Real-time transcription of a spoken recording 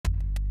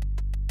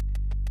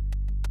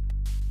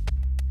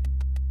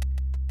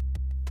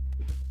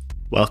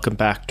Welcome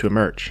back to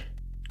Emerge.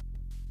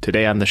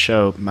 Today on the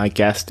show, my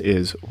guest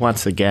is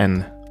once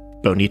again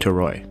Bonita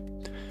Roy.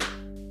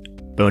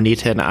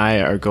 Bonita and I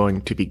are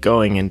going to be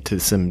going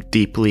into some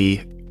deeply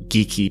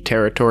geeky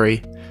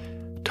territory,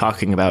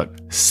 talking about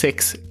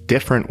 6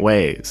 different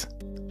ways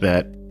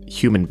that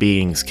human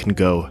beings can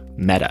go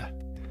meta.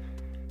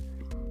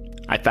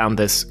 I found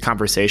this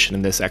conversation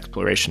and this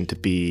exploration to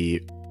be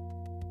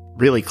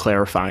really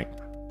clarifying.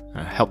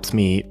 Helps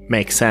me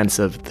make sense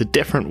of the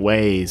different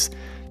ways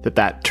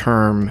that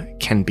term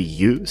can be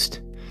used,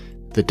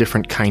 the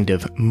different kind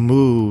of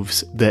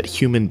moves that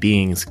human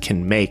beings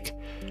can make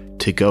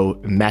to go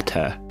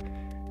meta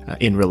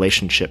in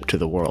relationship to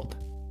the world.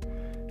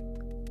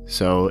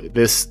 So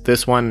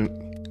this one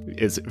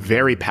is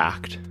very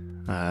packed.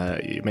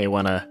 This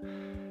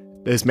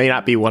may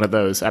not be one of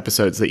those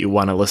episodes that you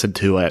want to listen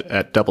to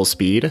at double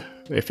speed.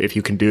 If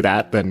you can do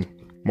that, then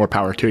more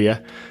power to you.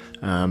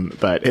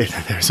 But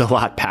there's a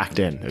lot packed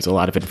in. There's a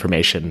lot of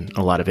information,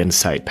 a lot of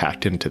insight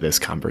packed into this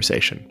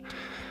conversation.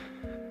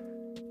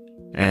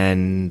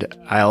 And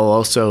I'll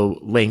also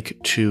link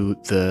to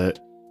the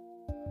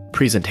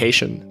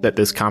presentation that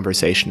this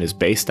conversation is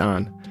based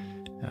on.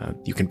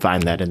 You can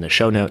find that in the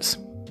show notes.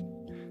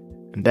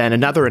 And then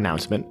another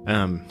announcement,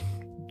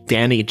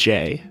 Danny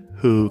J.,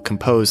 who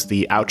composed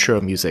the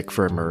outro music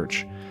for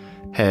Emerge,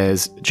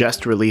 has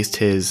just released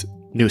his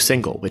new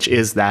single, which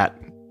is that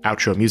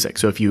outro music.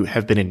 So if you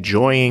have been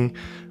enjoying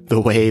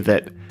the way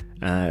that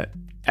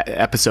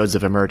episodes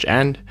of Emerge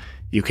end,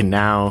 you can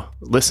now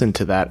listen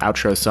to that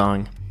outro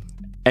song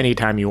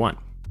anytime you want.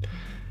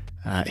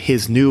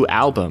 His new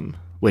album,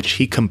 which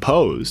he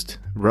composed,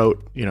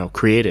 wrote,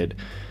 created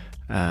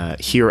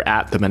here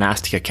at the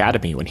Monastic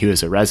Academy when he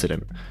was a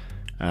resident,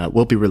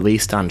 will be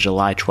released on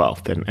July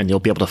 12th. And you'll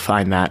be able to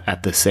find that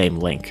at the same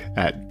link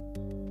at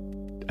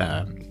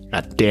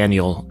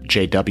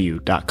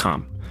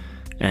danieljw.com.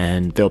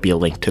 And there'll be a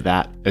link to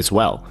that as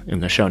well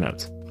in the show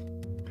notes.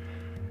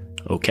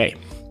 Okay,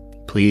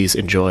 please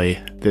enjoy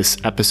this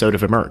episode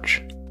of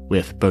Emerge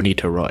with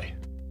Bonita Roy.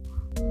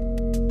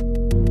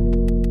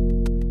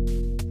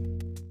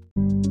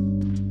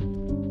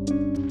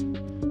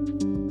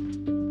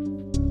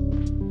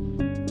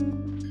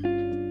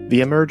 The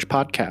Emerge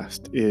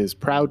podcast is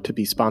proud to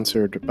be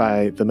sponsored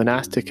by the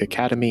Monastic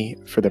Academy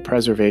for the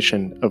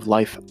Preservation of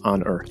Life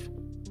on Earth.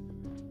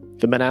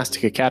 The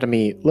Monastic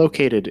Academy,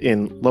 located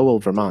in Lowell,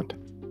 Vermont,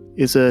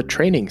 is a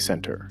training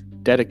center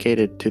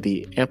dedicated to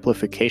the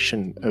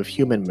amplification of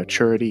human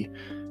maturity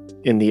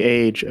in the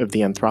age of the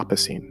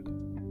Anthropocene.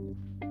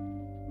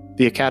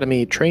 The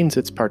Academy trains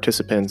its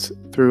participants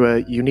through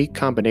a unique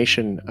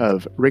combination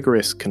of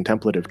rigorous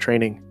contemplative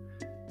training,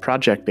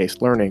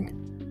 project-based learning,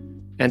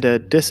 and a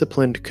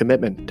disciplined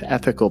commitment to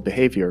ethical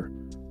behavior,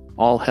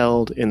 all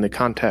held in the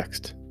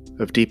context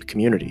of deep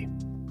community.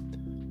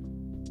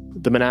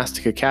 The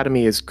Monastic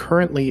Academy is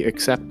currently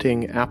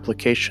accepting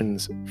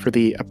applications for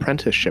the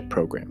apprenticeship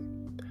program.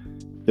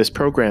 This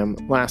program,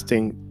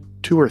 lasting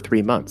 2 or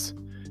 3 months,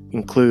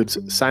 includes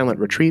silent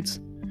retreats,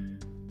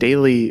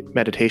 daily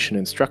meditation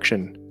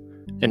instruction,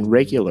 and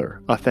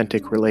regular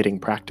authentic relating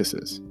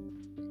practices.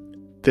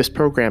 This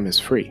program is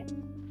free.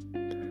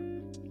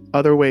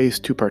 Other ways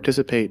to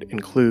participate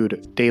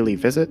include daily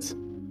visits,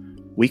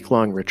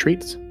 week-long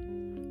retreats,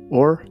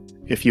 or,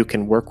 if you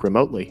can work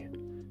remotely,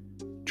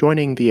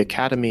 joining the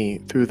Academy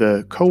through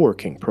the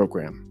co-working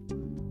program,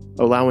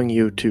 allowing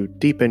you to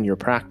deepen your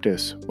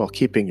practice while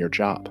keeping your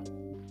job.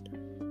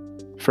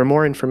 For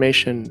more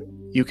information,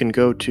 you can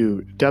go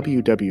to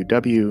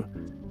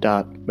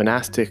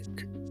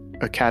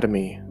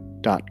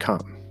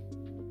www.monasticacademy.com.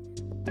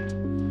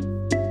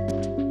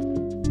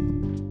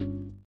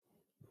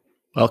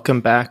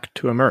 Welcome back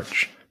to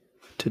Emerge.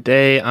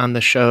 Today on the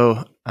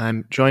show,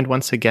 I'm joined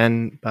once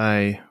again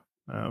by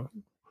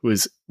who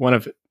is one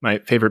of my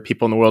favorite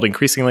people in the world,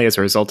 increasingly as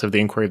a result of the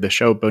inquiry of the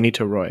show,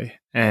 Bonita Roy.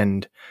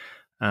 And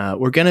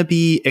we're going to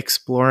be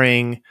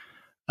exploring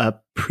a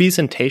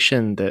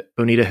presentation that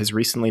Bonita has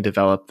recently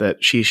developed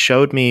that she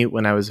showed me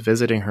when I was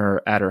visiting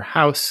her at her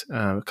house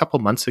a couple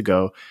months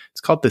ago.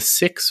 It's called The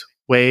 6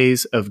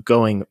 Ways of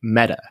Going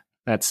Meta.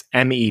 That's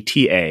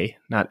META,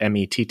 not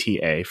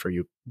METTA for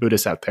you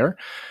Buddhists out there.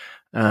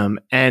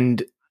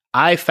 And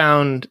I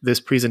found this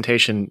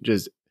presentation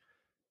just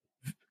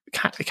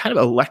kind of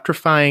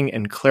electrifying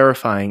and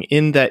clarifying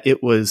in that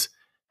it was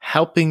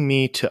helping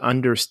me to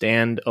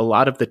understand a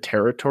lot of the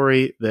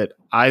territory that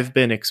I've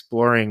been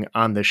exploring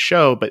on the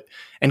show,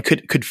 and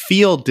could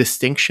feel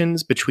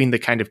distinctions between the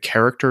kind of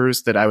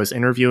characters that I was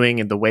interviewing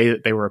and the way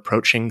that they were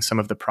approaching some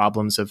of the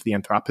problems of the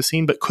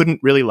Anthropocene, but couldn't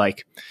really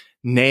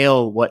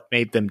nail what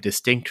made them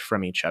distinct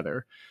from each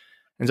other.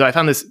 And so I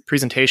found this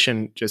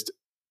presentation just,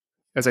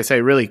 as I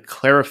say, really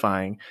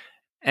clarifying.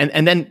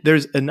 And then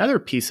there's another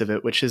piece of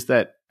it, which is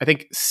that I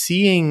think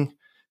seeing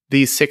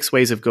these 6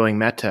 ways of going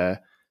meta,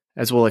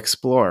 as we'll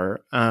explore,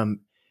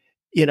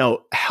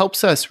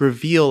 helps us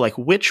reveal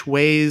which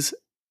ways,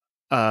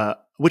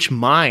 which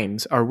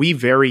minds are we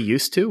very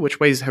used to, which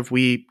ways have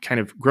we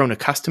kind of grown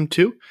accustomed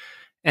to,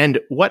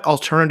 and what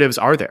alternatives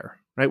are there?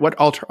 right? What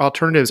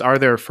alternatives are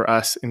there for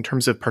us in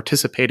terms of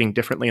participating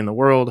differently in the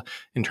world,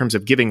 in terms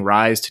of giving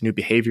rise to new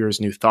behaviors,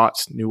 new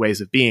thoughts, new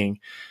ways of being?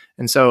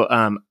 And so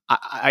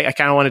I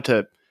kind of wanted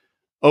to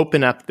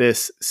open up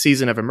this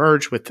season of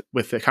Emerge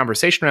with a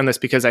conversation around this,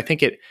 because I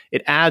think it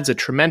adds a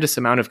tremendous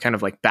amount of kind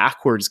of like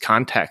backwards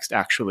context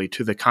actually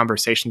to the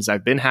conversations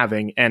I've been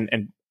having, and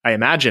I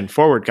imagine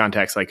forward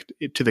context like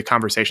to the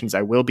conversations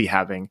I will be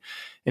having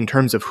in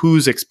terms of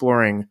who's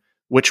exploring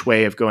which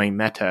way of going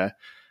meta,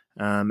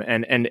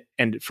 and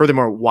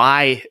furthermore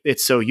why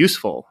it's so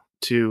useful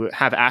to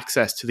have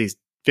access to these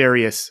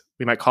various,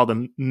 we might call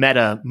them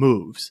meta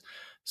moves.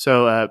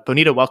 So,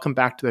 Bonita, welcome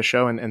back to the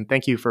show, and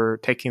thank you for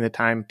taking the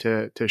time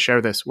to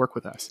share this work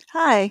with us.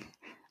 Hi.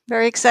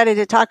 Very excited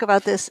to talk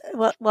about this.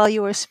 While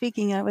you were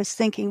speaking, I was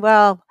thinking,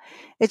 wow,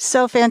 it's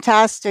so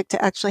fantastic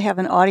to actually have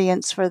an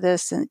audience for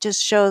this. And it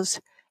just shows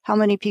how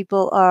many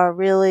people are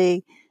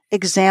really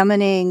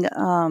examining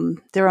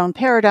their own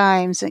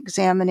paradigms,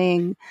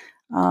 examining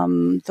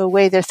the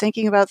way they're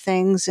thinking about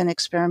things and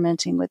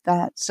experimenting with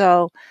that.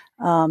 So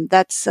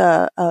that's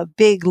a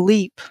big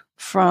leap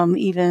from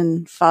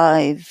even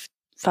five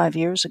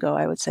years ago,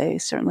 I would say,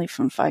 certainly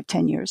from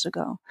 10 years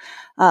ago.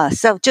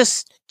 So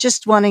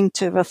just wanting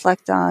to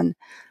reflect on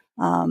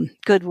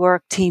good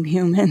work, Team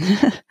Human.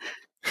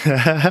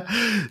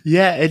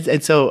 Yeah,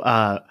 and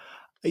so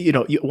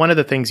one of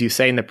the things you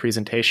say in the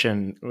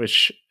presentation,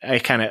 which I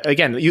kind of,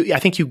 again, I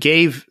think you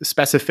gave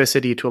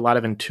specificity to a lot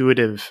of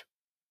intuitive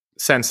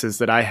senses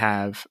that I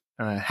have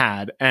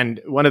had,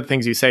 and one of the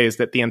things you say is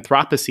that the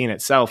Anthropocene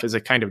itself is a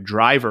kind of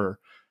driver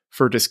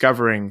for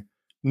discovering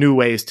new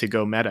ways to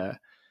go meta.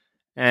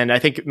 And I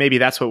think maybe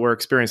that's what we're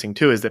experiencing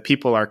too, is that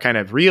people are kind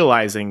of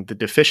realizing the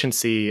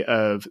deficiency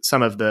of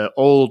some of the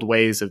old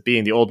ways of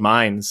being, the old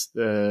minds,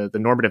 the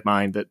normative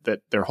mind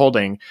that they're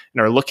holding,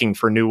 and are looking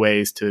for new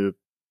ways to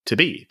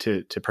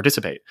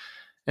participate.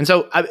 And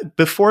so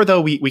before, though,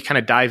 we kind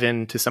of dive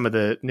into some of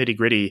the nitty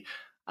gritty,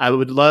 I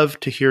would love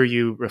to hear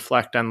you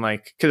reflect on,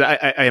 like, because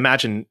I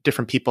imagine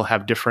different people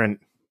have different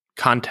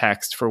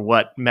context for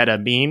what meta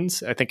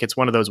means. I think it's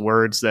one of those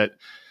words that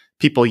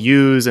people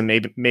use and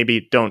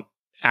maybe don't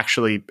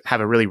actually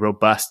have a really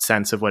robust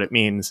sense of what it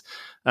means.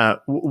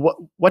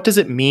 What does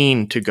it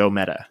mean to go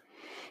meta?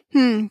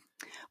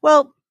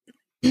 Well,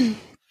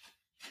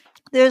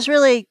 there's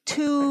really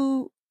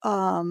two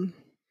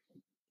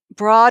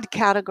broad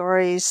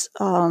categories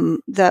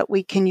that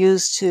we can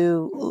use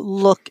to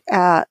look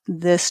at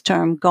this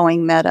term,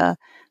 going meta.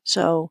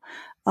 So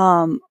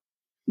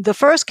the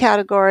first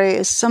category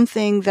is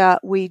something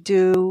that we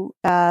do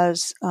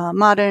as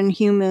modern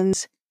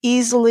humans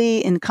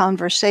easily in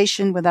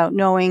conversation without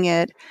knowing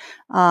it.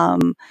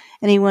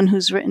 Anyone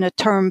who's written a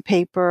term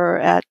paper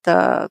at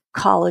the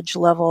college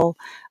level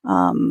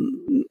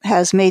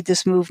has made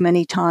this move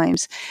many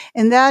times.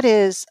 And that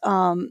is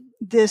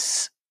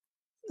this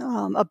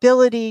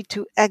ability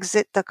to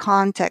exit the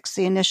context,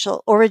 the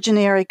initial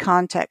originary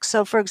context.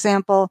 So, for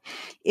example,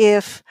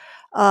 if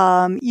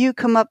you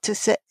come up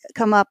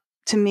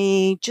to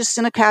me just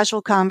in a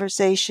casual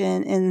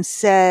conversation and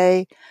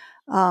say,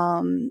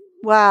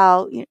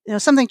 wow,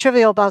 something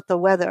trivial about the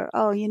weather.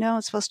 Oh,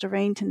 it's supposed to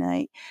rain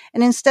tonight.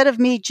 And instead of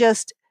me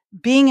just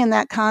being in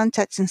that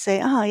context and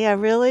say, oh, yeah,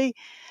 really?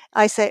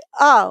 I say,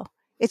 oh,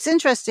 it's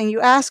interesting.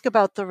 You ask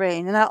about the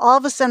rain. And all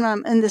of a sudden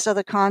I'm in this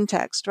other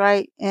context,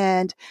 right?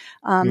 And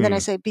then I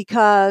say,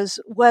 because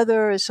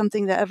weather is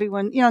something that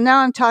everyone,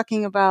 now I'm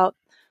talking about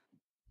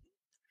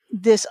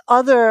this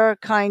other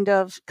kind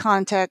of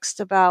context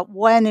about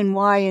when and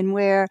why and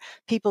where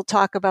people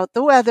talk about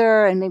the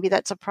weather, and maybe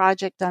that's a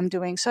project I'm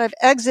doing. So I've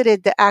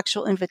exited the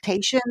actual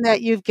invitation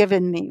that you've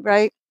given me,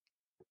 right?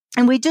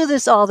 And we do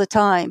this all the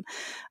time,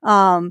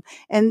 and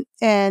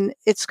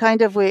it's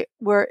kind of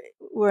we're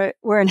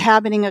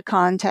inhabiting a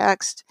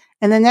context,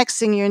 and the next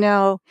thing you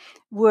know,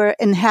 we're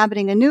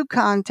inhabiting a new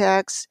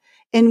context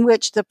in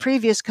which the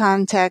previous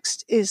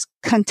context is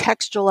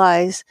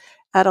contextualized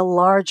at a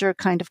larger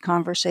kind of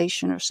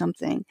conversation or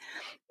something.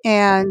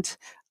 And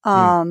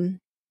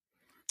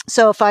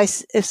so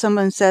if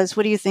someone says,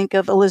 what do you think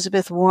of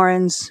Elizabeth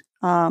Warren's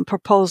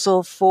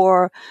proposal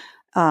for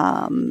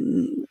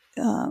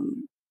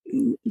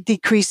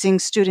decreasing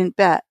student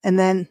debt? And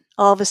then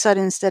all of a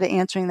sudden, instead of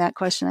answering that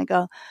question, I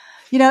go,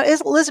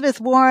 is Elizabeth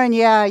Warren,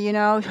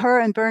 her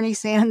and Bernie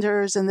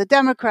Sanders and the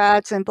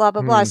Democrats and blah,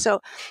 blah, blah.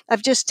 So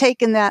I've just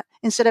taken that,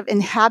 instead of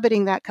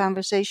inhabiting that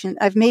conversation,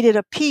 I've made it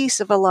a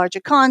piece of a larger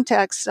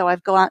context. So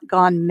I've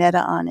gone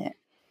meta on it.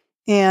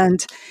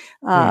 And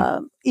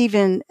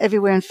even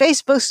everywhere in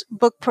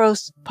Facebook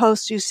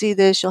posts, you see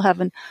this. You'll have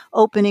an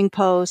opening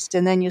post,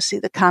 and then you'll see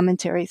the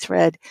commentary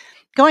thread,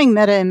 going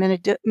meta in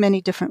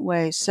many different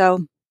ways.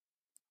 So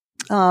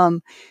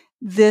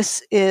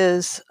this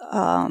is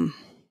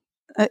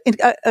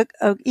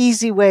an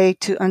easy way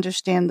to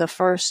understand the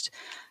first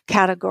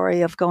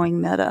category of going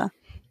meta.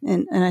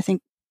 And I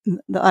think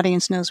the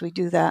audience knows we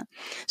do that.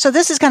 So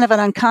this is kind of an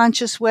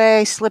unconscious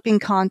way, slipping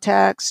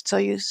context. So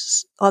you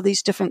use all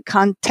these different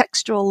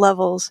contextual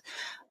levels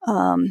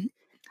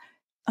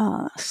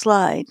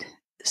slide.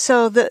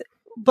 So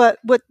but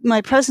what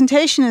my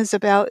presentation is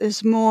about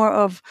is more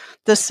of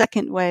the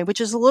second way,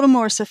 which is a little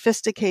more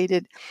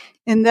sophisticated,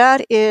 and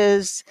that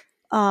is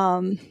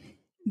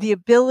the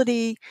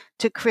ability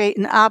to create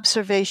an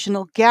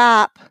observational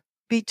gap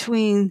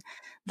between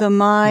the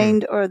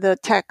mind or the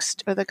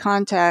text or the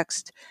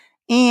context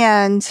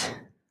and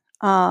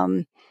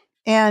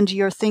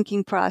your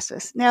thinking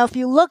process. Now, if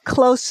you look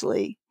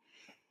closely,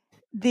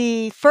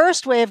 the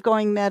first way of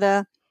going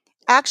meta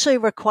actually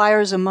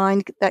requires a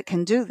mind that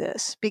can do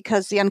this,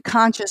 because the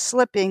unconscious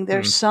slipping,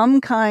 there's some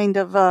kind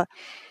of a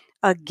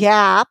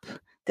gap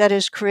that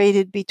is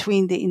created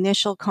between the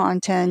initial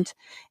content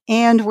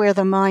and where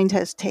the mind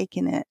has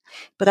taken it.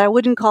 But I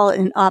wouldn't call it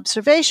an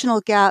observational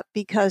gap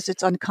because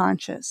it's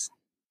unconscious.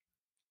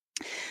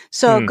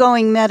 So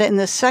going meta in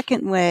the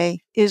second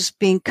way is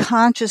being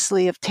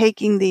consciously of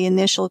taking the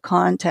initial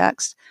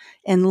context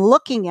and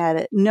looking at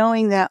it,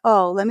 knowing that,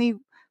 oh, let me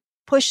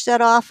push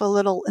that off a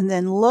little and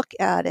then look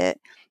at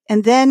it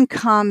and then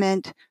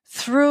comment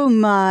through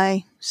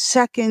my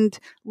second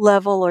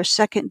level or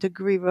second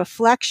degree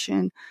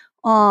reflection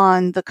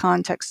on the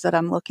context that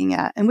I'm looking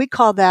at. And we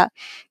call that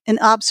an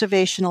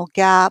observational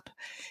gap.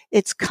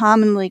 It's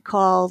commonly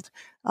called,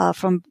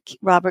 from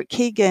Robert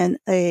Kegan,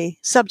 a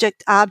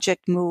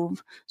subject-object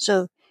move.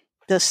 So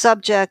the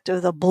subject or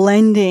the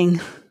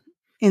blending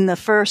in the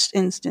first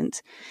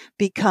instance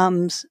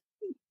becomes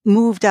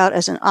moved out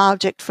as an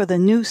object for the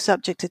new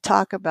subject to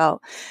talk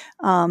about.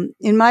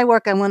 In my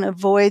work, I want to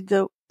avoid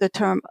the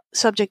term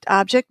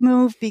subject-object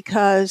move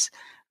because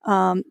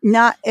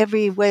not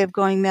every way of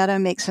going meta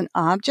makes an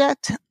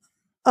object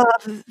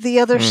of the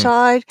other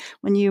side.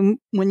 When you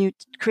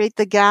create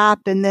the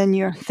gap and then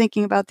you're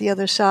thinking about the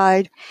other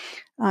side,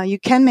 you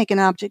can make an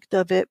object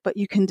of it, but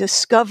you can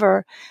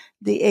discover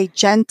the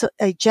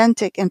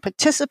agentic and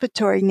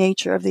participatory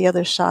nature of the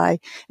other side.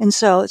 And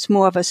so it's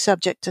more of a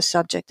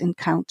subject-to-subject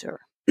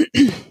encounter.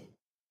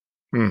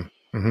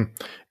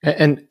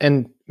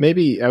 And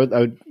maybe I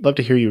would love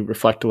to hear you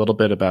reflect a little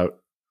bit about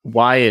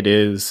why it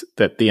is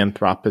that the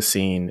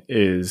Anthropocene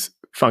is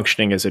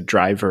functioning as a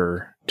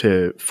driver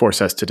to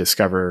force us to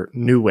discover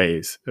new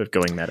ways of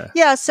going meta.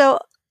 Yeah, so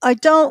I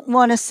don't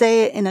want to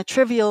say it in a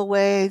trivial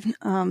way.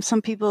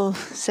 Some people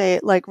say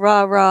it like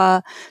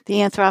rah-rah, the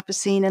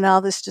Anthropocene and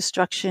all this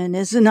destruction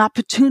is an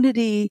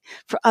opportunity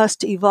for us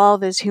to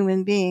evolve as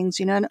human beings.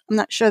 You know, I'm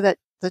not sure that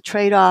the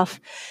trade-off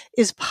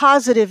is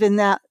positive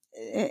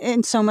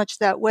in so much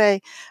that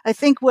way. I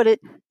think what it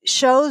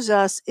shows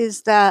us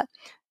is that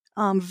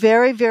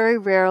very, very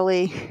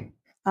rarely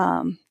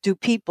do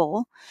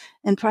people,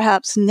 and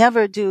perhaps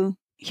never do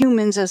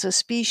humans as a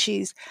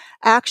species,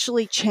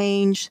 actually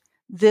change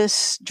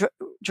this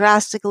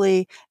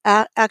drastically,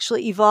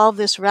 actually evolve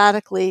this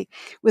radically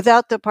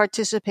without the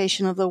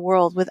participation of the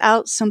world,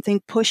 without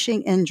something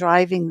pushing and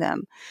driving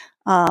them.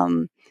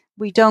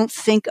 We don't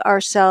think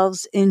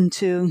ourselves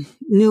into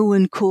new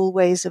and cool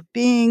ways of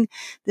being.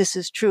 This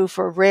is true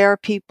for rare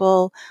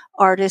people,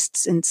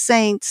 artists and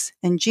saints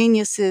and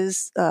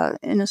geniuses,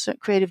 innocent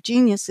creative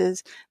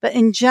geniuses. But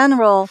in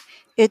general,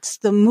 it's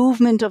the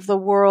movement of the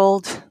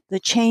world,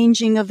 the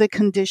changing of the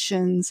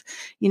conditions.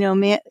 You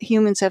know,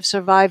 humans have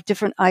survived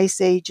different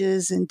ice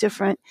ages and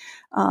different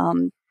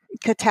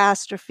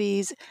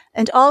catastrophes,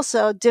 and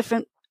also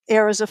different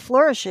eras of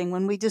flourishing.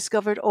 When we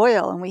discovered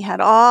oil and we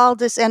had all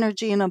this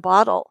energy in a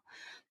bottle,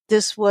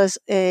 this was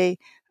a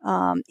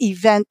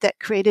event that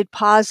created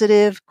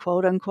positive,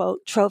 quote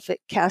unquote,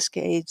 trophic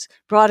cascades,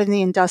 brought in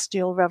the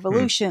Industrial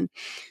Revolution.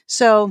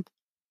 So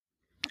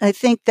I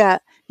think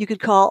that you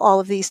could call all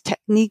of these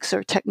techniques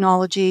or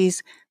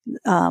technologies.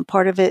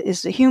 Part of it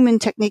is the human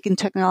technique and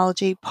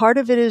technology. Part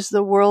of it is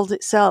the world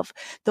itself.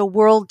 The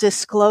world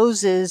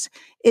discloses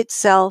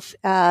itself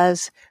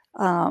as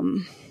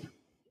an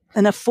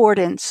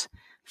affordance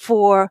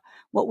for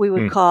what we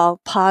would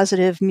call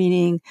positive,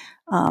 meaning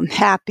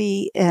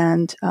happy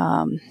and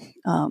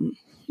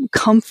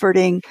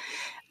comforting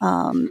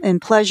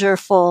and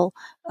pleasureful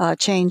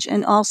change,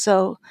 and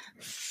also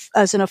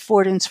as an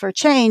affordance for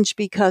change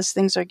because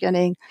things are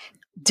getting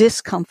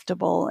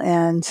discomfortable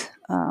and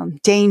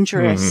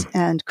dangerous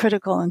and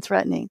critical and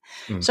threatening.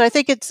 So I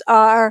think it's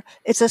a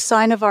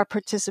sign of our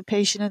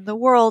participation in the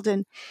world.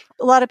 And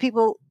a lot of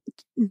people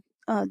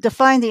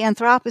define the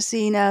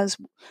Anthropocene as,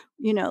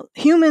 you know,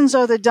 humans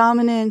are the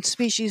dominant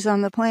species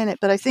on the planet.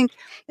 But I think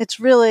it's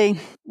really,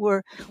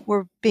 we're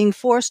being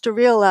forced to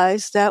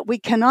realize that we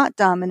cannot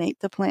dominate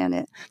the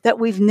planet, that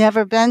we've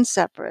never been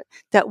separate,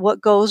 that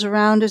what goes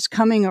around is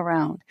coming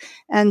around.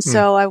 And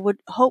so I would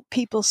hope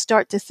people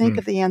start to think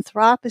of the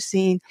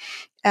Anthropocene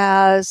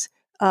as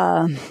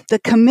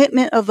the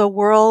commitment of the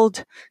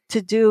world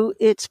to do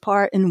its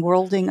part in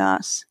worlding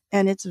us.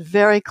 And it's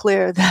very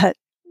clear that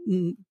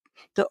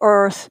the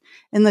earth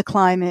and the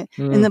climate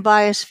and the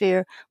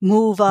biosphere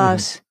move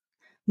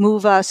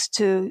us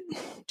to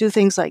do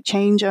things like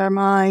change our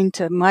mind,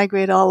 to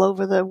migrate all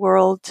over the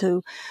world,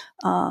 to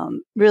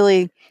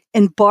really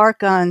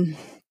embark on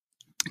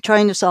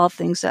trying to solve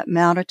things that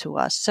matter to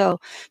us. So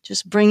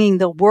just bringing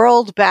the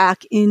world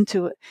back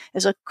into it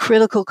as a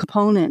critical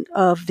component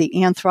of the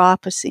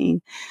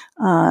Anthropocene.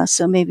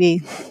 So maybe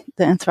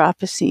the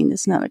Anthropocene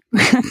is not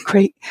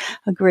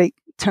a great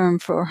term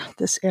for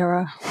this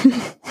era.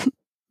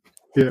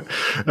 Yeah.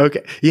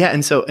 Okay. Yeah.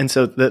 And so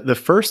the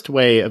first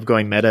way of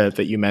going meta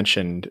that you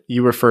mentioned,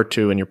 you referred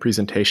to in your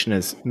presentation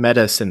as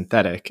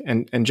meta-synthetic.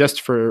 And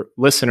just for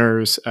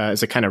listeners,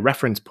 as a kind of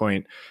reference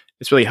point,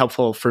 it's really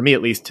helpful for me,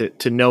 at least,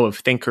 to know of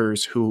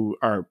thinkers who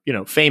are,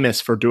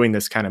 famous for doing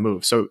this kind of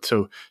move. So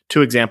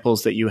two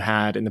examples that you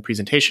had in the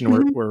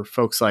presentation were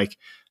folks like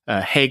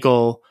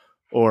Hegel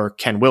or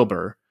Ken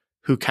Wilber,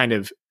 who kind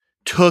of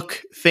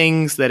took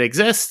things that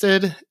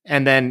existed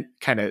and then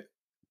kind of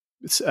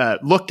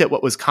looked at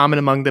what was common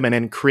among them and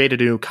then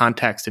created a new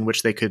context in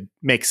which they could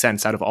make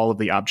sense out of all of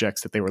the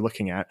objects that they were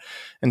looking at.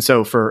 And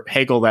so for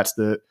Hegel, that's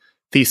the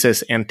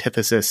thesis,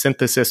 antithesis,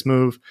 synthesis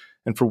move.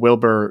 And for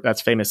Wilber,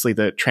 that's famously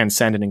the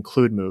transcend and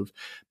include move.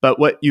 But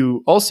what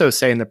you also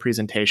say in the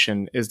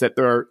presentation is that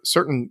there are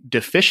certain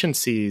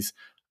deficiencies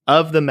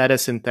of the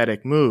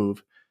metasynthetic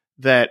move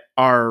that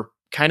are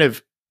kind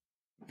of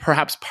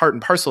perhaps part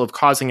and parcel of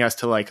causing us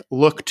to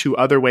look to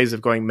other ways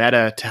of going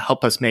meta to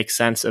help us make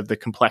sense of the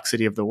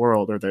complexity of the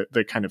world or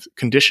the kind of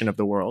condition of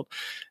the world.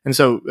 And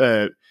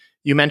so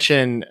you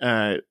mentioned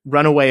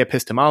runaway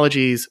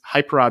epistemologies,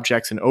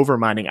 hyperobjects, and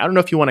overmining. I don't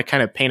know if you want to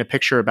kind of paint a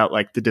picture about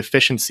the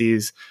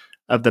deficiencies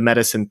of the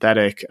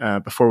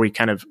metasynthetic before we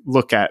kind of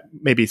look at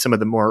maybe some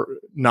of the more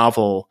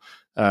novel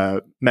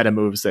meta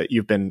moves that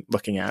you've been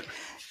looking at.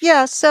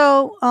 Yeah,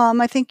 so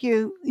I think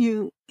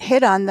you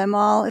hit on them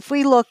all. If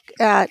we look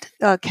at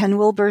Ken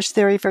Wilber's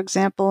theory, for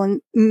example,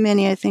 and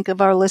many, I think, of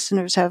our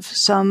listeners have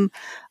some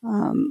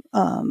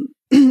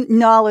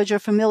knowledge or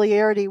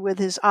familiarity with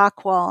his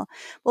Aqual.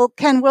 Well,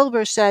 Ken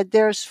Wilber said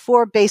there's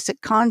four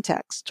basic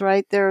contexts,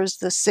 right? There's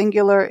the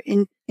singular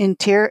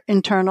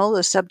internal,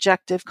 the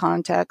subjective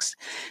context.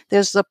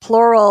 There's the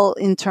plural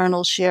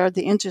internal shared,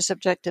 the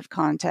intersubjective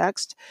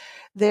context.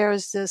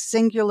 There's the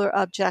singular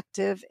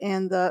objective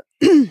and the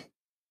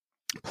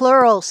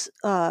plural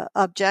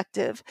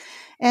objective.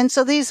 And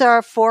so these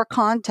are four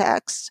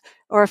contexts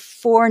or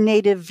four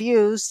native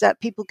views that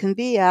people can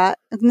be at.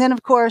 And then,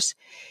 of course,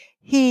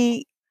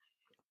 he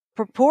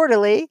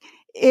purportedly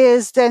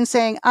is then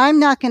saying, I'm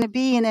not going to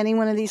be in any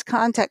one of these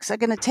contexts. I'm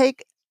going to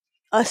take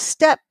a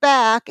step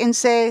back and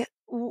say,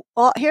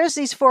 well, here's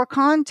these four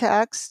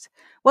contexts.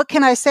 What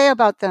can I say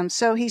about them?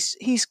 So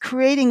he's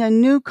creating a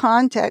new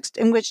context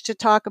in which to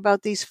talk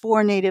about these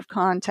four native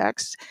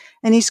contexts,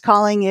 and he's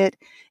calling it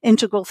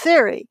integral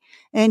theory.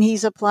 And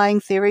he's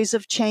applying theories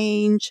of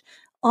change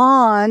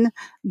on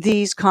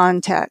these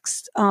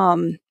contexts.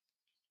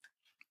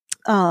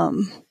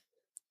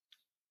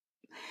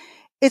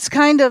 It's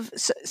kind of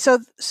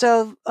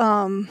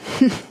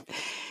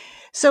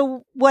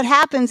so what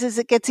happens is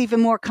it gets even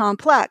more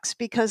complex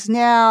because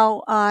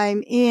now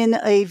I'm in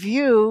a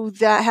view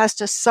that has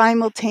to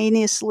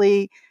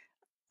simultaneously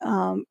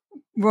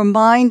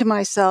remind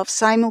myself,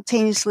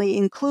 simultaneously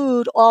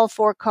include all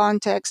four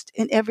contexts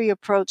in every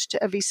approach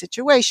to every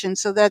situation.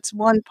 So that's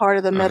one part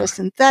of the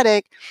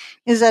metasynthetic,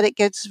 is that it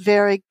gets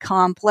very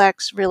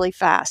complex really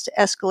fast. It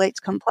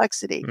escalates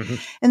complexity. Mm-hmm.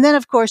 And then,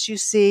 of course, you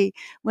see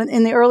when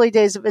in the early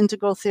days of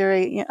integral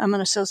theory, I'm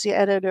an associate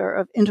editor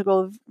of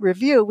Integral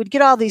Review, we'd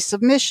get all these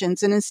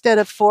submissions. And instead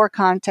of four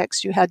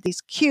contexts, you had these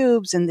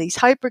cubes and these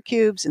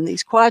hypercubes and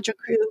these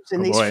quadricubes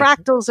and these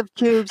fractals of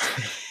cubes.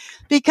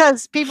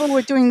 Because people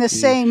were doing the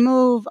same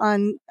move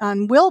on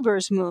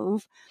Wilber's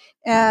move,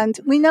 and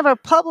we never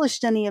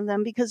published any of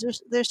them because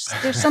there's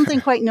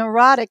something quite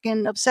neurotic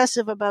and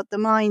obsessive about the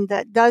mind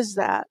that does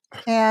that.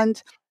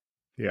 And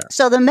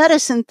so the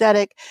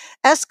metasynthetic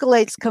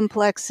escalates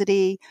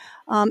complexity.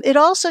 It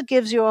also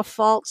gives you a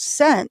false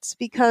sense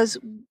because,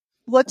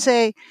 let's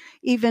say,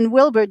 even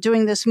Wilber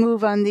doing this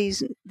move on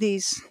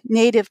these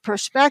native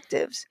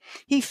perspectives,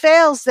 he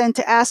fails then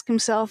to ask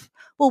himself,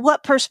 well,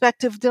 what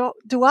perspective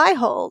do I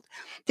hold?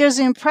 There's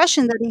the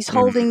impression that he's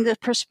holding the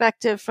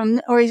perspective from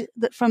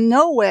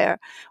nowhere,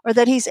 or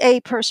that he's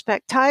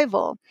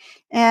aperspectival,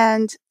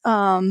 and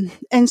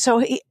so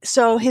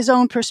his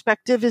own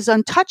perspective is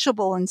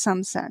untouchable in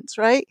some sense,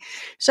 right?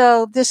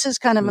 So this is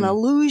kind of an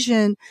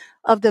illusion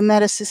of the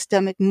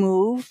metasystemic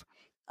move.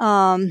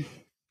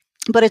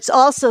 But it's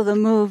also the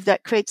move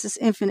that creates this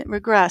infinite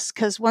regress,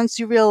 because once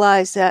you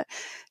realize that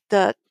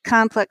the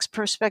complex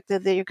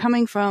perspective that you're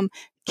coming from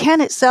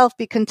can itself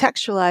be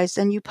contextualized,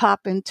 and you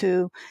pop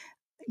into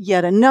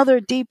yet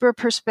another deeper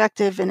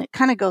perspective, and it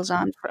kind of goes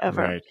on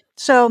forever. Right.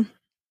 So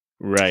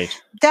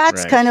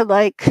that's kind of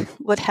like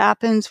what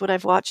happens, what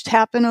I've watched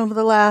happen over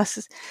the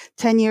last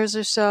 10 years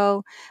or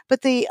so.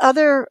 But the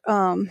other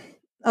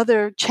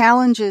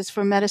challenges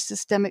for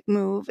metasystemic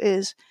move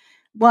is,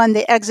 one,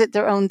 they exit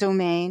their own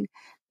domain.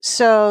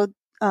 So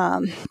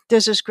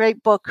there's this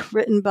great book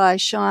written by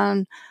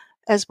Sean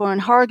Esborn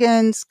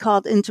Hargens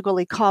called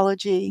Integral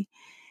Ecology.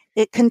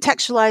 It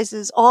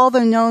contextualizes all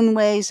the known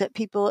ways that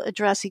people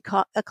address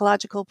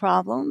ecological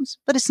problems,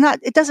 but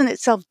it doesn't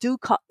itself do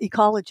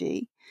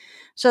ecology.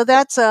 So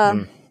that's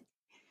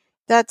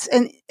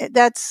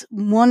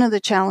one of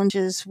the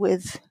challenges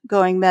with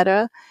going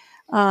meta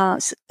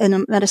in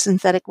a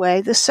metasynthetic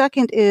way. The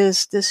second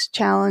is this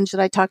challenge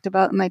that I talked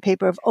about in my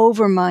paper of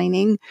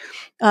over-mining.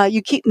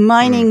 You keep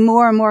mining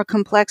more and more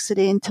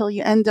complexity until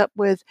you end up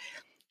with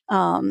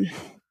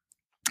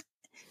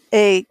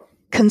a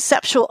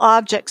conceptual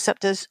object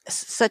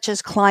such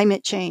as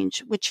climate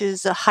change, which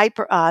is a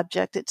hyper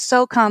object. It's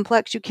so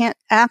complex you can't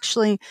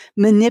actually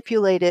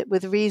manipulate it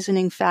with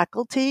reasoning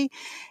faculty,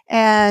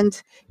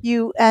 and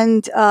you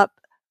end up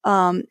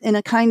in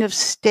a kind of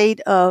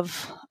state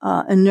of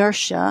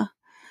inertia.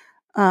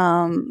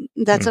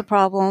 That's a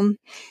problem.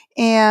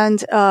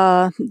 And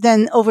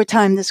then over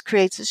time, this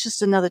creates, it's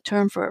just another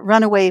term for it,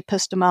 runaway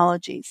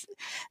epistemology,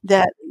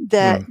 that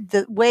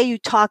the way you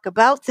talk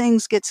about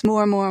things gets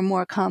more and more and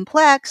more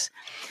complex,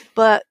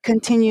 but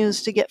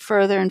continues to get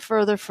further and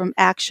further from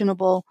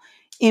actionable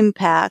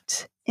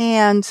impact.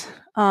 And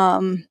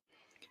so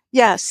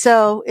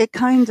it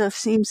kind of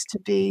seems to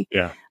be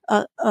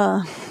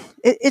I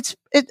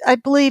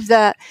believe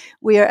that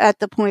we are at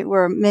the point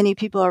where many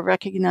people are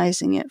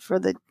recognizing it for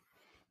the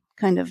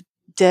kind of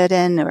dead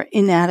end or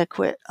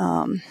inadequate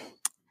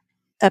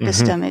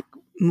epistemic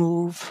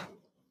move.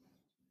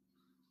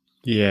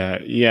 Yeah,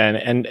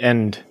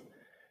 and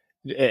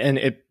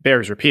it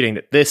bears repeating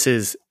that this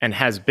is and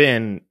has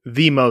been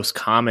the most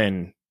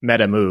common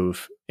meta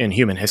move in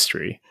human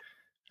history.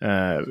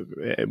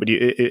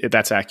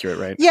 That's accurate,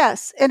 right?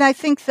 Yes, and I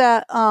think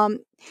that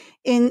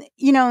in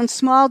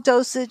small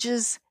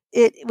dosages,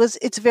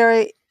 it's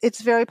very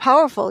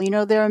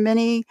powerful. There are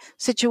many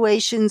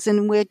situations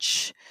in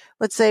which,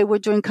 let's say, we're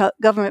doing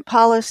government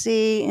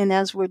policy, and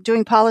as we're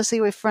doing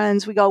policy with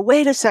friends, we go,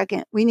 wait a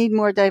second, we need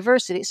more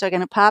diversity. So I'm going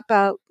to pop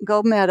out,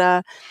 go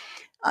meta,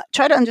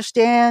 try to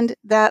understand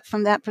that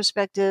from that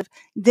perspective,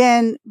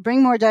 then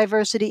bring more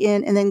diversity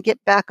in, and then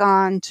get back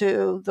on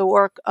to the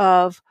work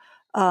of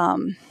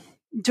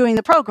doing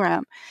the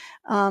program.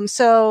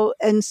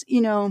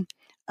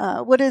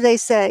 What do they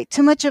say?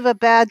 Too much of a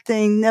bad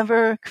thing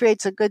never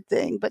creates a good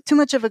thing, but too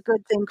much of a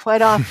good thing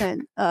quite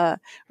often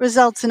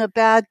results in a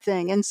bad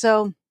thing. And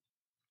so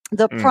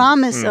the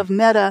promise of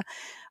meta,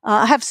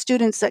 I have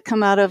students that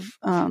come out of,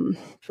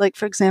 like,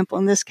 for example,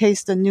 in this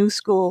case, the New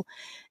School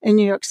in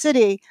New York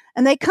City,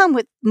 and they come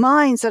with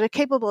minds that are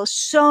capable of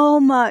so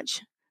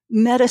much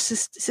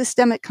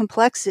meta-systemic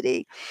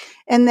complexity,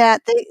 and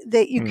that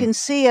you can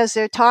see as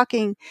they're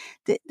talking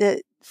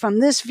that from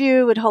this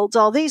view, it holds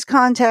all these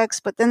contexts,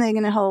 but then they're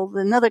going to hold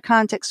another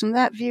context from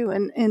that view,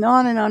 and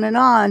on and on and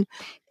on.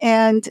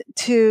 And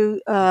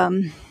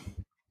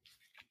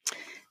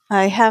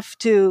I have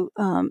to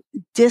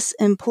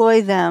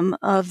disemploy them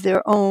of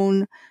their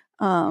own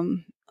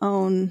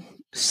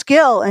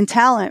skill and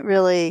talent,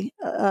 really,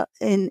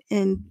 in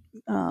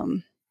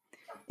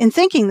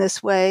thinking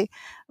this way,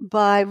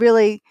 by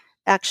really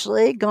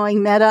actually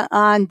going meta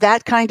on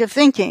that kind of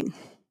thinking.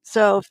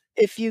 So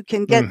if you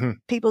can get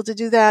people to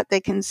do that, they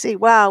can see,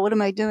 wow, what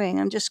am I doing?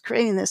 I'm just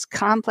creating this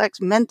complex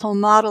mental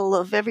model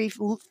of every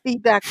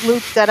feedback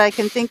loop that I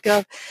can think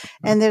of,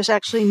 and there's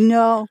actually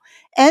no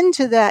end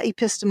to that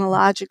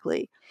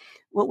epistemologically.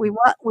 What we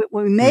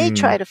may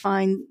try to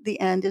find the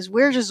end is,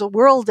 where does the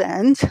world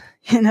end?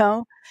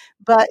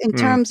 But in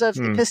terms of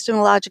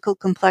epistemological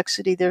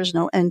complexity, there's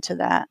no end to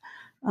that.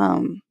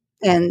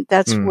 And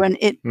that's when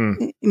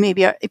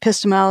maybe our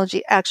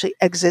epistemology actually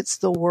exits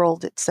the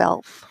world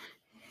itself.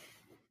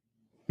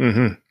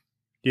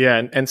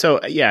 Yeah. And so,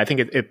 I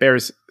think it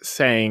bears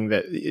saying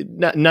that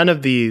none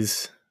of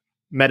these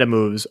meta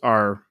moves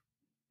are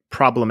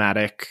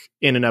problematic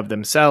in and of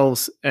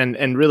themselves.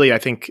 And really, I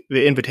think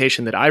the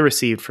invitation that I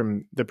received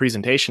from the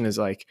presentation is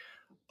like,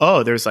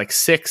 oh, there's like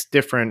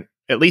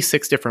at least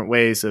six different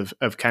ways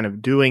of kind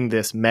of doing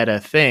this meta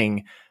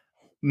thing.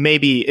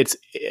 Maybe it's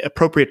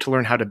appropriate to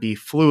learn how to be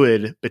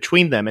fluid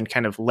between them and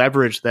kind of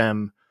leverage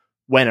them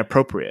when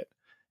appropriate.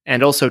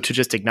 And also to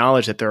just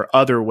acknowledge that there are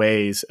other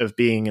ways of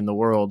being in the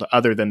world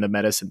other than the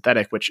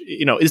metasynthetic, which,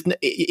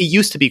 it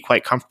used to be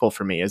quite comfortable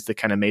for me as the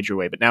kind of major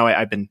way. But now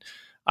I've been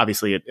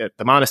obviously at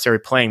the monastery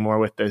playing more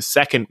with the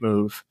second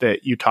move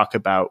that you talk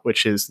about,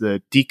 which is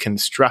the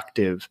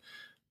deconstructive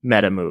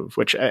meta move,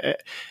 which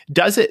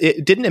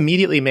it didn't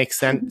immediately make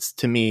sense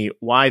to me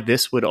why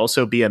this would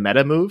also be a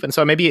meta move. And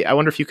so maybe I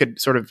wonder if you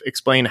could sort of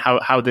explain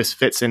how this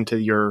fits into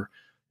your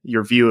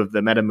view of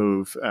the meta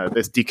move,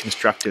 this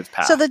deconstructive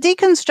path. So the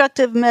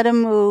deconstructive meta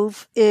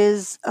move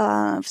is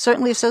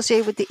certainly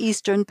associated with the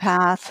Eastern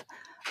path.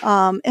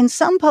 In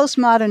some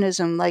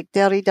postmodernism, like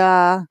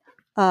Derrida,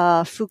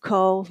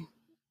 Foucault,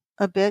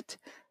 a bit,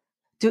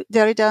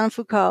 Derrida and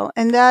Foucault,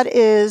 and that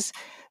is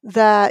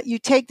that you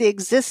take the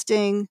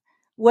existing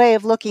way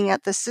of looking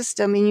at the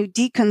system and you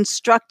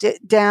deconstruct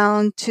it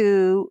down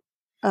to,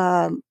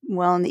 in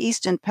the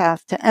Eastern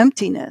path, to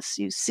emptiness.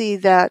 You see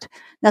that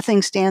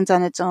nothing stands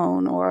on its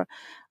own, or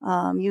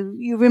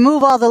you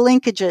remove all the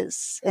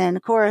linkages. And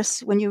of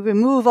course, when you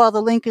remove all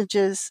the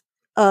linkages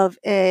of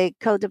a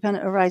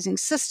codependent arising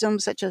system,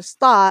 such as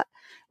thought,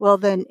 well,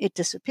 then it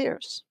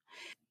disappears.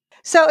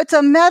 So it's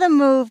a meta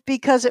move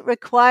because it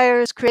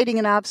requires creating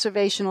an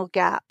observational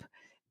gap,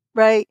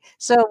 right?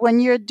 So when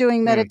you're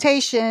doing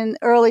meditation,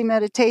 early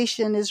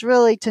meditation is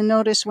really to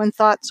notice when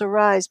thoughts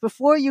arise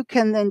before you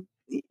can then,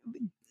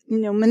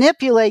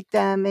 manipulate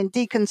them and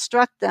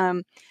deconstruct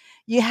them.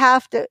 You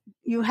have to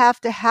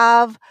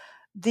have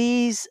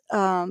these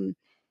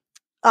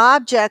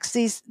objects,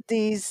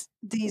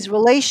 these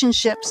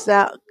relationships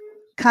that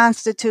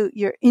constitute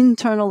your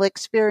internal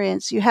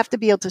experience. You have to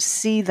be able to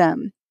see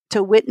them,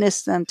 to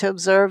witness them, to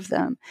observe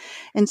them.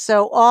 And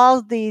so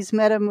all these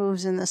meta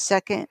moves in the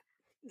second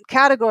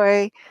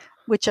category,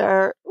 which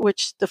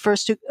the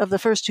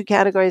first two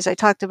categories I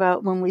talked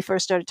about when we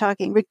first started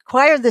talking,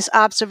 require this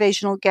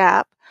observational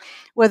gap,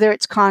 whether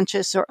it's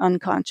conscious or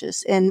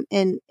unconscious. And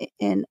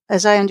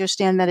as I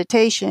understand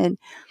meditation,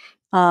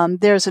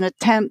 there's an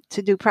attempt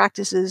to do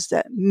practices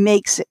that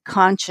makes it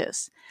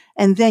conscious.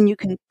 And then you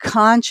can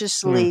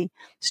consciously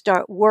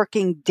start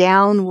working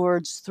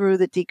downwards through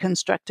the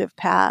deconstructive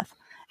path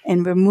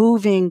and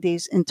removing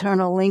these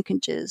internal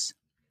linkages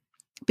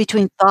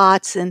between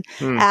thoughts and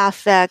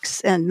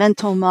affects and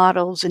mental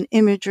models and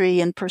imagery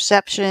and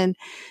perception.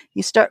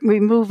 You start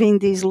removing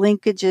these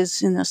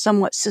linkages in a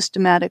somewhat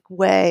systematic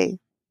way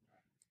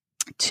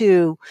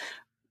to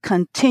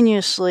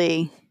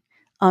continuously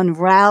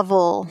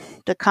unravel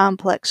the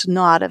complex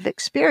knot of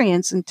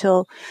experience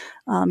until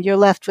you're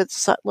left with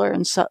subtler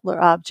and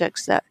subtler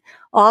objects that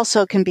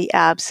also can be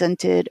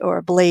absented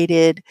or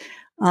ablated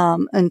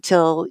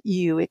until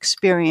you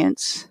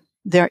experience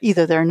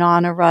either their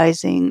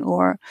non-arising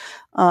or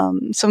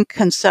somewhat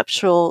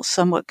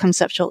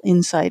conceptual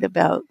insight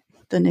about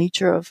the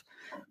nature of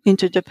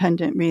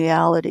interdependent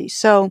reality.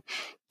 So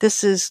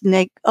this is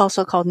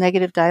also called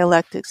negative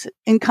dialectics,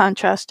 in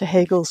contrast to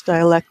Hegel's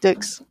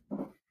dialectics.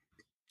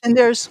 And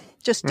there's,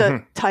 just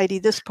to tidy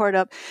this part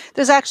up,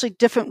 there's actually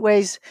different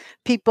ways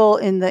people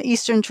in the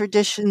Eastern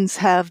traditions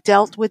have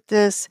dealt with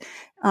this.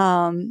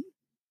 I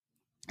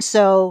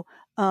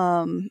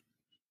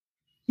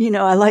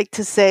like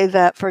to say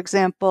that, for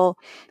example,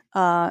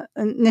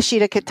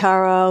 Nishida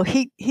Kitaro,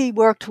 he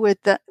worked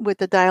with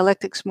the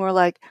dialectics more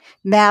like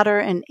matter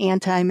and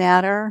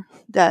antimatter,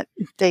 that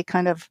they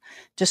kind of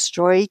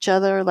destroy each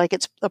other. Like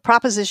it's a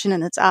proposition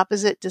and its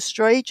opposite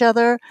destroy each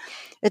other.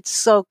 It's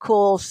so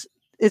cool.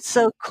 It's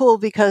so cool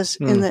because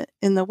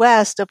in the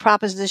West, a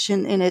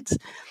proposition in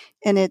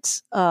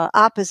its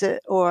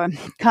opposite or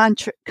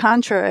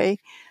contrary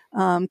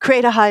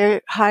create a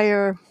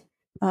higher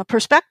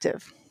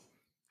perspective.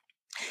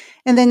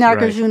 And then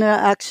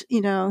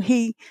Nagarjuna,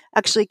 he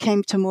actually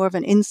came to more of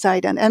an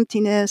insight on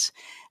emptiness.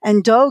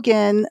 And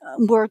Dogen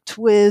worked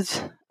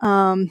with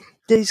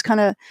these kind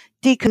of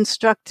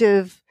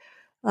deconstructive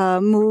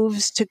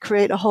moves to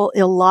create a whole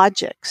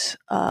illogics,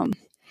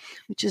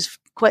 which is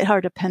quite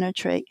hard to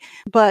penetrate.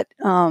 But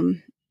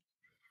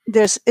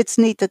it's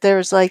neat that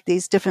there's like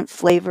these different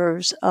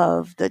flavors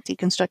of the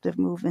deconstructive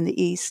move in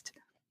the East.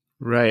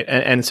 Right.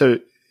 And so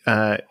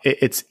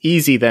it's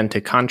easy then to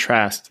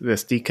contrast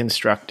this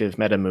deconstructive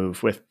meta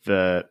move with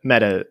the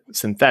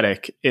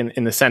meta-synthetic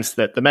in the sense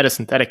that the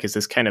meta-synthetic is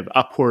this kind of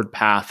upward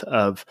path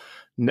of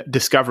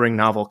discovering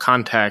novel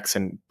contexts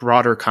and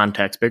broader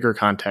contexts, bigger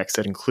contexts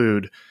that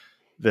include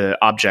the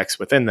objects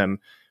within them.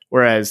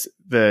 Whereas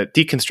the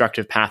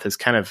deconstructive path is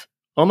kind of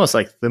almost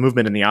like the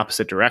movement in the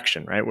opposite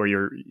direction, right? Where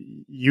you're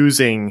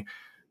using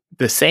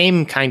the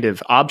same kind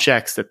of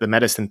objects that the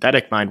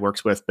metasynthetic mind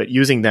works with, but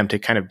using them to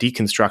kind of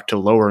deconstruct to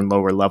lower and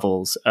lower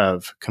levels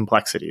of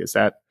complexity. Is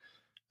that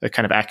a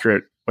kind of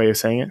accurate way of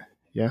saying it?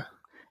 Yeah.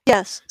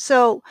 Yes.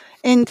 So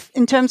in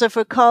terms of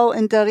Foucault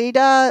and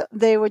Derrida,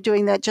 they were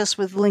doing that just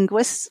with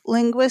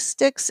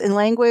linguistics and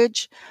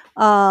language.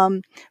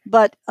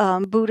 But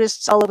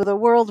Buddhists all over the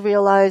world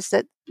realized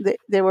that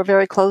they were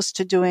very close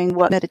to doing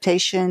what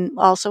meditation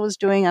also was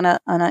doing on a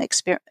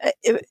experience.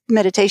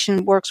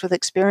 Meditation works with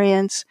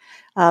experience.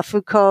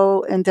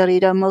 Foucault and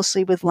Derrida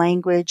mostly with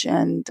language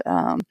and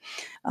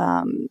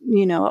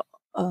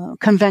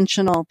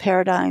conventional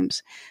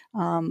paradigms.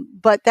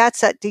 But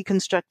that's that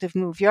deconstructive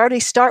move. You already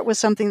start with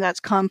something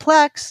that's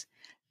complex.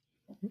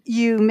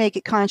 You make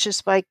it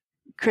conscious by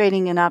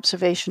creating an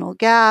observational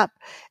gap.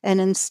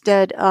 And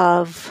instead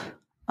of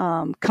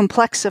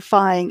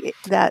complexifying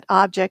that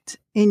object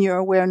in your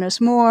awareness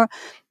more,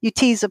 you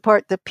tease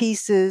apart the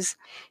pieces,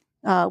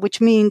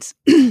 which means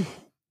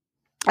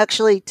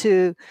actually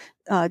to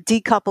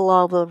decouple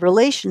all the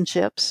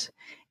relationships.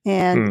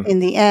 And in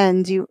the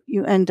end, you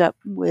end up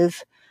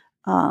with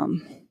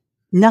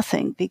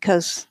nothing,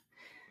 because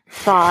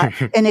thought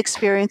and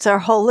experience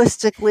are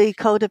holistically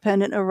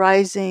codependent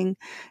arising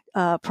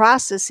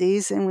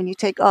processes. And when you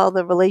take all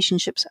the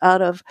relationships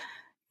out of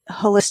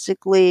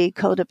holistically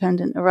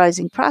codependent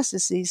arising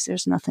processes,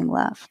 there's nothing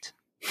left.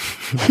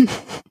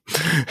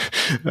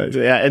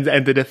 Yeah,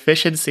 and the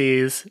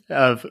deficiencies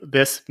of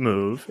this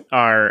move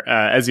are,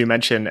 as you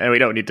mentioned, and we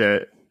don't need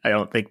to, I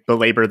don't think,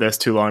 belabor this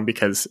too long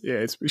because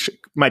it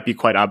might be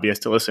quite obvious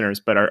to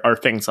listeners, but are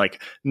things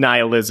like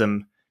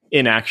nihilism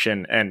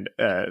inaction and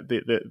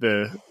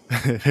the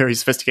very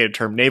sophisticated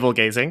term navel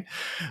gazing,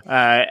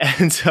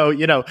 and so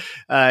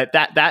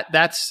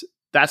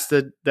that's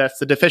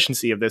the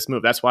deficiency of this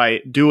move. That's why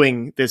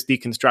doing this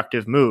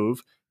deconstructive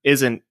move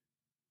isn't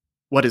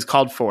what is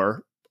called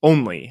for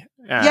only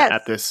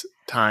at this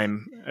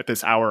time, at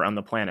this hour on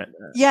the planet.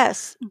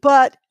 Yes,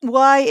 but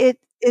why it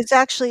is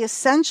actually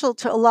essential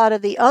to a lot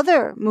of the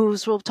other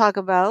moves we'll talk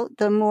about,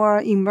 the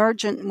more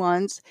emergent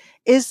ones,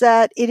 is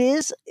that it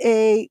is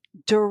a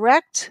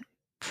direct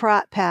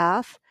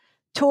path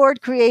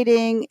toward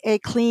creating a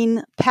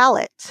clean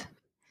palette.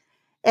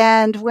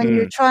 And when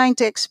you're trying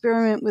to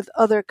experiment with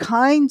other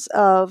kinds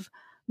of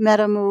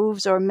meta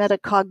moves or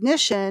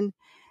metacognition,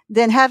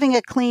 then having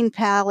a clean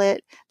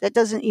palette that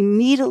doesn't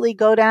immediately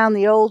go down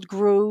the old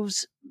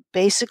grooves,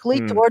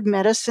 basically toward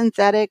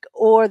metasynthetic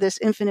or this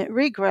infinite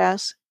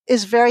regress,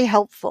 is very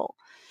helpful.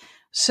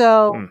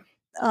 So,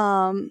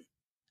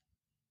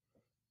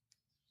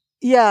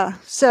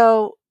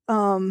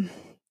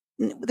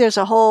 there's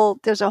a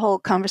whole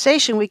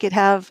conversation we could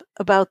have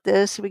about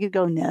this. We could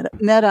go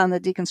meta on the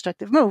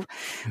deconstructive move,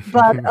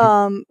 but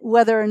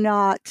whether or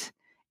not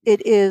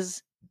it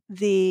is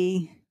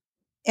the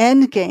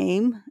end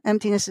game,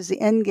 emptiness is the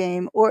end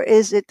game, or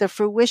is it the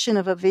fruition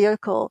of a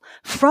vehicle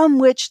from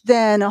which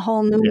then a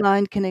whole new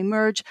mind can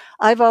emerge?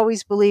 I've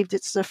always believed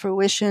it's the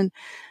fruition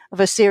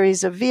of a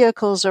series of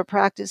vehicles or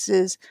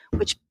practices,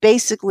 which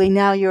basically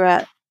now you're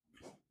at,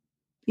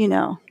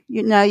 now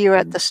you're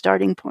at the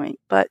starting point.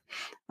 But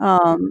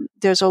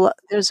there's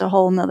a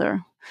whole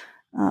nother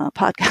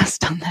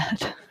podcast on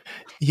that.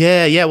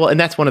 Yeah. Well, and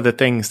that's one of the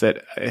things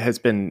that has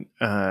been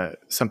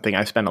something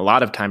I've spent a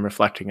lot of time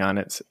reflecting on.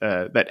 It's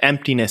that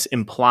emptiness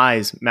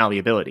implies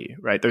malleability,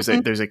 right? There's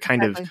a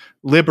kind of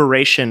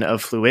liberation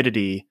of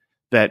fluidity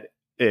that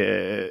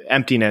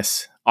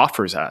emptiness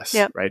offers us,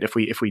 right? If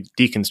we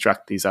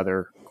deconstruct these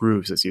other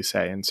grooves, as you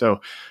say, and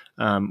so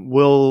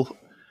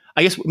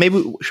I guess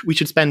maybe we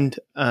should spend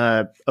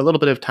a little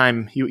bit of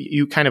time.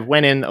 You kind of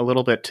went in a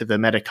little bit to the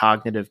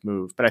metacognitive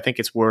move, but I think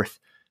it's worth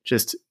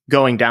just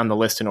going down the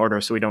list in order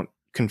so we don't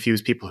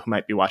confuse people who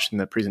might be watching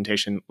the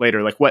presentation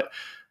later. Like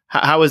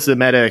how is the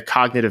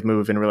metacognitive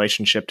move in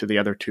relationship to the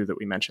other two that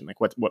we mentioned? Like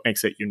what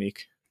makes it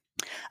unique?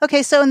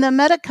 Okay, so in the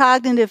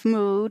metacognitive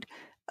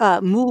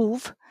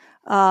move,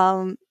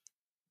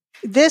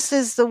 this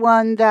is the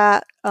one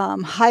that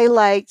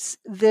highlights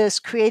this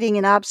creating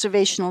an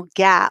observational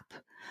gap.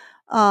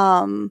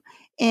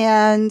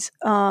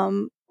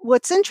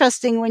 What's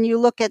interesting when you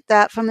look at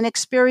that from an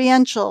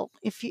experiential,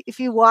 if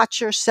you watch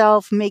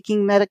yourself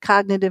making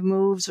metacognitive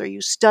moves or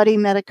you study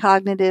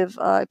metacognitive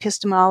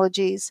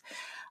epistemologies,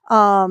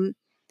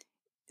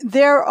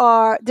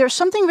 there's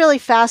something really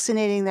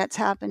fascinating that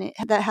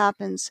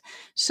happens.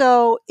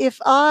 So if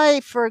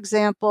I, for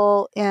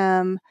example,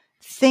 am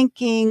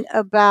thinking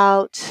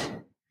about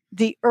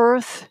the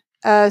Earth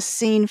as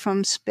seen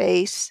from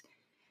space,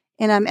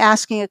 and I'm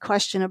asking a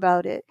question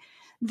about it,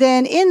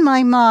 then in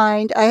my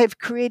mind, I have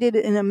created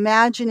an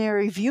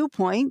imaginary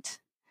viewpoint,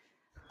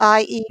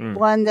 i.e.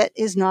 one that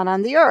is not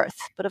on the Earth.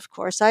 But of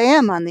course, I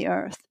am on the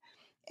Earth.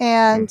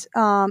 And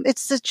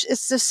it's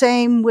the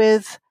same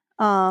with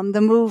the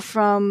move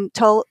from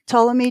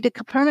Ptolemy to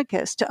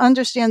Copernicus. To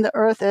understand the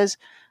Earth as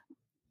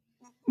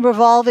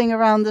revolving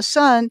around the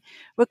sun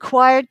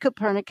required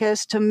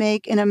Copernicus to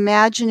make an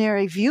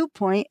imaginary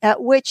viewpoint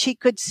at which he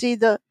could see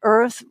the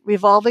Earth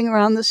revolving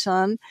around the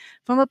sun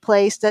from a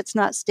place that's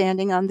not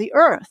standing on the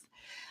Earth.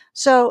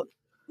 So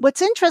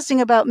what's interesting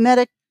about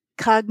metacognition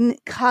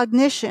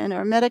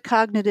or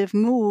metacognitive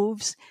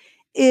moves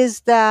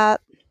is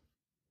that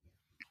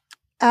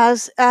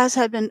as has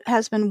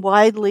been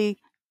widely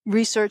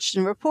researched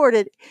and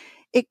reported,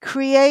 it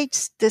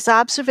creates this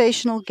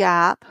observational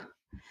gap.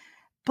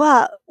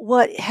 But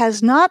what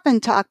has not been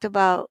talked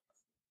about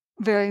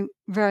very,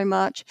 very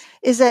much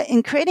is that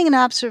in creating an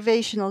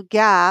observational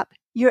gap,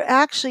 you're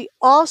actually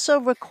also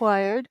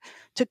required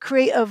to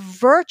create a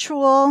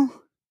virtual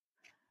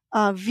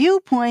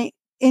viewpoint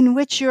in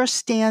which you're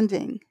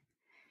standing.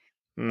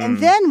 And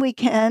then we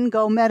can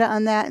go meta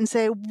on that and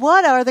say,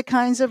 what are the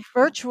kinds of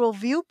virtual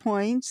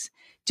viewpoints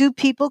do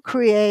people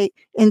create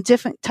in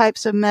different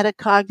types of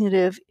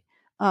metacognitive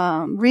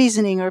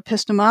reasoning or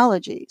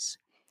epistemologies?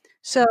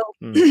 So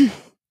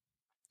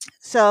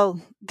So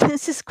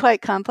this is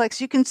quite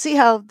complex. You can see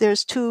how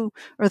there's 2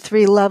 or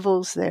 3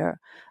 levels there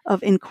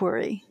of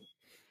inquiry.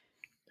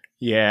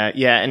 Yeah.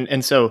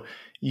 And so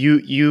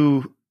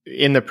you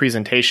in the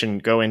presentation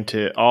go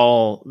into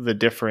all the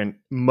different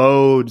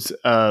modes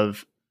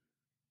of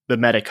the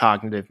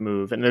metacognitive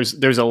move, and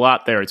there's a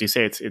lot there. As you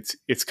say,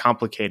 it's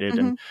complicated,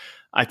 and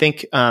I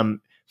think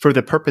for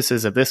the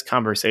purposes of this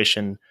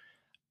conversation,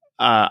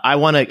 I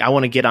want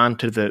to get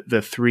onto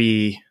the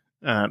 3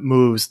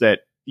 moves that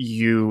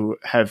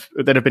have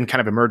been kind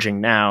of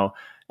emerging now.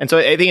 And so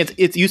I think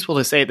it's useful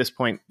to say at this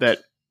point that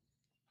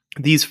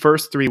these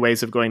first 3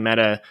 ways of going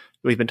meta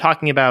we've been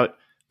talking about,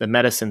 the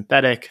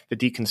metasynthetic, the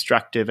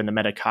deconstructive, and the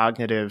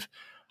metacognitive,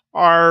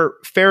 are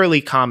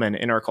fairly common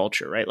in our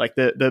culture, right? Like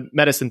the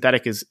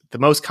metasynthetic is the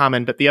most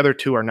common, but the other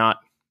 2 are not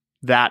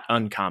that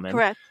uncommon.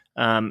 Correct.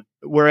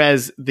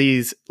 Whereas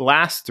these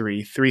last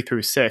three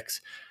through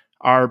six,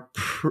 or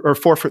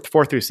four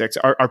through six,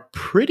 are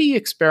pretty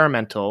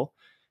experimental,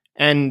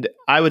 and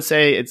I would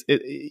say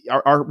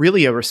are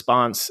really a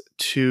response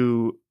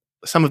to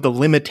some of the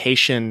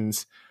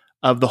limitations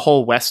of the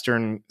whole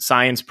Western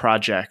science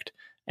project,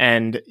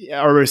 and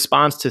a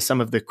response to some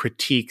of the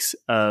critiques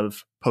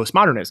of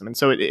postmodernism. And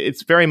so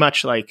it's very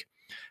much like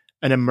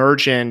an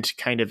emergent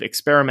kind of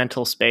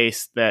experimental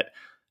space that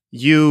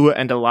you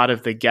and a lot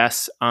of the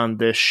guests on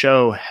this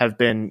show have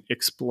been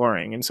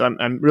exploring. And so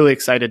I'm really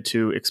excited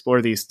to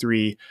explore these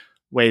three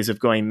ways of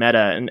going meta.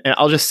 And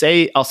I'll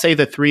say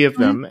the three of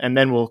them, and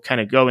then we'll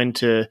kind of go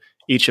into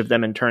each of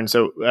them in turn.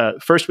 So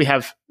first we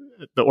have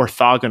the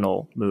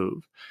orthogonal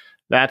move.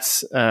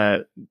 That's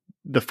the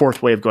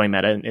fourth way of going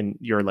meta in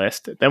your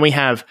list. Then we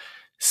have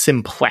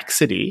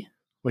simplexity,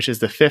 which is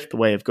the fifth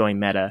way of going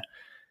meta.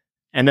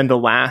 And then the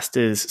last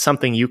is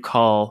something you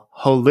call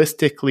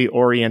holistically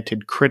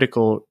oriented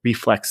critical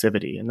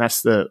reflexivity. And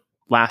that's the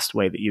last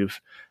way that you've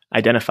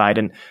identified.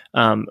 And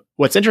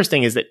what's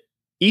interesting is that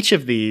each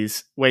of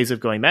these ways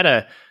of going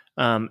meta,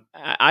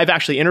 I've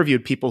actually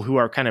interviewed people who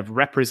are kind of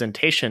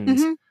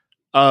representations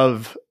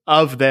of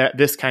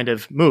this kind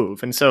of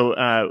move. And so,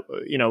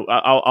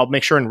 I'll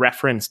make sure and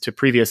reference to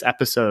previous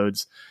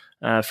episodes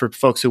for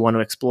folks who want to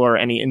explore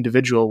any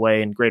individual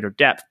way in greater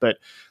depth. But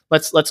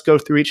let's go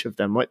through each of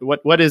them.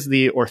 What is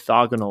the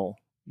orthogonal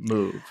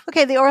move?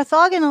 Okay, the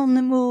orthogonal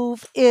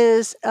move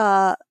is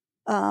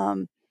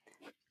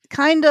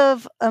kind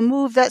of a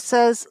move that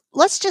says,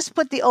 let's just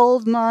put the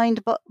old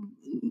mind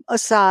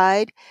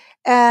aside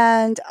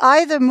and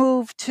either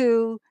move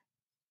to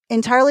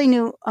entirely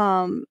new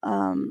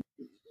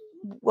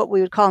what we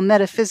would call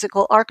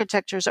metaphysical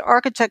architectures or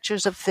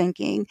architectures of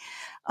thinking,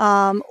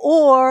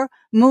 or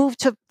move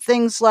to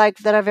things like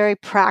that are very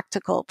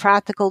practical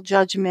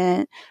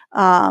judgment,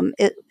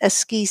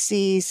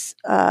 askesis,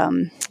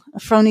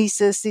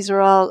 phronesis. These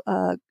are all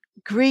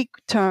Greek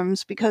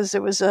terms because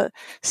there was a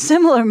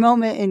similar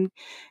moment in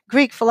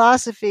Greek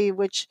philosophy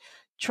which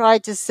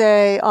tried to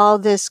say all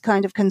this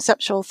kind of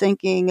conceptual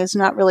thinking is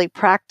not really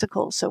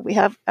practical. So we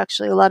have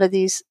actually a lot of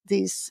these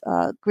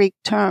Greek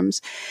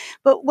terms.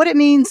 But what it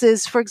means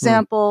is, for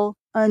example,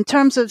 in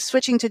terms of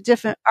switching to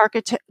different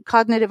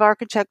cognitive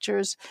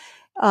architectures,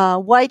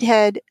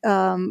 Whitehead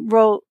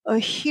wrote a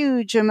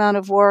huge amount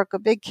of work, a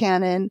big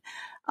canon,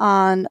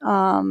 on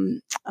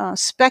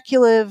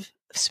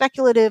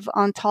speculative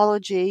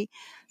ontology,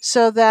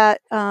 so that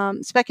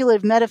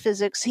speculative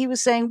metaphysics. He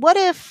was saying, what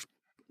if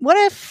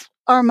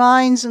our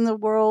minds in the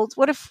world,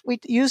 what if we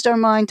used our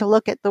mind to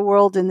look at the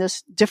world in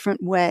this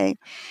different way?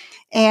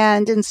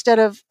 And instead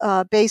of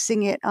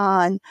basing it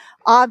on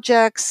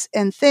objects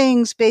and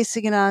things,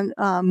 basing it on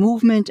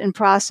movement and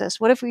process.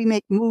 What if we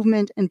make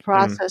movement and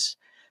process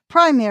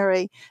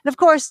primary? And of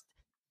course,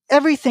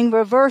 everything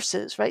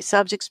reverses, right?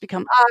 Subjects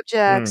become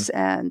objects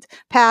and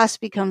past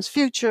becomes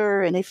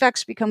future and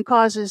effects become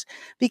causes,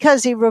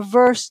 because he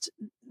reversed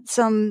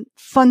some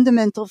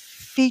fundamental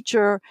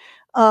feature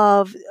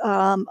of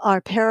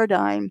our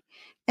paradigm.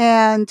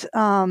 And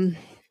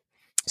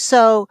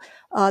so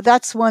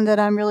that's one that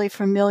I'm really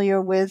familiar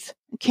with.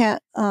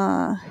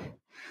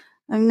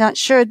 I'm not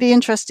sure. It'd be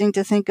interesting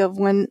to think of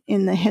when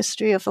in the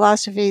history of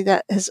philosophy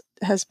that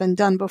has been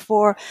done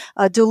before.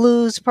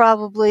 Deleuze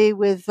probably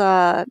with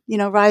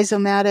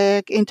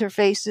rhizomatic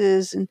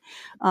interfaces and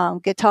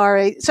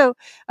Guattari. So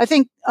I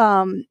think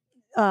Roy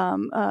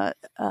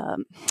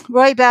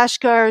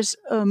Bhaskaar's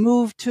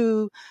move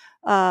to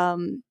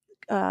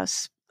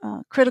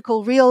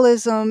critical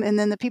realism, and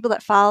then the people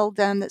that followed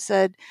them that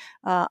said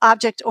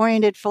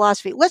object-oriented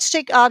philosophy. Let's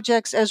take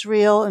objects as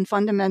real and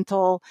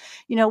fundamental.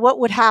 What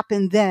would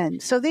happen then?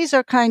 So these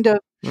are kind of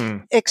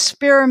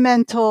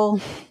experimental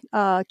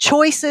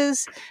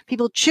choices.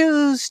 People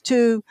choose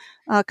to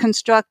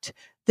construct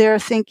their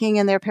thinking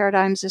and their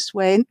paradigms this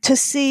way to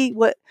see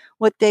what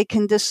they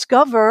can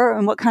discover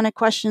and what kind of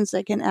questions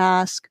they can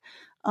ask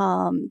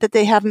that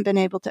they haven't been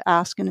able to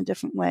ask in a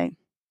different way.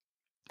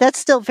 That's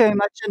still very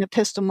much an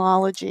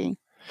epistemology.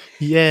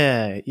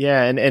 Yeah.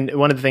 And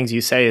one of the things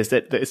you say is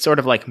that it's sort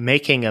of like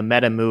making a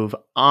meta move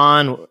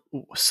on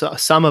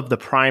some of the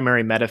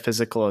primary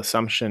metaphysical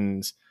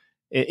assumptions,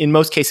 in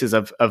most cases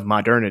of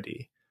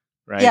modernity,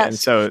 right? Yes. And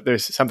so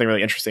there's something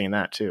really interesting in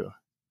that too.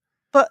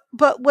 But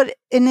what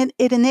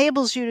it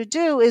enables you to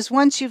do is,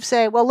 once you've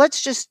said, well,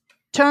 let's just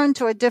turn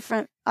to a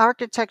different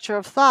architecture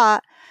of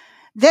thought,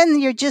 then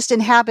you just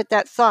inhabit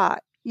that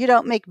thought. You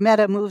don't make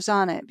meta moves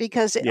on it,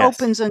 because it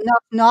opens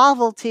enough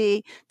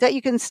novelty that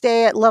you can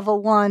stay at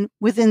level one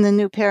within the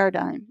new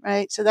paradigm,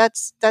 right? So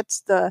that's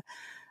the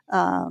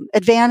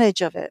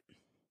advantage of it.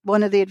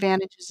 One of the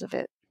advantages of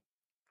it.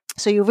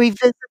 So you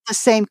revisit the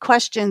same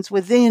questions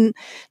within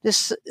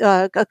this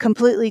a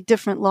completely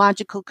different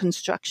logical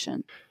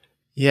construction.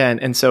 Yeah,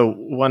 and so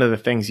one of the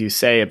things you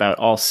say about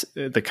all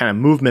the kind of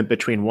movement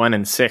between 1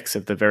 and 6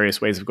 of the various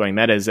ways of going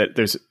meta is that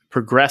there's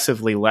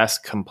progressively less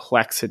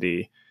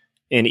complexity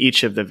in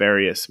each of the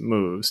various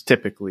moves,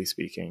 typically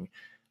speaking.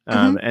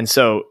 And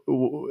so,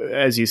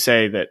 as you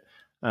say, that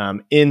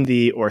in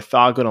the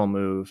orthogonal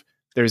move,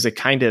 there's a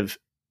kind of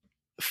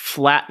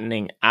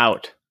flattening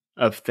out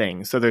of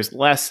things. So there's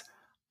less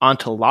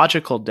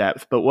ontological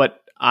depth. But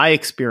what I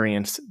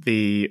experienced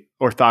the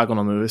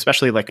orthogonal move,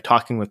 especially like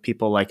talking with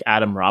people like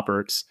Adam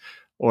Roberts,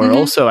 or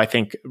also I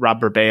think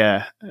Rob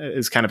Burbea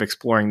is kind of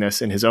exploring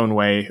this in his own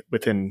way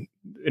in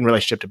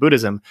relationship to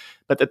Buddhism,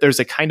 but that there's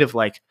a kind of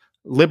like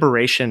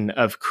liberation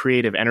of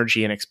creative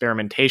energy and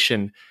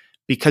experimentation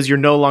because you're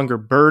no longer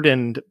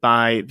burdened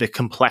by the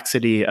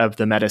complexity of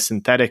the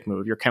metasynthetic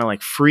move. You're kind of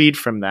like freed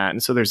from that.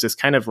 And so there's this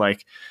kind of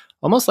like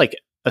almost like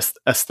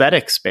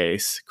aesthetic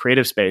space,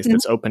 creative space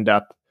that's opened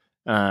up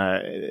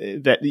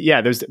that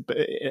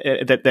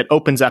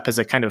opens up as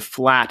a kind of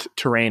flat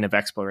terrain of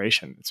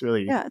exploration. It's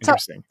really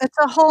interesting. It's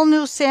a whole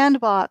new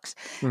sandbox.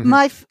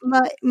 My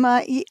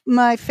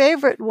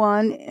favorite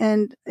one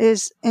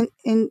is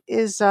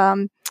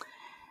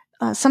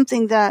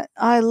something that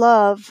I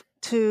love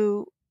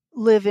to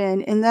live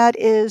in, and that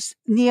is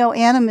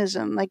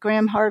neo-animism, like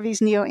Graham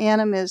Harvey's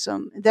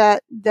neo-animism,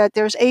 that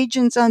there's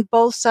agents on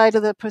both sides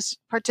of the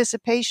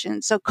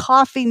participation. So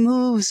coffee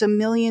moves 1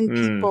 million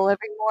people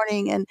every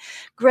morning, and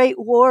great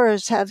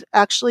wars have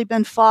actually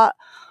been fought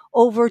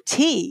over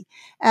tea.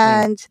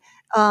 And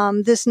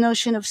this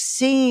notion of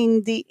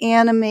seeing the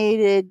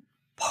animated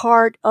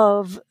part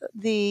of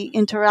the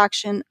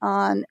interaction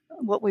on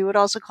what we would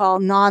also call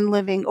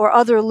non-living or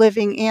other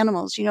living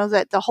animals,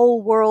 that the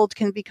whole world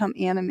can become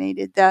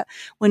animated, that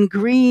when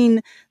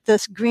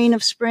this green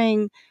of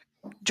spring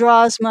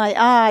draws my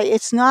eye,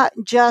 it's not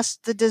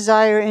just the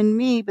desire in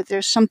me, but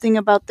there's something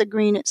about the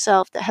green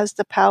itself that has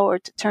the power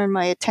to turn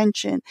my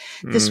attention.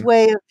 This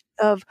way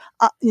of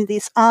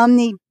this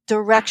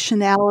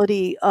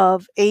omnidirectionality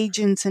of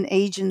agents and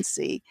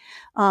agency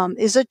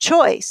is a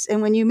choice.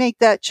 And when you make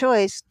that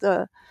choice,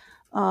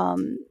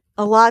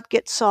 a lot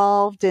gets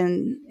solved,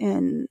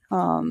 and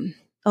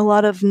a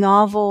lot of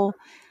novel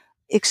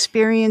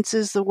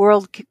experiences, the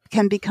world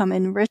can become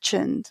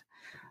enriched.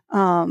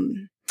 But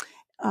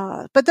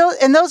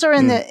those are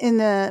in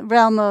the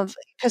realm of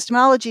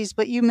epistemologies.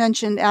 But you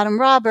mentioned Adam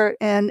Robert,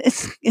 and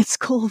it's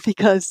cool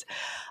because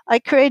I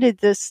created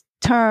this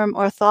term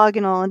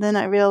orthogonal, and then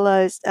I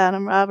realized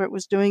Adam Robert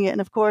was doing it. And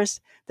of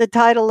course, the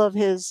title of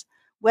his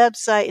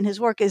website and his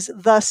work is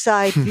The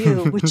Side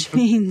View, which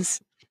means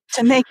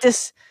to make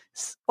this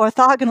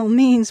orthogonal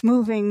means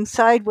moving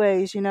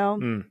sideways,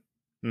 And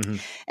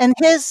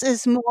his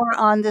is more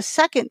on the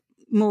second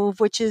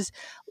move, which is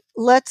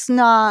let's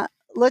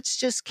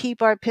just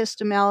keep our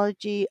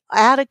epistemology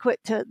adequate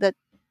to the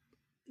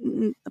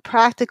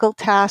practical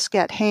task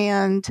at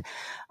hand,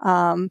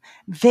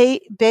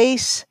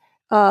 base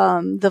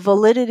the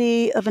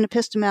validity of an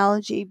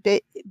epistemology,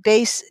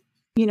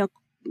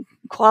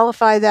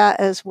 qualify that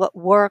as what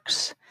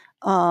works,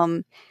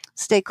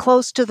 stay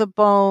close to the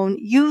bone,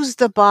 use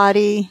the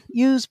body,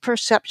 use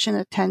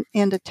perception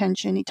and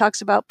attention. He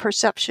talks about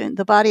perception,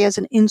 the body as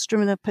an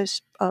instrument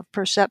of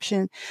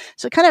perception.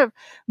 So kind of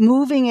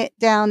moving it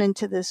down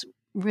into this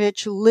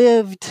rich,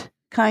 lived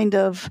kind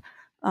of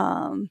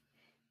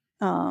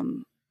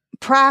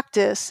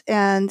practice.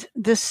 And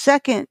the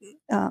second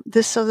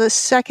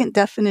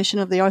definition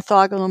of the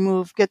orthogonal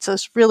move gets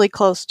us really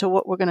close to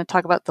what we're going to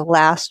talk about, the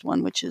last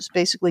one, which is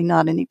basically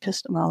not an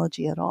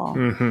epistemology at all.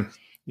 Mm-hmm.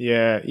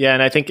 Yeah.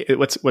 And I think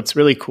what's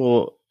really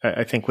cool,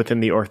 I think within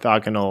the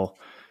orthogonal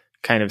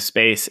kind of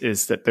space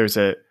is that there's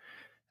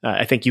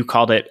I think you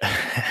called it,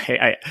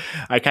 I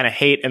kind of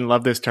hate and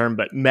love this term,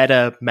 but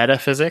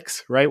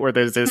metaphysics, right? Where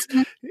there's this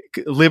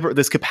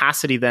this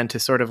capacity then to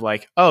sort of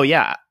like, oh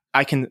yeah,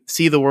 I can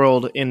see the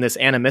world in this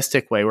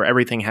animistic way where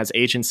everything has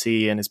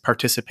agency and is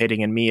participating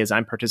in me as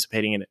I'm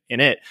participating in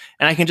it.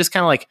 And I can just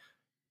kind of like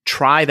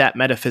try that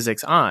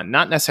metaphysics on,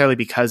 not necessarily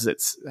because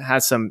it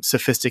has some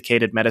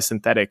sophisticated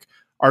metasynthetic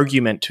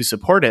argument to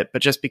support it,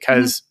 but just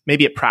because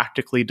maybe it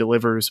practically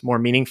delivers more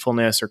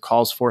meaningfulness or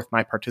calls forth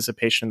my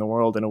participation in the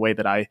world in a way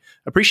that I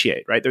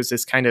appreciate, right? There's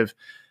this kind of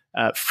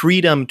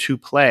freedom to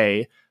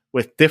play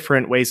with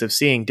different ways of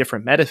seeing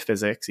different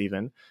metaphysics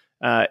even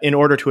in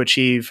order to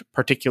achieve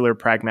particular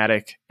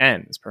pragmatic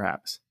ends,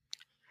 perhaps.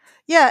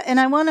 Yeah, and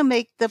I want to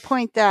make the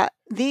point that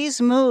these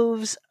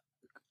moves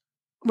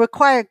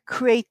require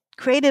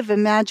creative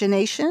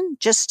imagination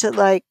just to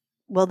like,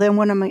 well, then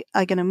what am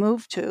I going to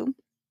move to?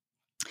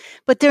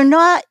 But they're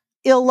not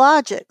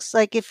illogics.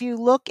 Like if you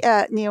look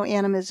at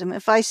neo-animism,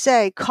 if I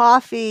say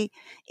coffee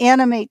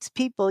animates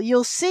people,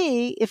 you'll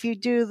see if you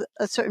do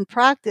a certain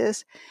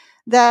practice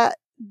that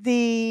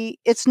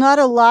it's not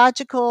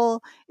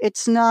illogical,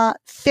 it's not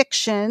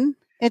fiction,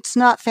 it's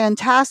not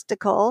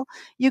fantastical.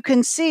 You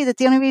can see that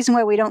the only reason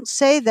why we don't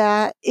say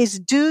that is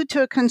due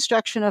to a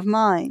construction of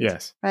mind.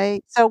 Yes.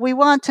 Right? So we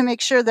want to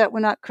make sure that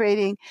we're not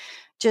creating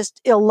just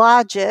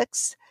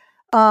illogics.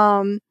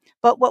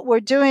 But what we're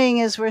doing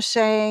is we're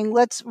saying,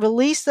 let's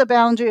release the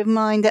boundary of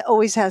mind that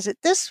always has it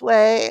this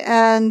way.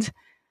 And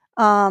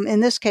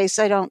in this case,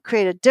 I don't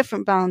create a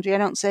different boundary. I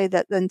don't say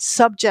that then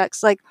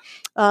subjects like,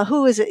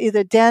 who is it?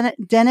 Either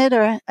Dennett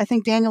or I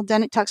think Daniel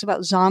Dennett talks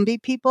about zombie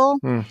people.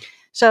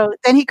 So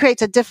then he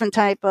creates a different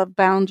type of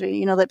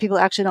boundary, that people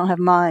actually don't have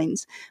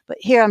minds. But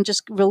here I'm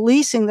just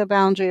releasing the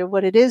boundary of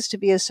what it is to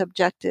be a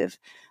subjective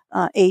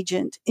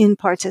agent in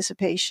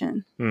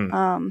participation.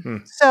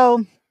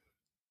 So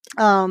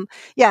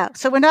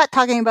we're not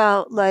talking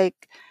about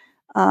like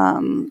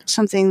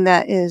something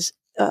that is,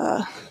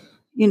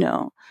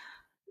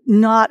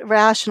 not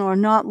rational or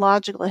not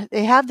logical.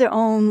 They have their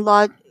own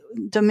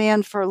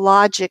demand for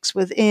logics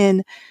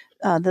within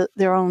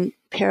their own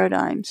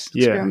paradigms,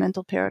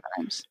 experimental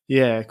paradigms.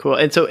 Yeah, cool.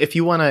 And so if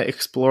you want to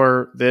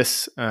explore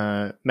this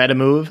meta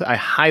move, I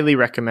highly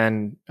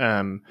recommend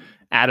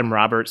Adam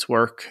Roberts'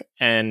 work.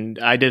 And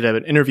I did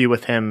an interview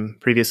with him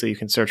previously. You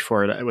can search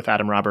for it with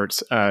Adam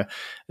Roberts.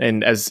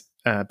 And as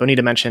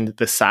Bonita mentioned,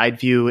 The Side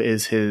View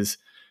is his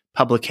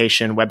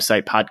publication,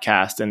 website,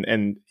 podcast,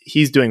 and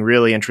he's doing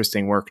really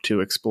interesting work to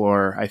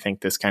explore, I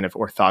think, this kind of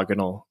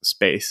orthogonal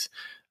space.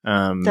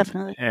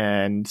 Definitely.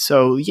 And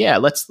so,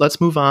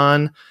 let's move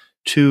on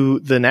to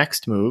the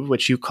next move,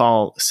 which you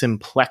call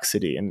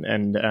simplexity.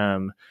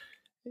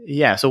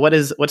 So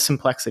what's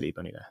simplexity,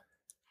 Bonita?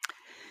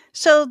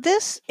 So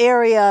this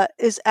area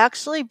is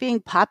actually being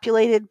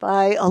populated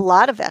by a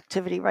lot of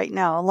activity right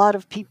now, a lot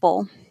of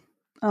people.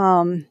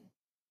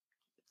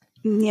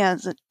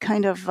 It's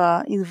kind of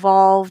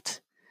evolved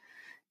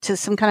to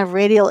some kind of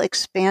radial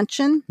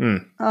expansion.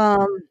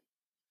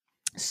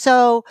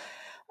 Simplexity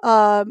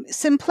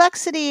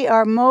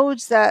are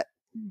modes that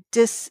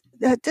this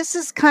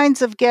is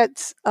kinds of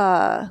gets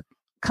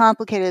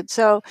complicated.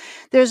 So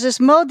there's this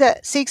mode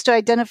that seeks to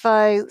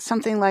identify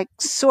something like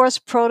source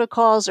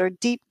protocols or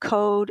deep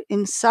code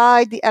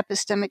inside the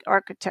epistemic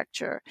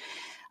architecture.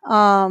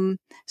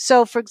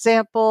 So, for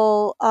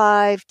example,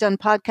 I've done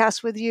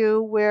podcasts with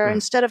you where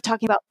instead of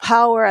talking about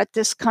power at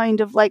this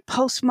kind of like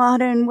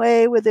postmodern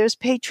way where there's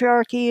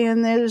patriarchy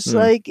and there's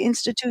like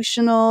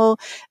institutional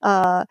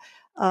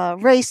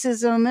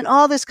racism and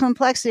all this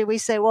complexity, we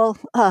say, well,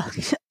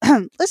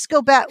 let's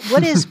go back.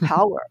 What is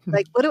power?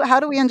 Like, how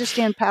do we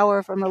understand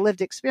power from a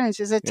lived experience?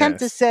 Is an attempt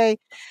to say,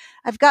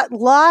 I've got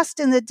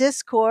lost in the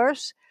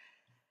discourse.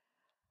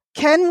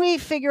 Can we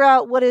figure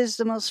out what is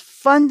the most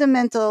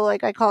fundamental,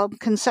 like I call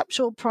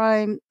conceptual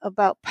prime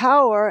about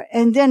power,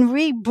 and then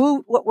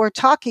reboot what we're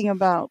talking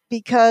about?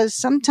 Because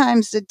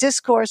sometimes the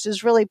discourse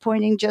is really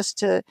pointing just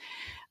to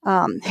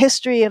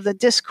history of the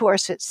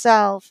discourse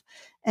itself,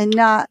 and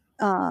not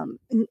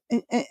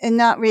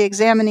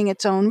re-examining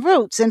its own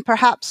roots. And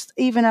perhaps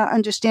even our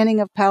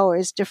understanding of power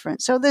is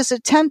different. So this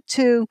attempt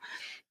to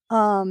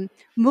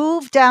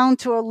move down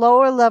to a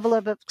lower level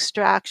of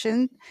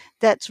abstraction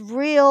that's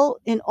real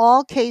in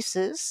all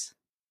cases,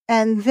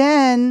 and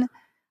then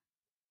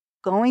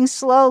going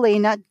slowly,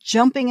 not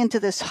jumping into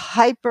this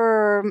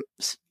hyper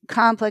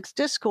complex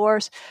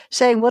discourse,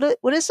 saying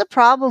what is the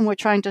problem we're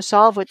trying to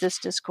solve with this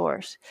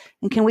discourse,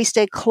 and can we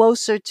stay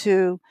closer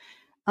to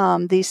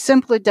these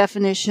simpler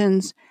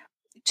definitions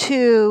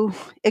to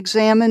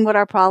examine what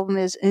our problem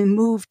is and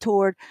move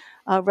toward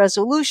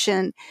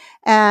resolution.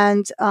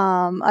 And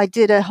I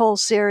did a whole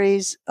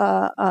series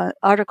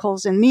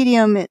articles in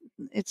Medium.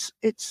 It's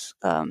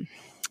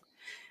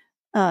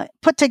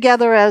put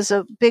together as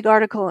a big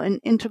article in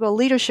Integral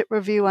Leadership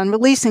Review on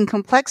releasing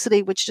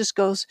complexity, which just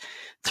goes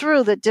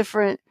through the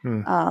different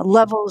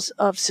levels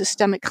of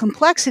systemic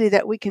complexity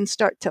that we can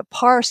start to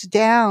parse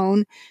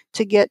down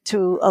to get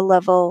to a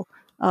level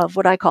of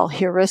what I call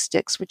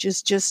heuristics, which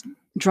is just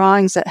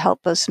drawings that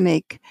help us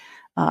make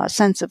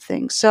sense of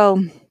things.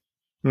 So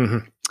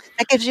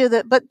that gives you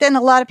but then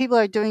a lot of people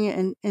are doing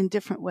it in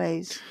different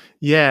ways.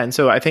 Yeah. And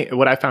so I think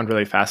what I found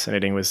really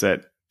fascinating was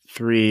that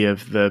 3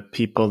 of the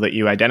people that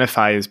you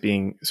identify as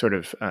being sort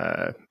of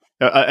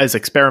as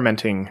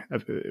experimenting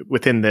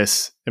within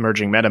this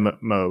emerging meta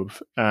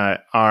move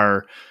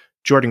are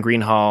Jordan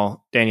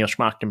Greenhall, Daniel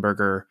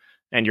Schmachtenberger,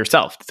 and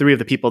yourself. 3 of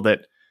the people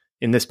that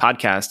in this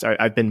podcast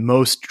I've been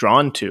most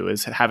drawn to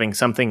is having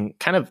something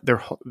kind of,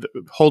 they're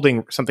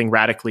holding something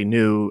radically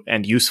new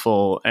and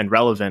useful and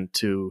relevant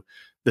to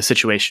the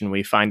situation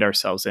we find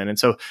ourselves in. And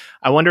so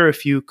I wonder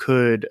if you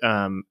could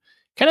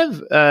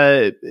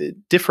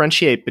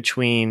differentiate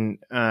between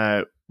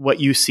what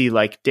you see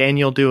like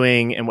Daniel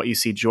doing and what you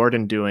see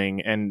Jordan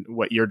doing and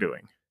what you're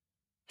doing.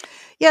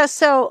 Yeah.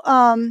 So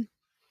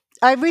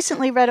I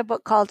recently read a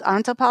book called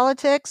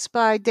Ontopolitics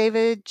by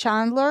David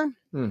Chandler.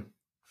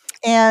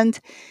 And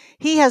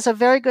he has a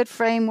very good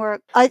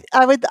framework. I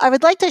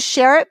would like to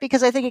share it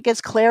because I think it gives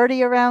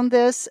clarity around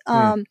this.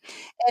 And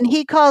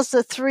he calls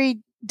the 3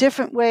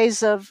 different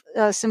ways of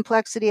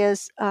simplexity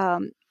as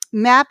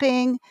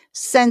mapping,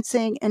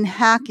 sensing, and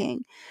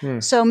hacking.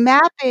 So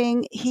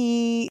mapping,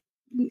 he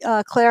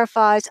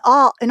clarifies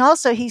all, and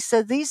also he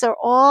said these are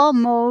all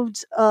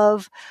modes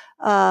of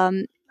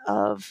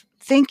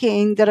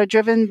thinking that are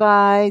driven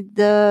by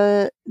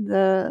the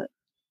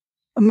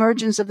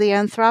emergence of the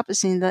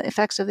Anthropocene, the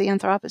effects of the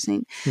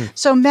Anthropocene.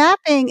 So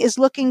mapping is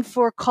looking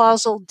for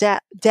causal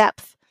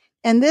depth.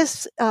 And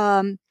this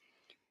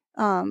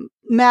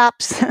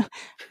maps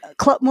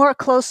more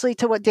closely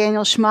to what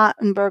Daniel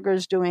Schmachtenberger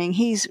is doing.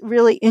 He's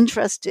really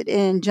interested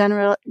in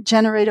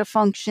generator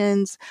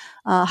functions,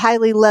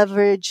 highly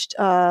leveraged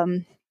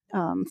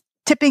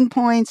tipping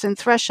points and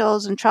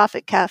thresholds and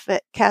traffic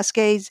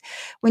cascades.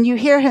 When you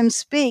hear him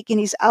speak and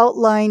he's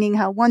outlining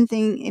how one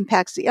thing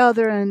impacts the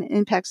other and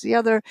impacts the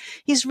other,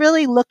 he's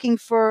really looking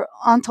for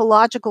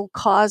ontological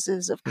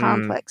causes of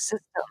complex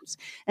systems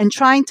and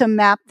trying to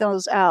map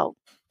those out.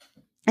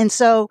 And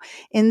so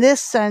in this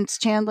sense,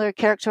 Chandler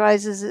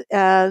characterizes it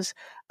as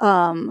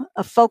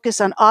a focus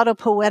on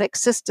autopoietic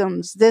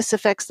systems. This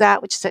affects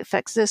that, which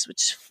affects this,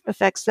 which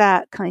affects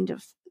that kind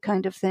of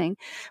thing.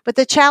 But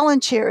the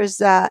challenge here is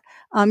that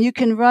you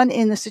can run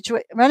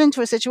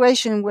into a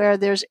situation where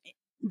there's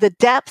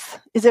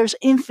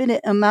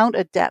infinite amount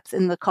of depth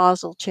in the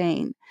causal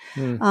chain.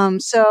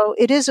 So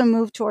it is a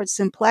move towards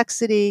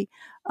simplicity.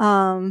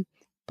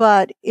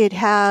 But it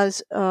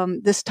has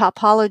this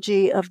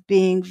topology of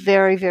being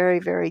very, very,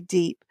 very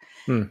deep.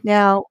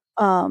 Now,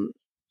 in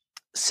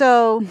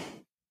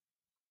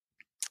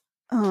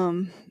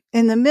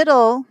the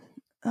middle,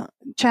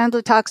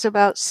 Chandler talks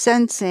about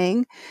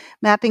sensing,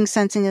 mapping,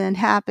 sensing, and then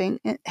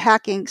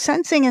hacking.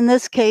 Sensing in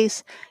this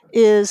case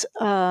is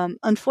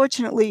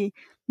unfortunately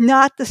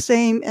not the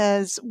same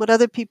as what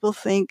other people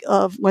think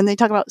of when they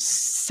talk about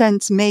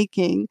sense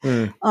making.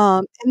 In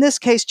this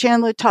case,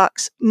 Chandler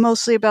talks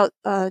mostly about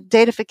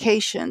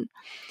datafication.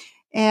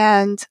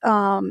 And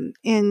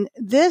in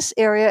this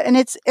area, and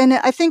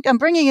I think I'm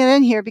bringing it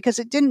in here because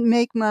it didn't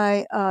make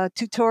my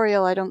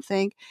tutorial, I don't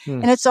think.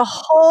 And it's a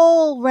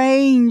whole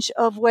range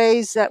of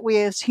ways that we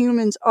as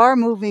humans are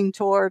moving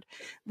toward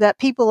that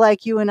people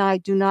like you and I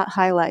do not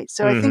highlight.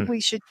 So I think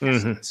we should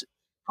just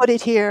put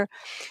it here.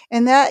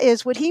 And that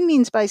is what he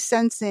means by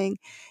sensing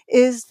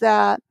is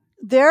that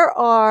there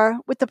are,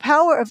 with the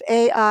power of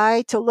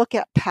AI to look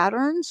at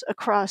patterns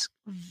across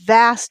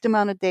vast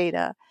amount of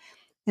data,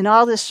 and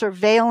all this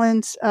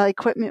surveillance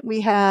equipment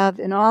we have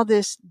and all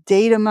this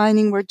data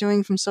mining we're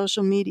doing from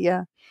social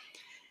media,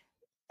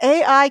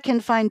 AI can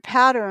find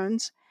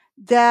patterns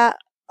that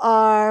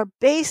are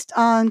based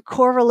on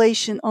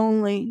correlation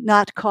only,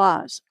 not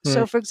cause.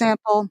 So, for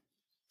example,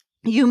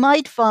 you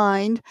might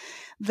find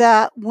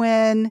that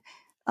when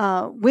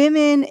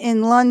women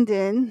in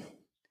London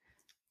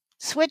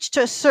switch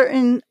to a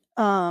certain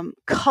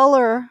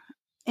color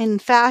in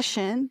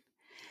fashion,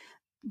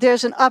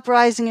 there's an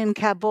uprising in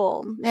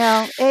Kabul.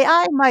 Now,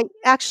 AI might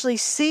actually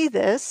see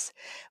this,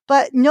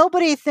 but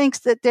nobody thinks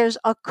that there's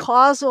a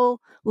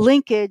causal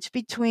linkage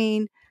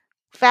between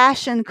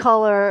fashion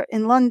color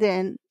in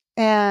London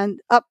and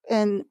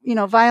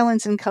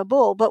violence in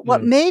Kabul. But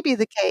what may be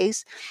the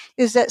case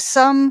is that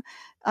some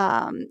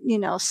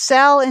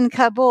cell in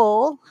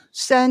Kabul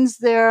sends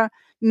their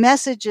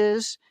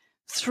messages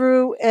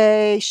through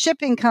a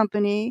shipping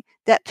company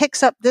that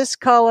picks up this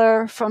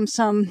color from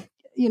some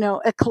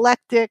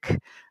eclectic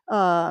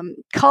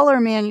color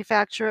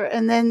manufacturer,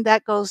 and then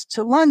that goes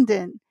to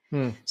London.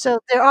 So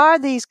there are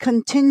these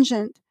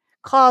contingent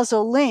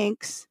causal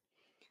links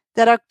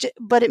that are,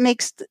 but it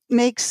makes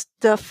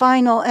the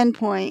final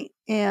endpoint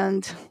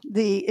and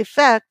the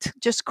effect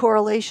just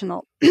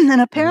correlational. And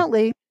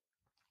apparently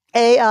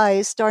AI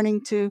is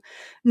starting to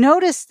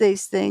notice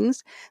these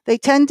things. They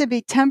tend to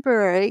be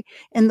temporary,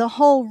 and the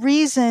whole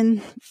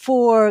reason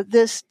for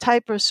this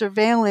type of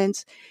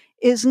surveillance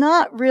is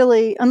not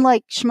really,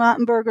 unlike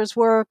Schmachtenberger's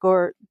work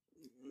or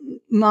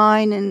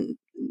mine and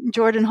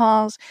Jordan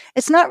Hall's,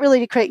 it's not really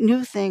to create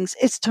new things.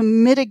 It's to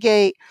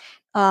mitigate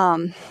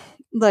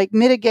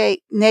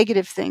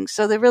negative things.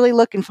 So they're really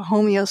looking for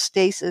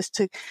homeostasis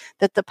to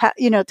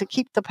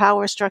keep the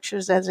power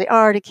structures as they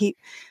are, to keep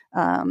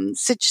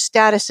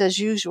status as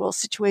usual,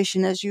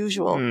 situation as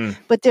usual.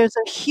 But there's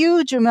a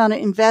huge amount of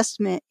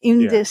investment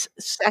in this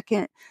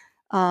second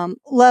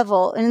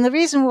level. And the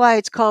reason why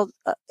it's called,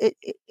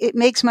 it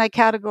makes my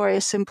category a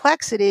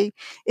simplexity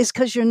is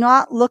because you're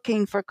not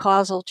looking for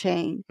causal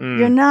chain.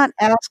 You're not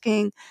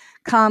asking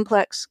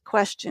complex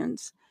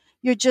questions.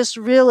 You're just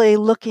really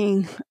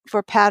looking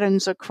for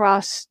patterns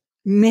across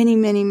many,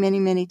 many, many,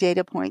 many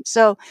data points.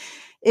 So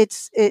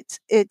it's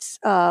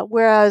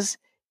whereas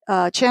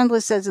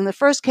Chandler says in the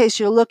first case,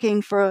 you're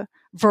looking for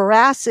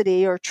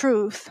veracity or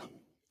truth.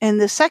 In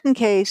the second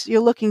case, you're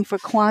looking for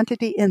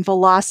quantity and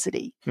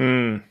velocity.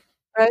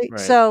 Right?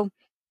 So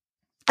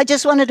I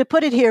just wanted to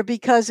put it here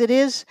because it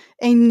is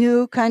a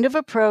new kind of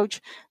approach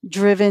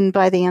driven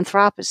by the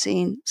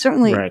Anthropocene.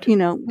 Certainly,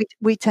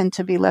 we tend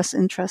to be less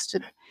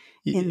interested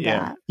in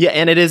that. Yeah,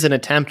 and it is an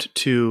attempt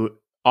to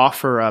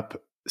offer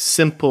up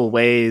simple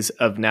ways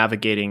of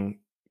navigating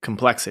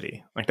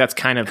complexity. Like that's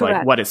kind of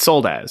like what it's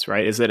sold as,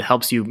 right? Is that it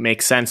helps you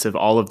make sense of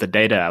all of the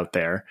data out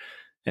there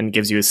and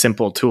gives you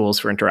simple tools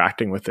for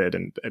interacting with it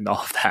and all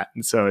of that.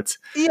 And so it's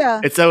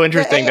so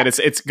interesting that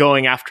it's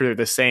going after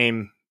the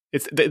same.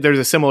 There's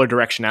a similar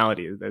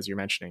directionality as you're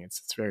mentioning.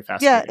 It's very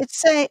fascinating.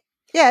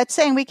 It's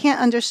saying we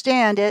can't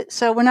understand it,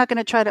 so we're not going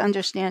to try to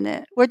understand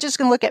it. We're just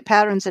going to look at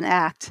patterns and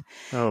act.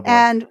 Oh boy.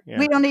 And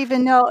we don't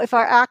even know if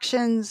our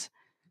actions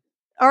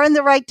are in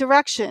the right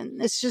direction.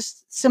 It's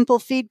just simple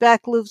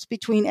feedback loops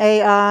between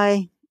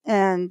AI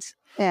and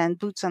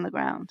boots on the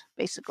ground,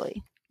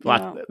 basically.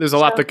 There's a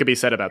lot that could be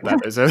said about that.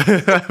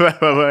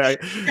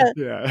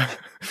 Yeah.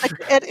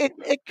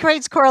 It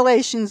creates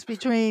correlations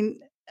between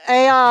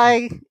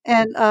AI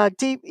and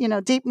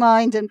deep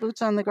mind and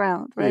boots on the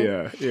ground, right?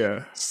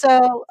 Yeah.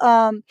 So,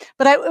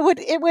 but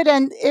it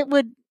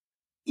would,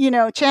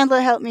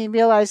 Chandler helped me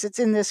realize it's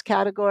in this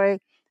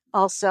category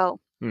also.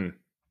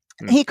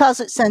 He calls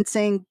it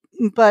sensing,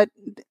 but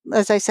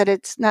as I said,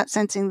 it's not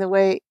sensing the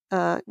way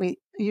we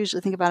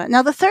usually think about it.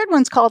 Now, the third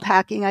one's called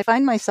hacking. I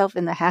find myself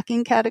in the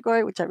hacking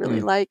category, which I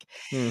really like.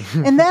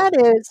 And that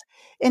is,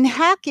 in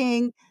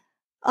hacking,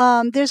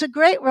 there's a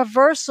great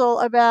reversal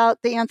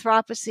about the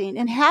Anthropocene.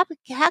 In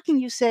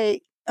hacking, you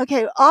say,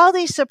 okay, all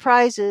these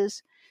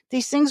surprises,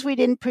 these things we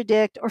didn't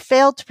predict or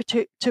failed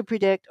to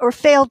predict or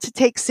failed to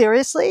take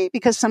seriously,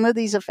 because some of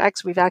these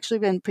effects we've actually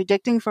been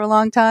predicting for a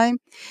long time.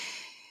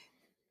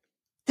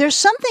 There's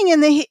something in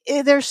the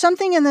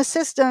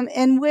system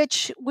in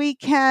which we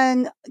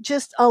can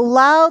just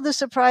allow the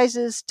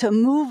surprises to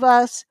move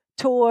us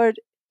toward,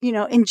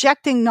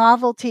 injecting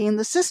novelty in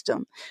the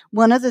system.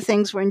 One of the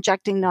things we're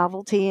injecting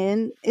novelty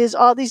in is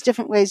all these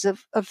different ways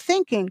of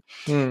thinking.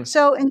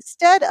 So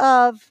instead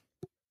of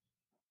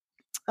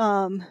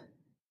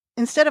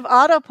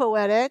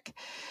autopoietic,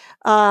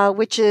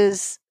 which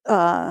is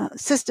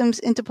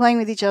systems interplaying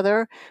with each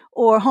other,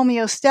 or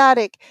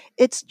homeostatic,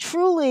 it's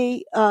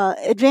truly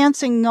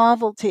advancing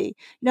novelty.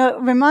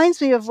 It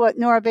reminds me of what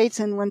Nora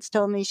Bateson once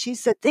told me. She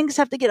said things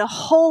have to get a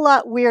whole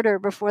lot weirder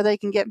before they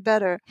can get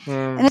better.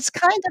 And it's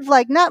kind of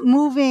like not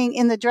moving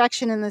in the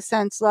direction in the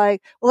sense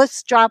like, well,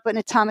 let's drop an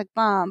atomic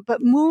bomb,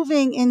 but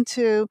moving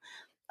into,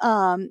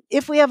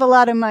 if we have a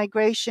lot of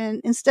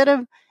migration, instead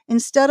of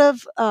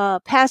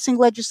passing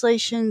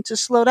legislation to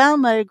slow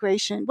down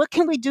migration, what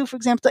can we do, for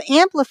example, to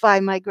amplify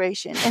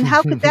migration? And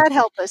how could that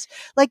help us?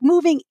 Like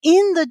moving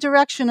in the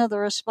direction of the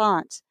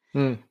response.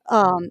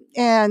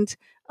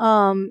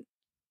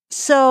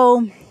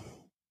 So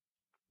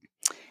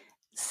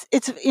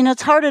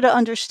it's harder to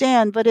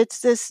understand, but it's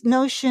this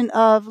notion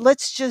of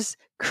let's just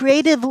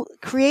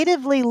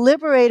creatively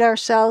liberate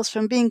ourselves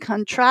from being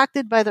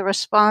contracted by the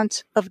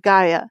response of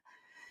Gaia.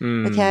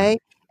 Okay?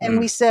 And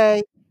we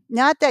say,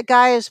 not that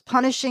Gaia is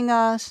punishing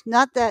us,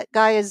 not that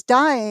Gaia is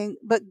dying,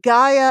 but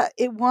Gaia,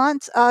 it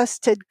wants us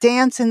to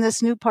dance in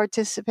this new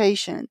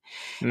participation.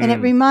 And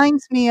it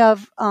reminds me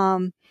of,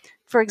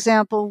 for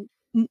example,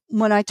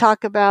 when I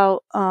talk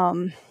about,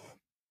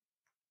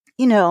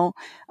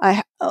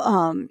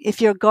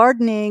 if you're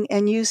gardening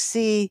and you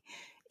see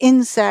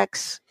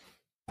insects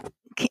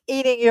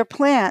eating your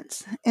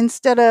plants,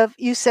 instead of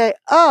you say,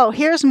 oh,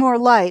 here's more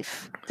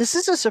life. This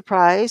is a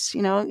surprise.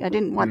 I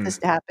didn't want this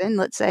to happen.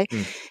 Let's say,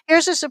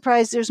 here's a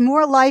surprise. There's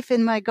more life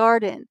in my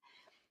garden.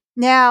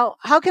 Now,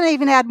 how can I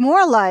even add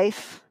more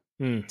life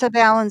to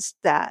balance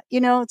that?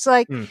 It's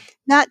like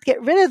not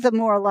get rid of the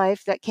more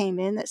life that came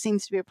in. That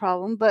seems to be a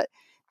problem. But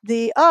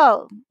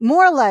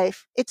more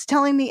life. It's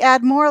telling me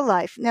add more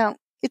life. Now,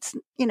 it's,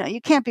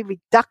 you can't be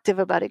reductive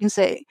about it. You can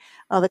say,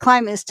 the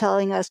climate is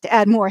telling us to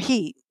add more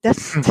heat.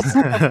 That's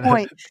not the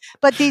point.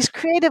 But these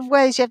creative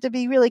ways, you have to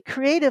be really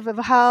creative of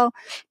how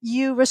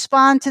you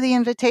respond to the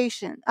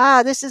invitation.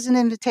 This is an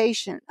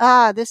invitation.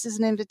 This is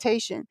an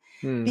invitation.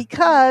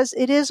 Because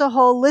it is a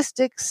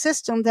holistic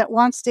system that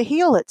wants to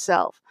heal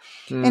itself.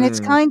 And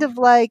it's kind of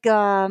like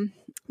the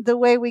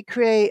way we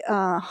create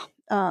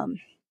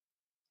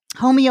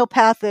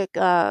homeopathic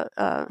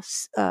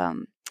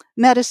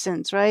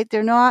medicines, right?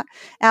 They're not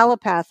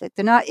allopathic.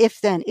 They're not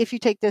if you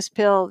take this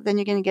pill, then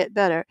you're going to get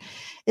better.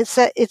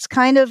 It's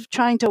kind of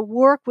trying to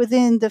work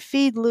within the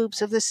feed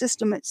loops of the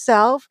system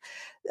itself.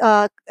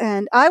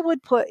 And I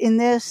would put in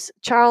this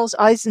Charles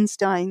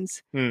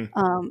Eisenstein's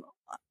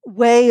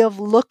way of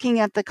looking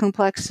at the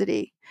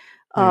complexity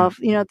of,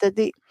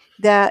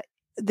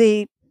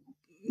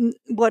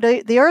 what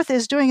the Earth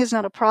is doing is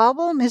not a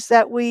problem, is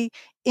that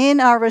in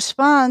our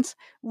response,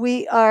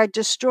 we are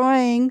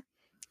destroying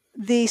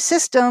the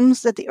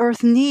systems that the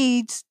Earth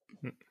needs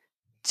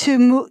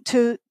to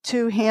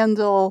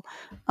handle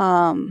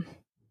 9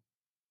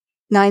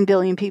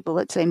 billion people,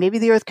 let's say. Maybe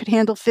the Earth could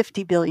handle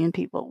 50 billion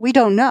people. We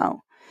don't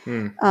know.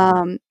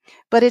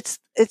 But it's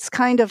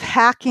kind of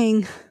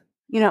hacking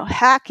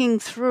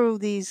through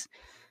these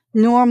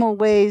normal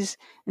ways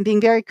and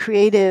being very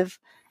creative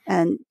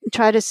and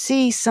try to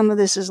see some of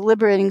this as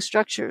liberating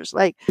structures,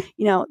 like,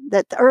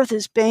 that the Earth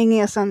is banging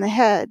us on the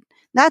head,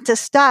 not to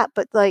stop,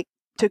 but like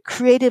to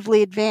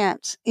creatively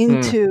advance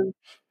into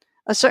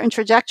a certain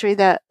trajectory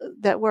that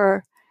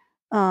we're,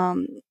 not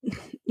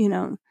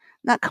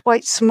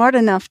quite smart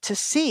enough to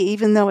see,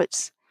 even though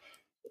it's,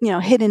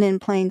 hidden in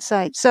plain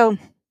sight. So,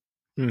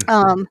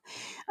 I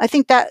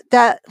think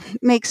that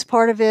makes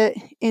part of it.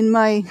 In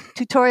my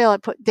tutorial, I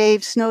put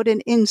Dave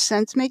Snowden in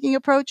sense-making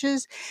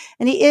approaches,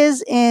 and he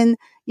is in,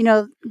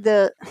 in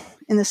the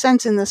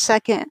sense in the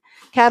second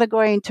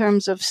category in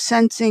terms of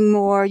sensing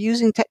more,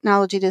 using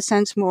technology to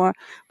sense more,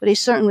 but he's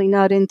certainly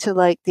not into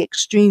like the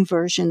extreme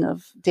version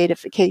of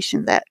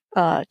datafication that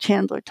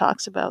Chandler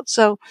talks about.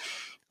 So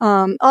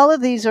all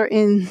of these are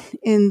in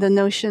the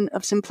notion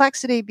of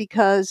simplexity,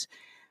 because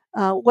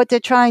what they're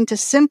trying to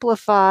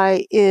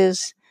simplify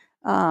is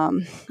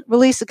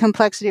release the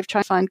complexity of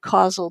trying to find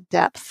causal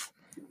depth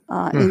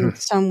in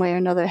some way or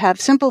another.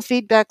 Have simple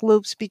feedback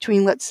loops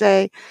between, let's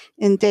say,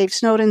 in Dave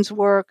Snowden's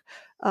work,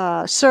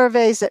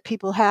 surveys that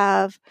people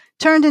have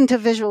turned into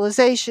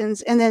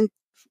visualizations, and then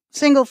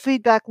single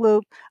feedback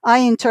loop, I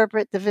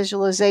interpret the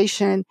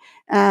visualization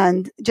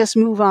and just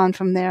move on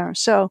from there.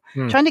 So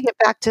trying to get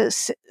back to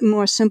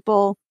more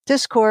simple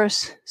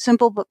discourse,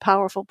 simple but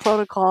powerful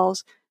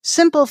protocols,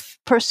 simple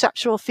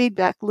perceptual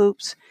feedback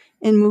loops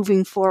in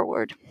moving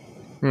forward.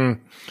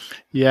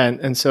 Yeah.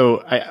 And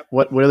so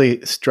what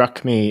really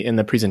struck me in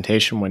the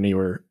presentation when you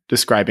were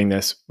describing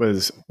this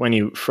was when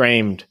you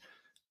framed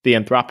the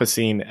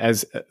Anthropocene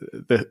as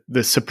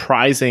the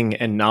surprising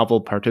and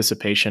novel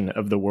participation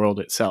of the world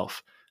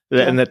itself.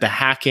 Yeah. And that the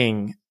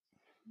hacking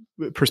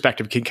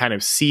perspective can kind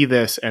of see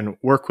this and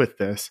work with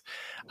this.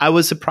 I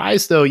was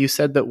surprised, though, you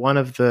said that one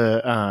of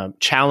the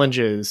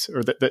challenges,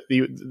 or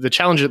the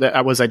challenge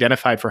that was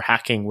identified for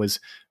hacking was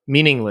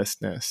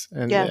meaninglessness.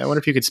 And yes. I wonder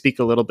if you could speak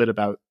a little bit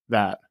about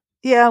that.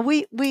 Yeah,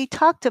 we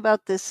talked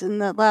about this in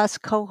the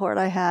last cohort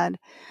I had.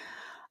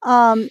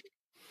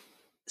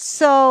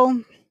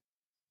 So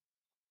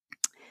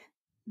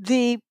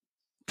the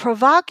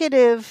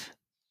provocative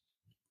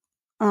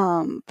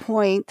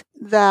point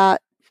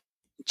that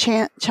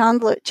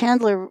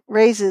Chandler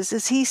raises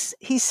is he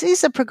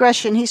sees a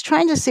progression. He's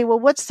trying to see, well,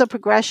 what's the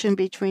progression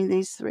between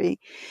these three?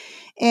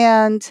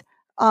 And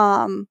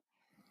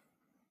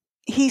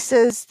he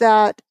says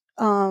that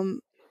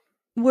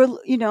we're,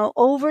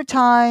 over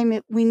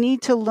time, we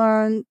need to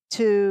learn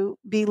to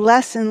be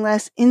less and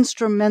less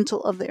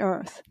instrumental of the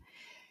earth.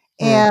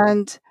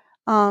 And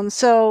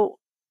so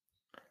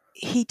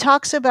he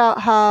talks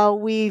about how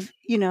we've,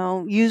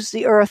 used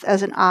the earth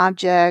as an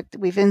object.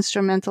 We've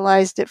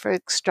instrumentalized it for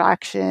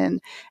extraction.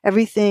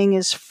 Everything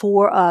is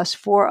for us,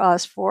 for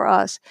us, for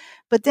us.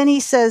 But then he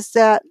says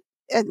that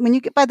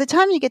by the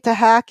time you get to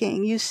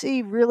hacking, you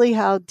see really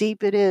how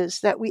deep it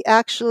is, that we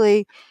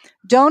actually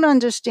don't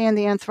understand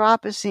the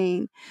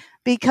Anthropocene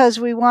because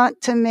we want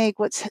to make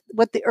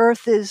what the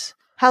earth is,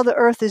 how the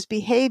earth is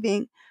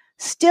behaving,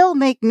 still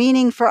make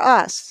meaning for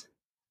us.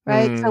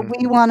 Right. So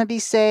we want to be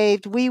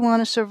saved. We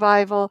want a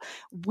survival.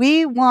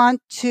 We want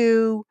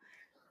to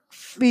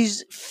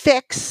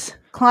fix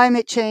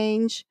climate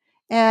change.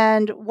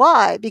 And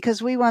why?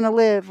 Because we want to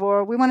live,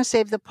 or we want to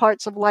save the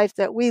parts of life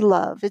that we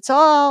love. It's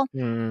all,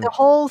 the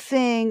whole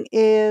thing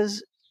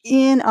is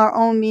in our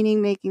own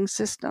meaning-making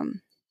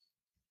system.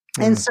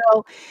 And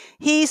so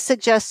he's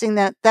suggesting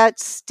that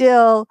that's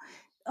still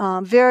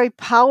very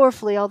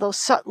powerfully, although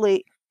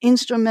subtly,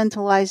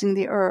 instrumentalizing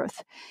the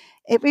earth.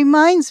 It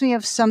reminds me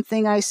of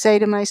something I say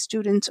to my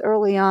students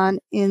early on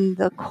in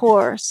the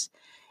course.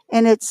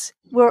 And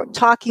we're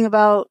talking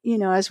about,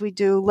 as we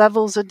do,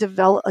 levels of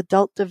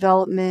adult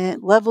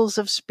development, levels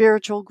of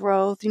spiritual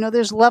growth.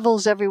 There's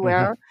levels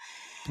everywhere.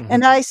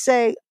 And I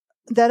say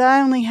that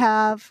I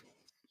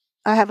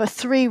have a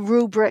 3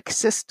 rubric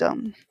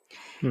system.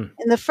 And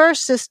the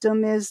first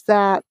system is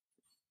that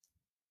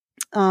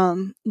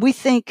we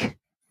think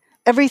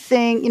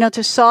everything,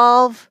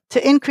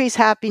 to increase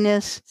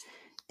happiness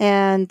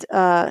and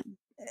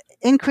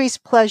increase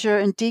pleasure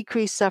and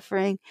decrease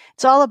suffering.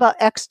 It's all about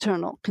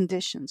external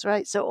conditions,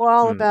 right? So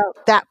all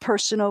about that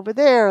person over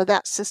there, or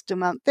that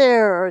system out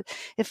there, or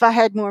if I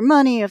had more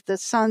money, if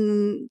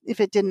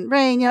it didn't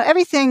rain,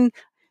 everything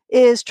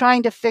is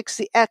trying to fix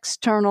the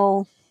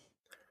external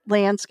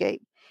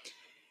landscape.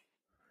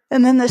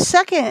 And then the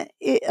second,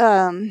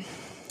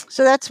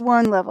 so that's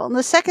one level. And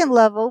the second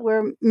level,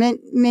 where a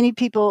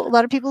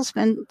lot of people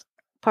spend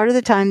part of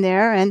the time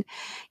there. And,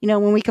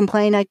 when we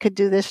complain, I could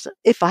do this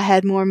if I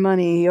had more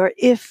money, or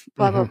if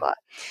blah, blah, blah.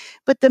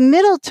 But the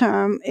middle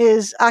term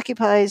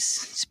occupies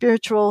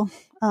spiritual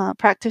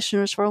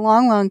practitioners for a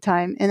long, long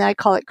time. And I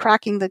call it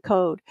cracking the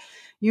code.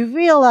 You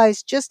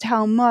realize just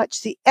how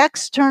much the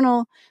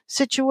external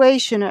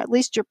situation, or at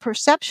least your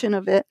perception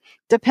of it,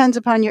 depends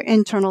upon your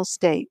internal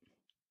state.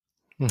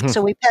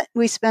 So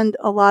we spend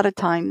a lot of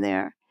time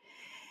there.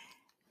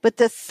 But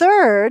the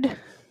third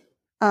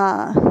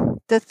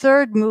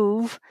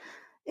move,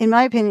 in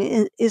my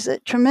opinion, is a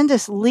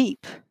tremendous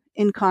leap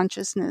in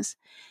consciousness.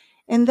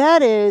 And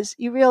that is,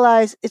 you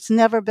realize it's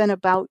never been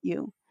about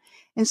you.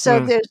 And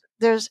so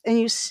and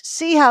you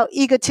see how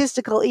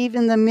egotistical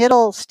even the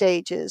middle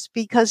stage is,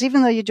 because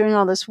even though you're doing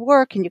all this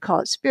work and you call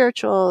it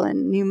spiritual,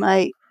 and you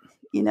might,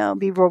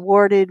 be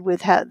rewarded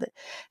with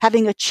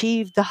having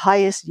achieved the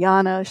highest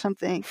jhana or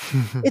something,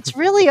 it's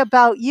really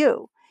about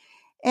you.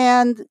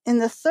 And in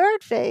the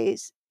third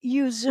phase,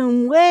 you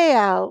zoom way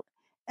out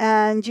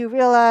and you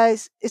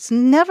realize it's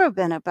never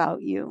been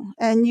about you.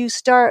 And you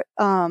start,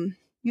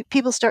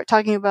 people start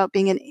talking about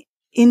being an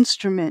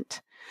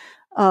instrument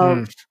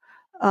of,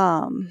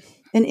 an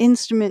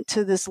instrument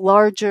to this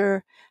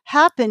larger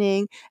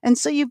happening. And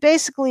so you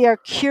basically are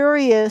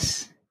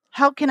curious,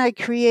 how can I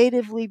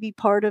creatively be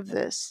part of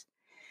this?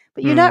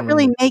 But you're not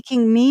really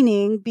making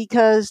meaning,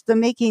 because the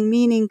making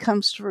meaning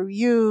comes through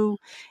you,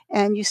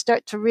 and you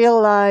start to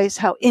realize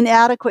how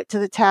inadequate to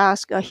the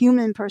task a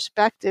human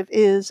perspective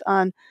is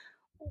on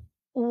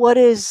what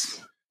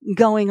is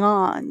going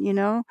on,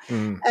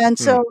 And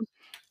so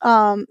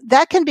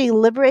that can be a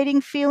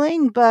liberating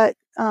feeling, but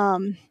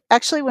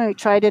actually when we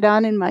tried it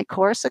on in my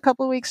course a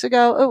couple of weeks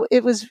ago,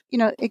 it was,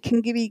 it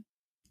can be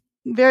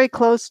very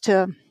close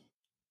to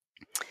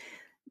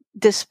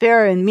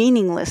despair and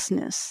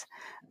meaninglessness.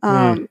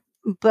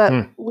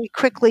 But we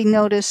quickly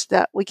noticed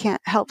that we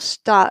can't help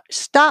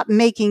stop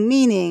making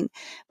meaning,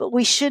 but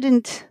we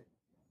shouldn't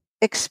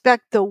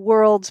expect the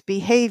world's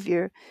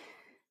behavior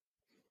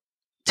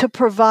to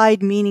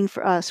provide meaning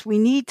for us. We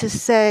need to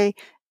say,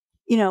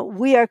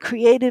 we are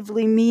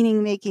creatively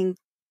meaning making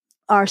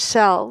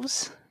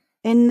ourselves,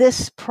 and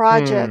this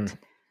project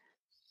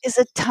is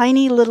a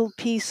tiny little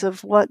piece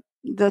of what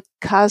the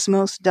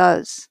cosmos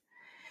does.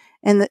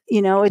 And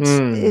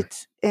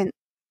it's and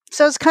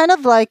so it's kind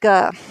of like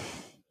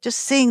just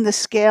seeing the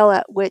scale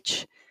at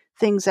which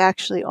things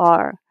actually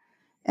are,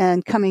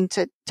 and coming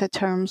to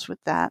terms with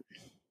that.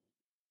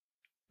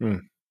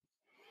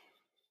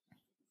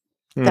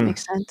 That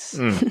makes sense.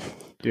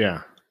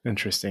 Yeah,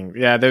 interesting.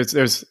 Yeah,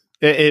 there's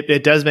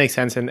it does make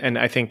sense, and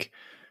I think,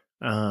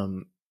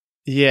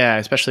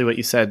 especially what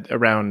you said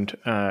around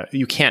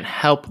you can't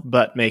help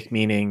but make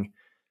meaning,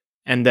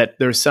 and that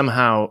there's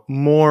somehow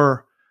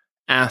more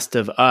asked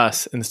of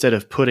us instead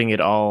of putting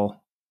it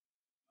all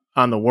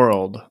on the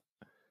world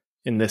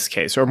in this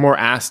case, or more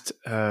asked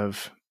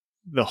of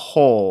the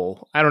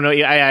whole. I don't know.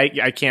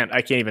 I can't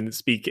even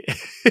speak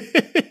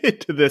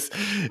into this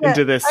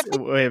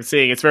way of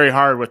seeing. It's very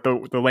hard with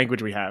the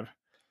language we have.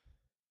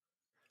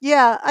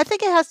 Yeah, I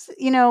think it has,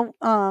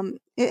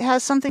 it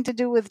has something to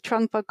do with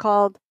Trungpa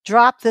called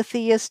drop the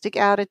theistic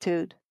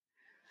attitude.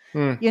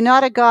 You're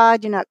not a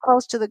god, you're not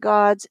close to the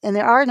gods, and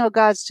there are no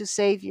gods to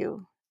save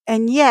you.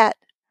 And yet,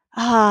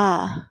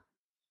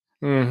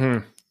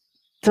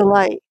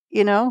 delight,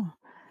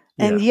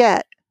 and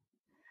yet.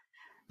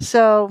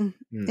 So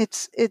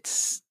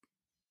it's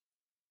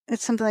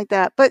something like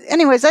that. But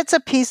anyways, that's a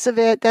piece of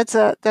it. That's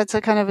a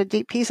kind of a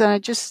deep piece, and I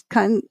just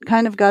kind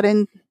of got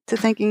into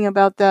thinking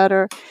about that,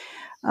 or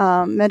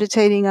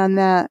meditating on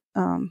that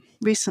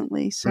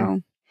recently.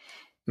 So.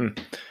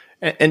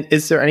 And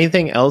is there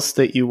anything else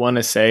that you want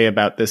to say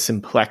about the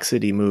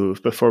Simplexity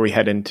move before we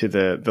head into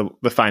the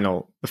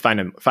final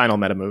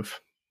meta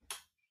move?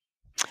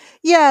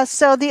 Yeah.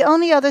 So the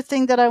only other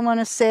thing that I want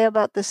to say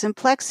about the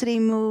Simplexity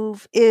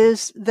move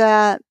is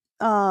that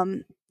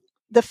one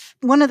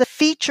of the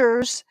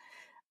features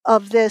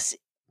of this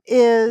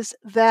is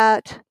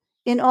that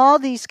in all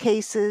these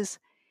cases,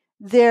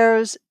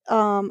 there's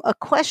a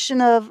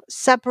question of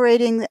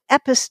separating the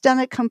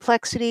epistemic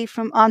complexity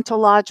from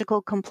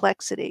ontological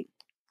complexity.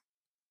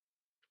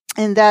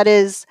 And that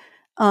is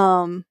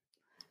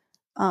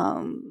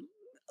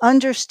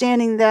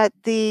understanding that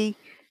the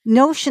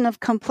notion of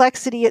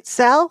complexity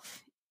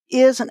itself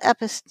is an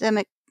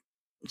epistemic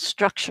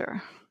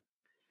structure,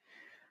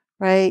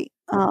 right?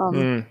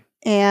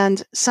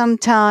 And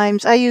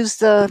sometimes I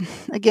use I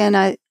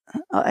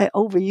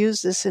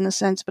overuse this in a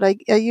sense, but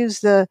I use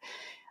the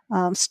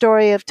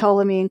story of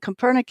Ptolemy and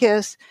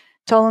Copernicus.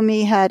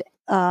 Ptolemy had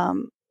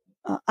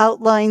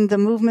outlined the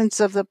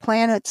movements of the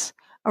planets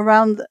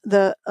around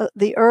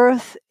the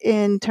Earth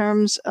in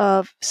terms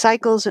of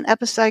cycles and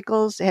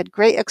epicycles. They had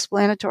great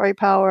explanatory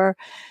power.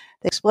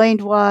 They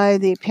explained why,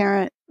 the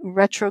apparent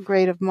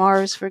retrograde of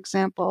Mars, for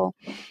example.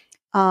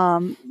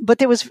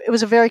 But it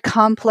was a very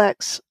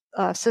complex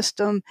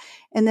system.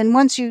 And then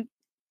once you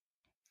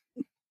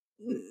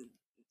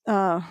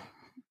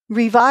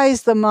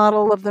revise the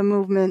model of the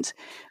movement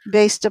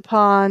based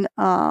upon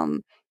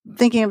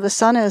thinking of the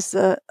sun as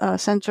the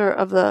center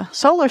of the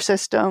solar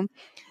system,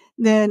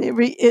 then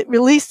it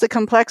released the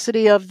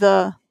complexity of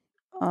the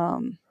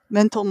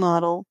mental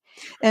model.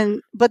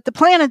 But the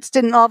planets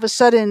didn't all of a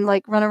sudden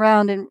run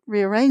around and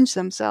rearrange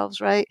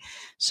themselves, right?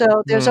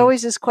 So there's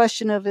always this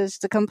question of, is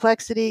the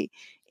complexity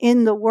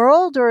in the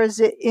world, or is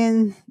it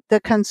in the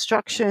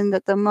construction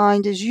that the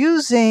mind is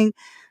using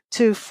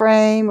to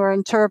frame or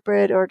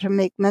interpret or to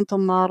make mental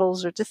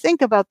models or to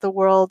think about the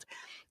world?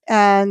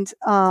 And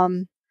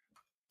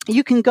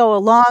you can go a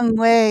long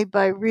way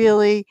by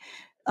really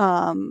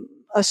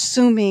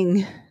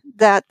assuming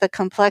that the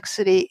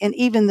complexity and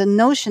even the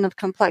notion of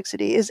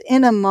complexity is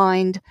in a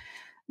mind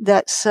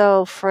that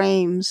so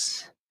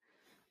frames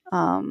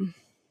the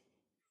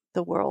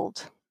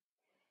world.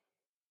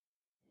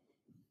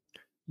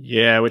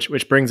 Yeah,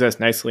 which brings us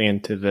nicely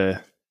into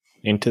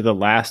the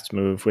last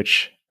move,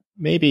 which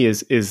maybe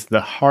is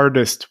the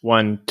hardest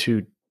one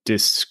to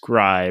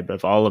describe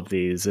of all of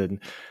these. And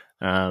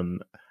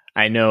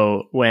I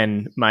know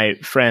when my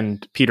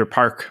friend Peter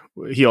Park,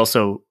 he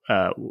also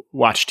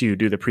watched you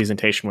do the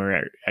presentation when we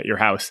were at your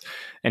house,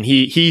 and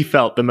he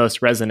felt the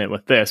most resonant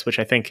with this, which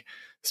I think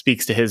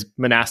speaks to his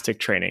monastic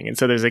training. And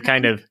so there's a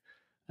kind of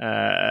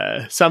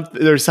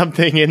there's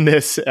something in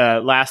this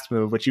last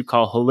move, which you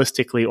call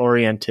holistically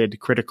oriented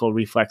critical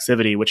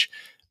reflexivity, which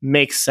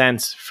makes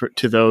sense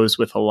to those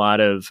with a lot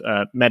of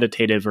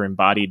meditative or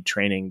embodied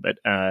training. But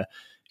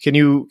can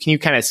you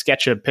kind of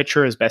sketch a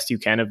picture as best you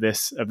can of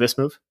this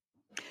move?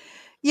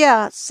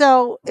 Yeah.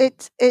 So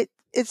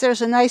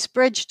there's a nice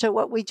bridge to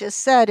what we just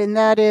said, and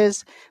that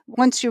is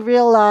once you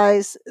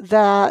realize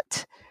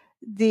that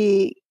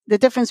the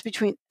difference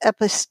between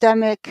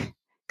epistemic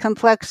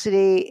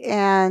complexity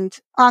and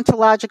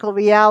ontological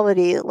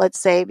reality, let's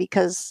say,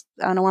 because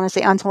I don't want to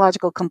say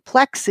ontological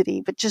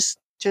complexity, but just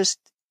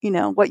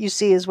what you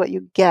see is what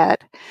you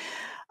get.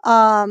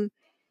 That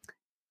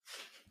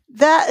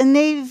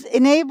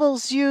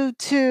enables you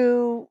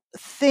to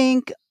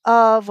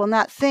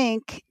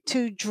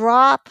to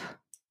drop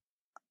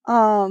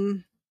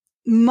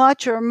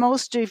much or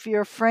most of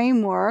your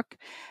framework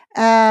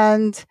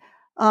and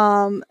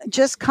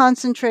just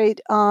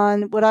concentrate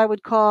on what I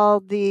would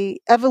call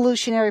the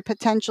evolutionary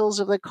potentials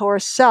of the core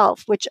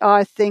self, which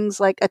are things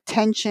like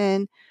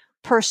attention,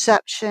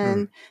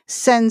 perception,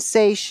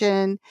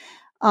 sensation.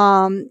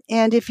 And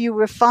if you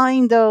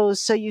refine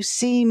those so you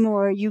see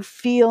more, you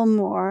feel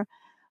more,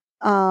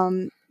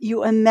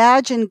 you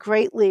imagine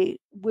greatly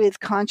with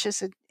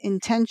conscious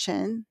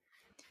intention,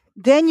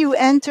 then you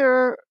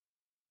enter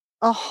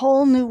a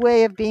whole new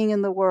way of being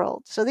in the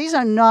world. So these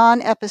are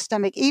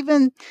non-epistemic.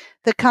 Even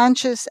the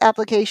conscious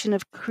application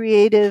of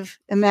creative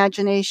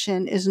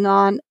imagination is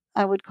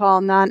I would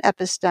call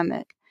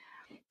non-epistemic,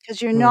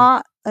 because you're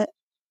not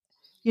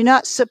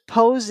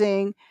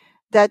supposing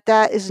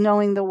that is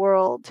knowing the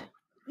world.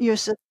 You're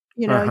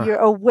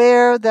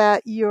aware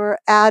that you're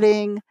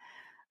adding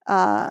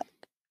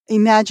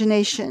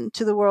imagination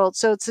to the world.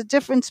 So it's a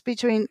difference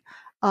between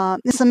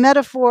it's a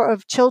metaphor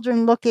of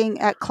children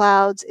looking at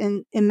clouds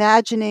and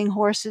imagining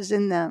horses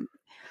in them.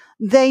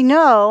 They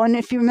know, and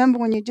if you remember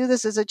when you do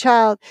this as a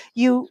child,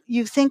 you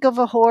think of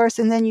a horse,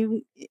 and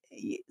then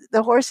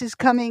the horse is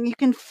coming. You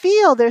can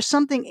feel there's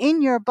something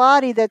in your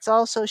body that's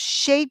also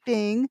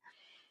shaping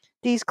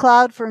these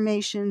cloud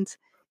formations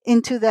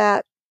into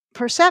that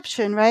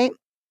perception, right?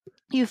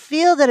 You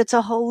feel that it's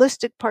a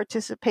holistic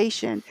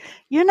participation.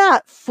 You're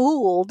not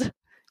fooled.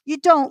 You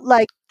don't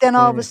then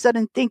all of a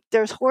sudden think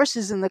there's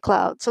horses in the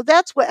cloud. So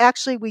that's what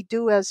actually we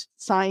do as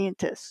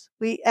scientists.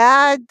 We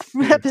add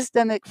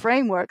epistemic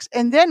frameworks,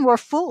 and then we're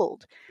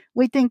fooled.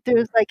 We think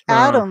there's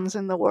atoms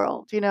in the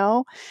world,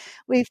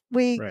 We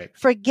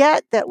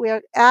forget that we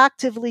are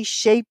actively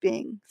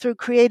shaping through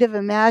creative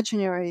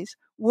imaginaries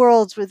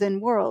worlds within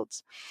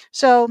worlds.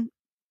 So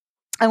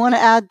I want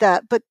to add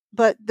that, but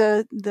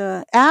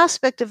the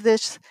aspect of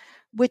this,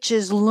 which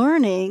is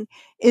learning,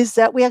 is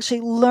that we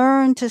actually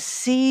learn to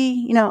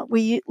see,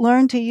 we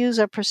learn to use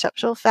our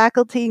perceptual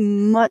faculty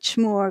much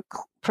more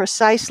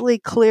precisely,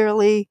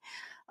 clearly,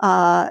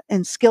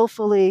 and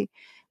skillfully.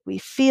 We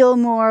feel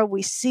more,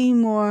 we see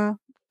more,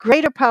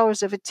 greater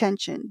powers of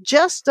attention,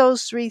 just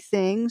those three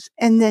things,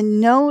 and then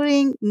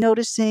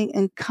noticing,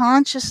 and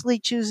consciously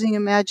choosing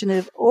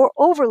imaginative or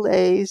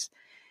overlays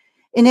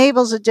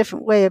enables a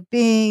different way of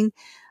being,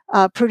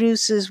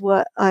 produces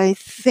what I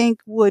think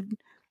would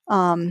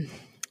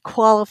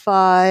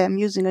qualify, I'm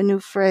using a new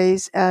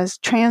phrase, as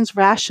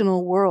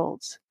transrational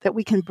worlds that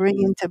we can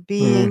bring into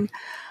being.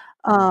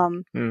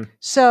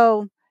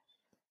 So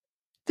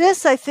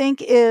this, I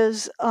think,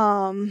 is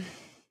an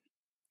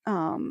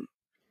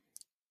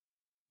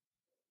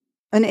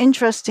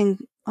interesting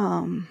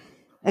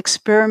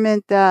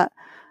experiment that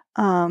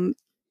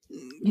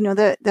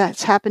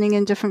that's happening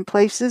in different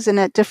places and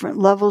at different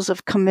levels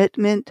of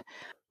commitment.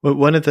 Well,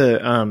 one of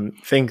the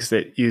things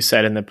that you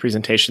said in the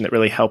presentation that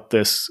really helped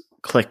this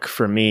click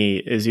for me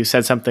is you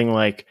said something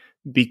like,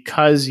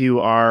 because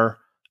you are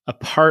a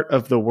part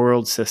of the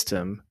world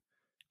system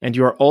and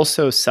you are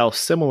also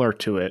self-similar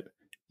to it,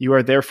 you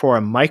are therefore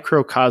a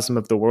microcosm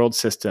of the world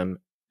system,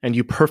 and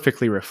you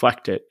perfectly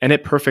reflect it, and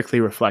it perfectly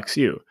reflects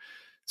you.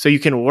 So you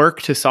can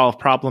work to solve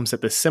problems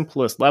at the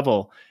simplest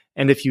level,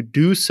 and if you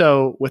do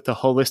so with a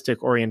holistic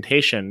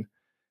orientation,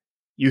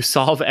 you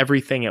solve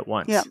everything at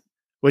once. Yeah.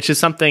 Which is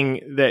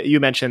something that you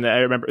mentioned that I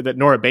remember that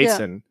Nora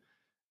Bateson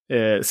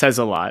says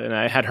a lot. And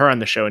I had her on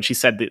the show, and she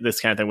said this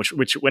kind of thing,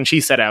 which when she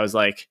said it, I was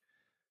like,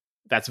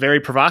 that's very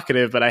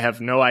provocative, but I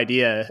have no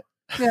idea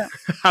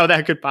how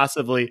that could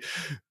possibly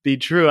be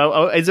true.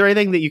 Is there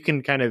anything that you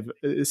can kind of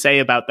say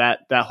about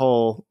that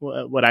whole,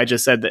 what I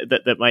just said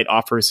that might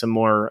offer some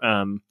more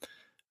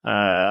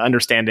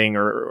understanding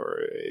or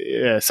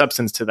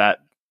substance to that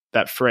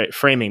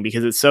framing,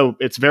 because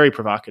it's very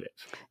provocative.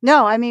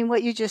 No, I mean,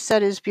 what you just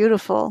said is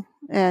beautiful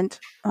and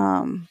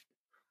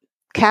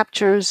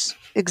captures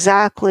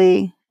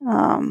exactly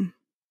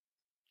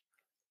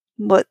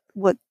what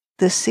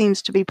this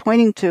seems to be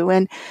pointing to.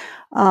 And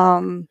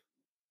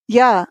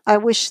I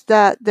wish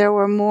that there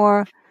were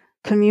more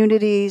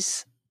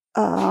communities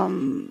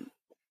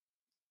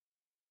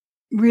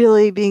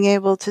really being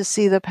able to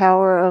see the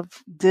power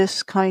of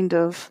this kind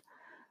of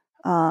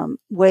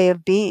way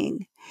of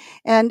being.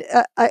 And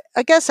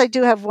I guess I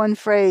do have one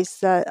phrase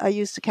that I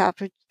use to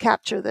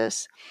capture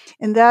this,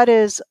 and that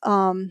is,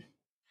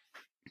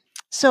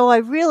 so I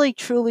really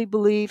truly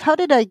believe, how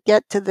did I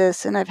get to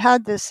this? And I've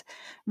had this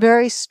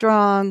very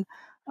strong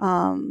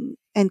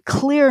and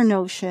clear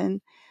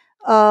notion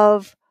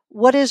of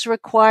what is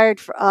required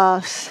for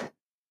us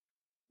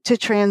to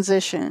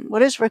transition,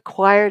 what is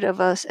required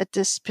of us at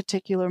this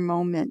particular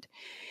moment.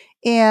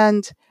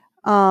 And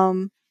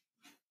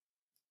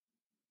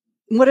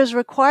what is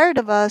required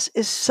of us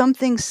is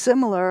something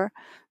similar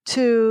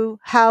to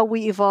how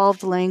we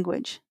evolved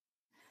language.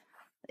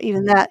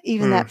 Even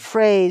that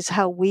phrase,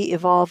 how we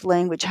evolved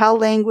language, how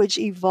language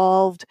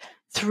evolved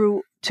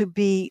through to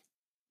be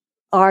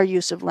our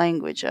use of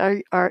language,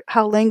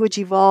 how language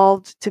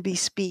evolved to be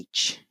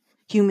speech,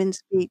 human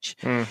speech.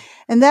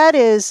 And that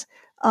is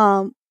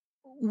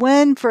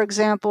when, for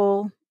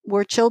example,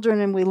 we're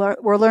children and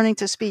we're learning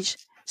to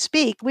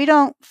speak, we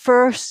don't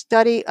first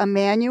study a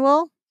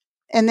manual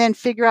and then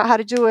figure out how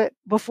to do it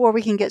before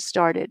we can get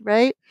started,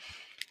 right?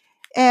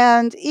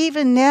 And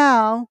even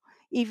now,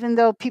 even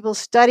though people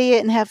study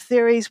it and have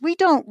theories, we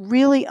don't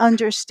really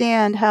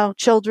understand how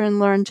children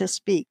learn to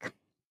speak.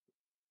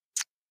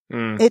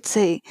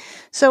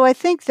 So I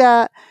think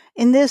that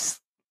in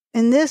this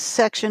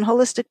section,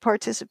 holistic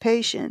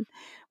participation,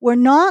 we're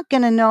not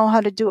going to know how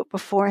to do it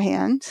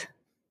beforehand.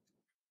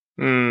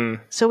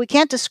 So we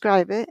can't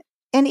describe it.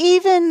 And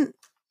even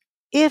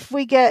if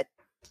we get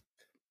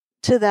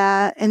to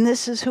that, and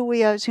this is who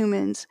we are as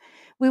humans,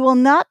 we will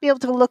not be able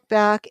to look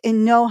back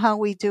and know how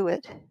we do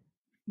it.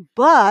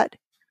 But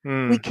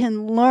we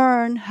can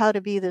learn how to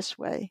be this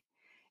way.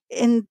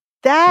 And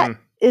that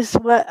is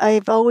what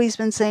I've always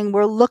been saying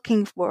we're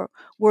looking for.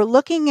 We're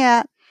looking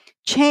at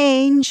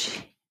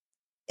change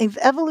of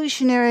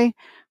evolutionary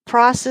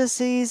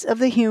processes of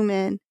the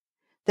human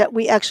that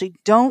we actually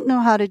don't know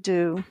how to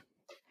do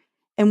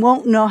and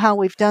won't know how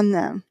we've done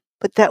them,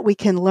 but that we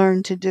can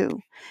learn to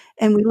do.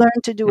 And we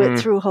learn to do it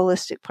through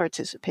holistic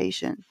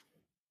participation.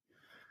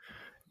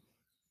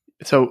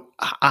 So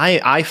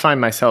I find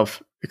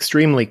myself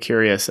extremely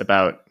curious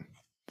about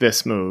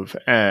this move,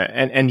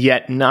 and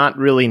yet not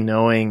really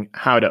knowing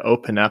how to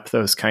open up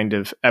those kind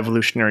of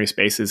evolutionary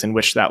spaces in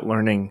which that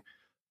learning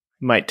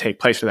might take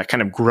place, or that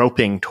kind of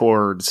groping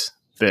towards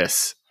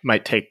this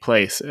might take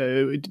place.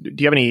 Do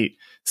you have any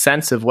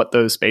sense of what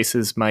those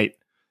spaces might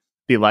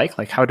be like?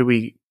 Like, how do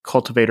we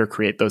cultivate or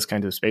create those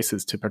kinds of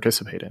spaces to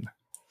participate in?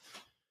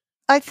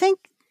 I think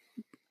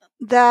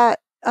that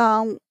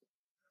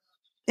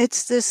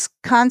it's this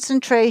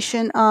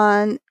concentration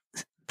on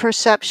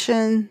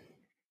perception,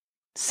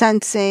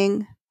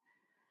 sensing,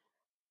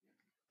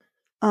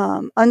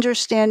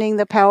 understanding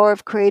the power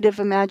of creative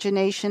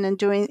imagination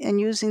and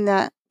using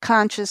that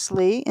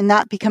consciously and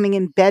not becoming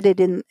embedded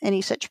in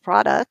any such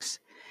products.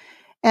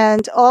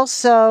 And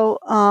also,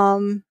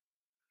 I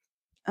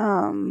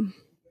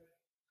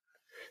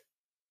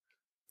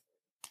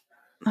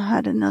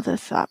had another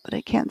thought, but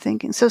I can't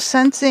think. So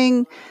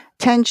sensing,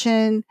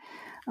 tension,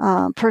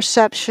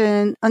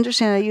 perception,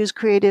 understanding how to use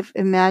creative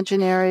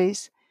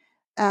imaginaries.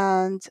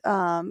 And,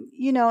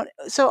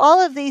 so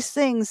all of these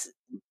things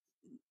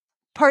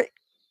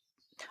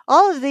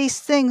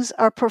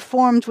are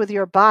performed with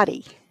your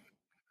body,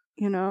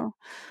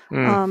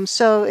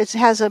 so it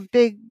has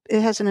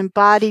an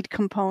embodied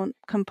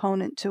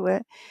component to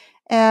it.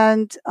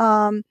 And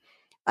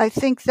I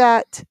think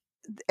that,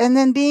 and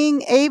then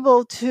being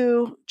able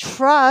to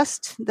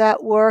trust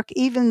that work,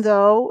 even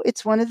though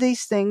it's one of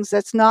these things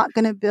that's not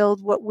going to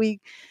build what we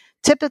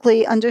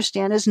typically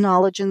understand as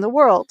knowledge in the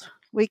world.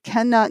 We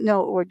cannot know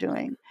what we're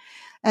doing.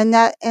 And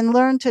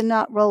learn to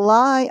not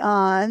rely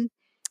on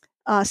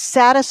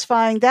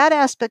satisfying that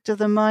aspect of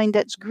the mind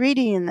that's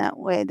greedy in that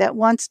way, that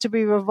wants to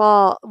be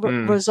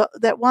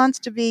that wants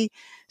to be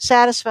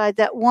satisfied,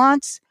 that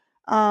wants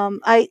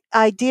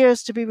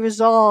ideas to be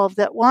resolved,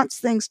 that wants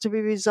things to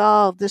be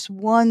resolved, this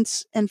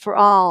once and for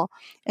all,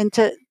 and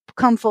to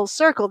come full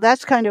circle.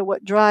 That's kind of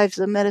what drives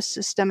the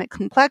metasystemic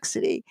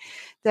complexity,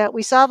 that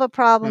we solve a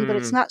problem, but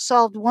it's not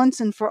solved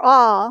once and for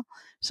all.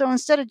 So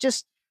instead of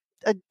just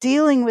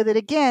dealing with it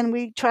again,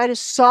 we try to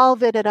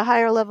solve it at a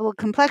higher level of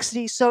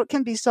complexity so it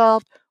can be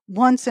solved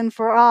once and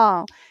for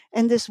all.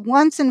 And this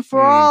once and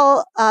for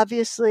all,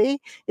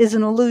 obviously, is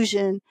an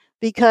illusion,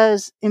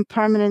 because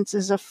impermanence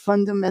is a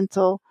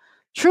fundamental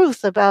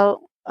truth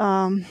about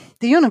the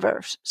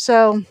universe.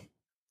 So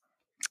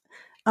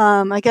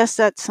I guess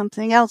that's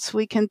something else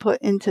we can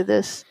put into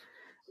this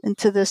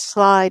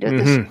slide, or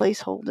this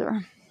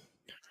placeholder.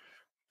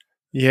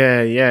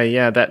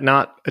 Yeah. That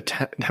not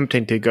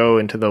attempting to go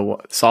into the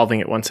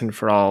solving it once and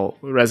for all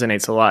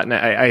resonates a lot. And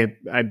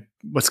I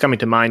what's coming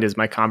to mind is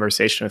my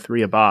conversation with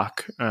Ria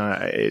Bach.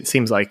 It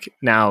seems like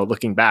now,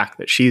 looking back,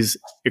 that she's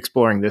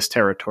exploring this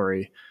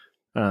territory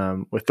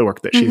with the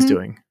work that she's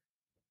doing.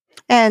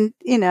 And,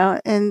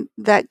 and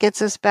that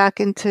gets us back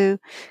into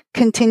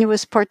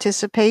continuous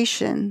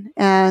participation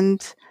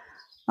and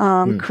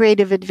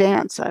creative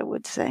advance, I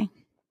would say,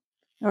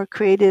 or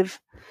creative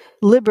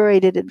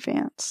liberated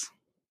advance.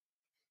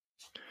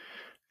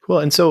 Well,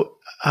 and so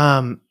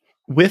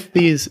with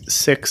these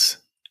 6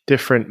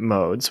 different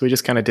modes, we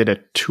just kind of did a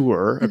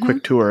tour, a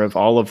quick tour of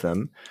all of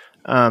them.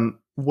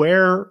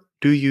 Where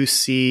do you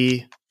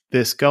see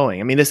this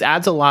going? I mean, this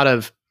adds a lot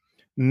of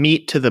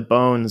meat to the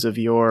bones of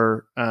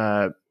your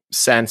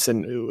sense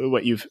and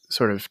what you've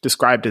sort of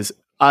described as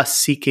us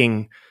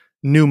seeking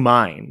new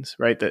minds,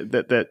 right?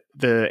 That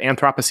the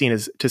Anthropocene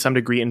is to some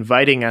degree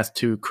inviting us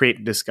to create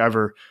and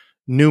discover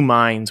new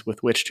minds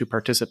with which to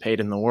participate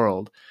in the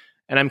world.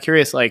 And I'm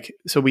curious, like,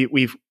 so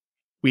we've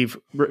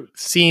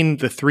seen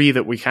the 3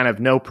 that we kind of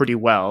know pretty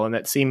well and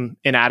that seem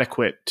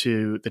inadequate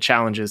to the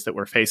challenges that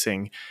we're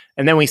facing.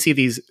 And then we see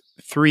these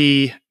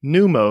 3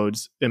 new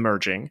modes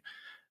emerging.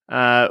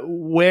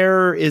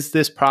 Where is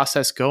this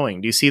process going?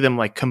 Do you see them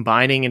like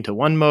combining into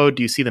one mode?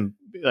 Do you see them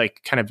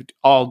like kind of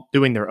all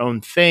doing their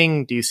own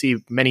thing? Do you see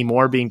many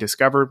more being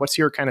discovered? What's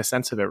your kind of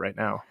sense of it right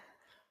now?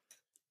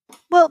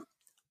 Well,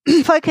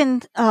 if I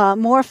can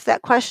morph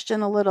that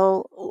question a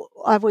little,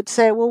 I would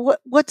say, well,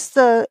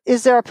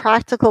 is there a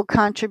practical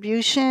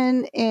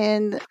contribution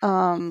in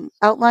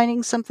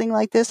outlining something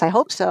like this? I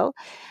hope so.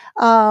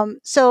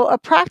 So a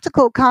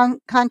practical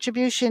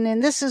contribution,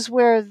 and this is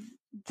where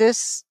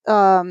this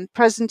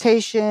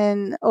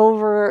presentation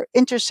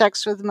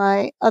intersects with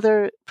my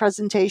other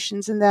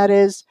presentations, and that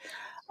is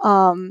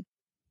a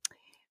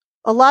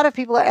lot of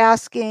people are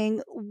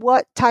asking,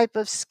 what type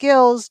of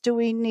skills do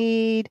we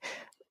need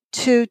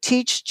to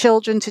teach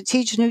children, to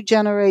teach new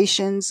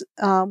generations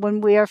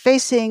when we are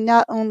facing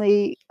not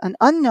only an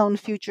unknown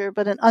future,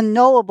 but an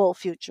unknowable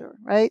future,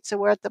 right? So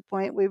we're at the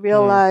point we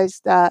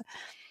realize that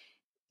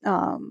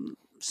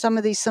some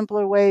of these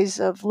simpler ways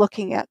of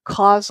looking at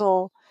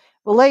causal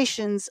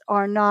relations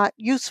are not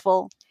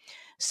useful.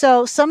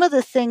 So some of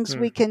the things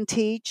we can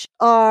teach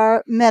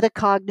are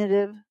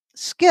metacognitive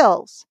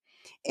skills.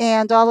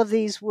 And all of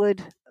these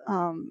would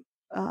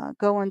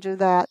go under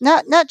that.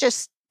 Not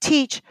just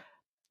teach,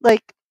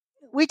 like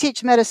we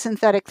teach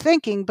metasynthetic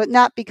thinking, but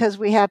not because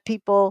we have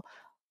people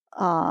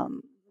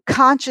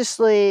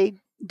consciously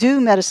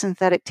do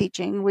metasynthetic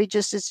teaching.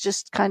 It's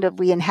just kind of,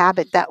 we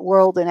inhabit that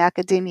world in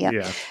academia.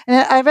 Yeah.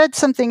 And I read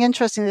something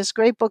interesting, this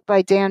great book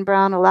by Dan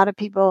Brown. A lot of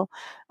people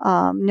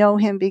know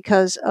him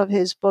because of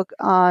his book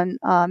on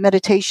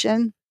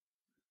meditation,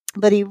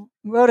 but he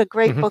wrote a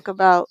great book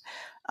about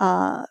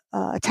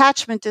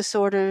attachment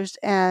disorders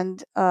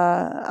and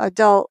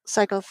adult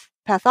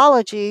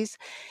psychopathologies.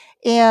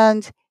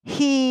 And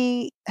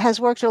he has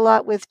worked a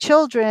lot with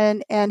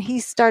children, and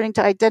he's starting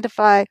to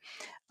identify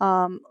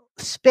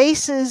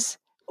spaces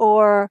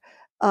or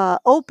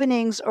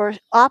openings or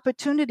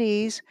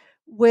opportunities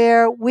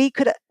where we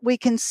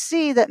can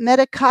see that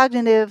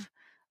metacognitive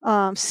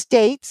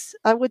states,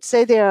 I would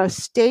say they are a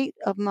state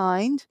of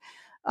mind.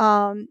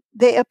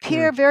 They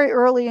appear very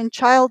early in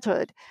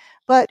childhood,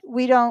 but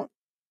we don't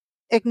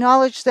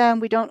acknowledge them.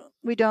 We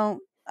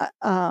don't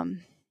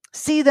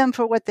see them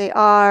for what they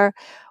are.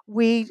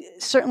 We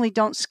certainly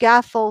don't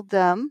scaffold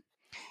them.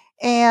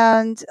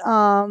 And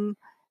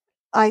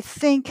I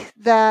think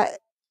that,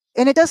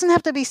 and it doesn't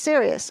have to be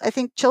serious. I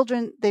think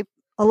children,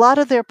 a lot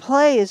of their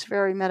play is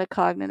very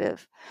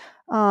metacognitive.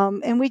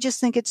 And we just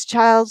think it's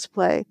child's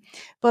play.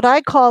 But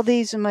I call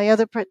these in my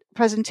other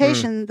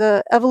presentation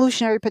the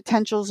evolutionary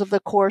potentials of the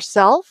core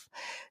self.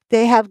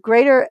 They have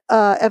greater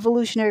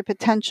evolutionary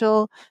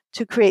potential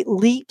to create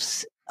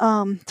leaps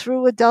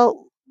through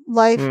adult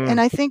life. And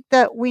I think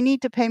that we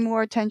need to pay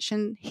more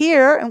attention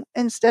here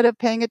instead of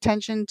paying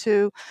attention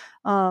to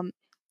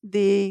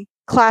the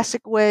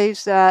classic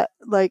ways that,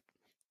 like,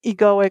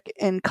 egoic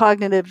and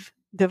cognitive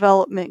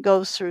development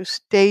goes through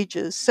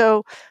stages.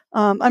 So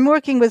I'm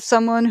working with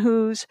someone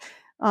who's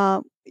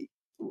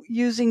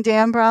using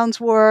Dan Brown's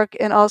work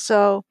and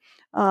also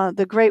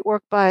the great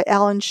work by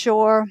Alan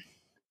Shore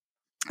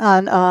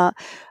on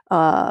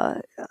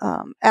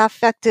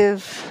affect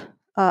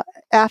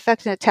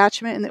and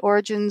attachment and the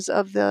origins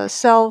of the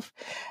self,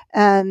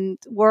 and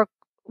work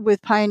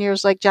with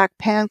pioneers like Jack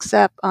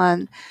Panksepp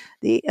on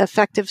the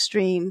affective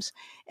streams.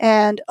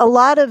 And a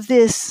lot of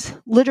this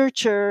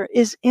literature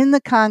is in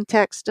the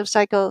context of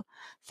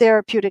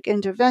psychotherapeutic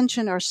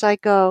intervention or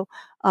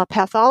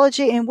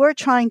psychopathology, and we're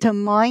trying to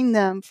mine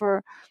them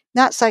for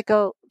not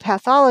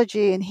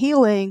psychopathology and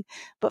healing,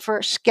 but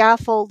for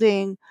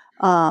scaffolding,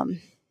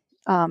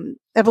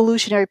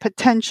 evolutionary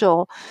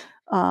potential,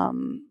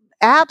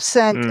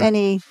 absent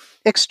any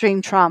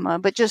extreme trauma,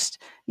 but just,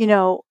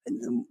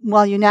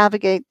 while you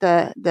navigate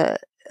the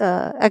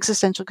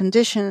existential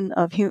condition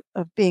of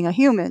being a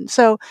human.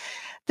 So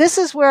this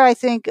is where I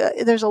think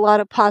there's a lot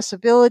of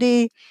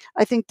possibility.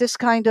 I think this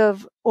kind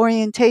of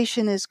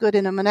orientation is good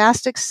in a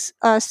monastic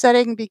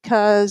setting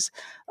because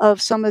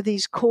of some of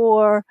these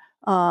core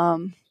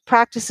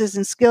practices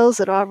and skills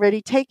that are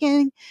already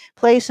taking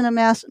place in a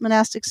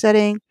monastic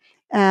setting.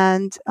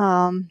 And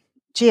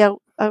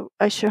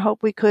I sure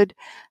hope we could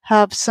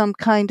have some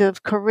kind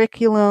of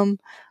curriculum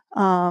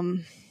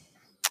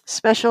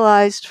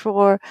specialized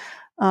for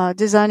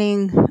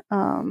designing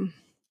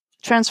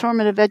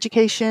transformative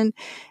education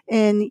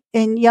in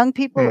young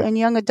people and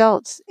young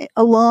adults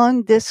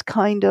along this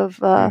kind of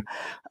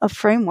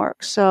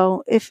framework.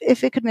 So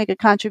if it could make a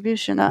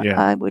contribution,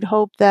 I would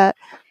hope that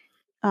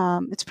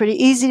it's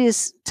pretty easy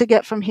to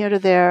get from here to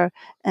there,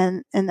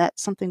 and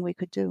that's something we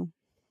could do.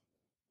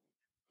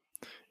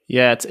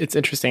 Yeah, it's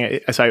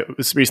interesting. So I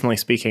was recently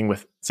speaking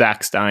with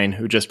Zach Stein,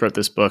 who just wrote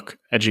this book,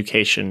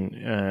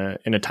 Education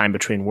in a Time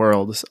Between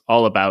Worlds,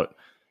 all about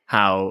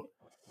how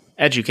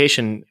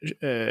education,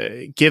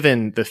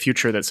 given the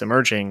future that's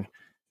emerging,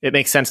 it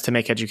makes sense to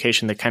make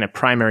education the kind of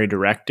primary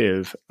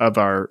directive of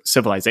our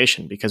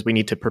civilization, because we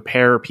need to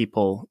prepare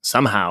people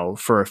somehow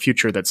for a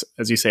future that's,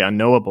 as you say,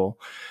 unknowable.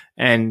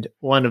 And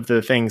one of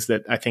the things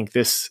that I think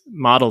this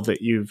model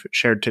that you've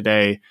shared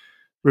today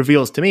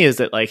reveals to me is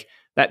that, like,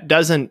 that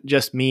doesn't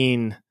just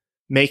mean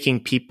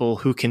making people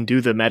who can do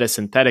the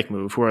metasynthetic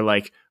move, who are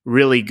like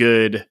really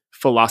good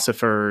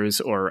philosophers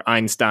or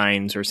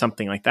Einsteins or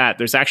something like that.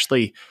 There's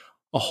actually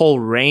a whole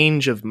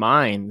range of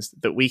minds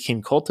that we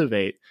can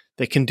cultivate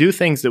that can do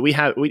things that we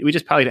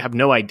just probably have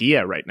no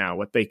idea right now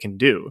what they can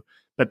do,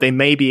 but they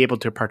may be able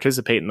to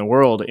participate in the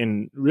world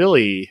in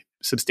really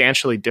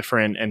substantially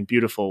different and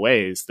beautiful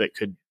ways that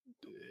could,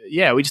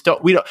 we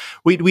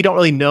don't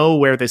really know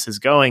where this is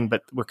going,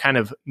 but we're kind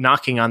of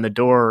knocking on the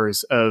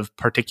doors of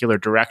particular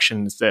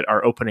directions that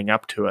are opening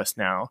up to us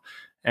now.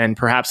 And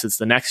perhaps it's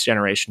the next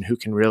generation who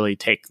can really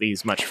take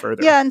these much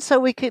further. Yeah, and so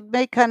we could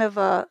make kind of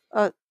a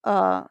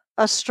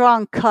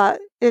strong cut.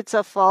 It's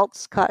a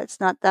false cut. It's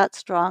not that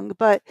strong,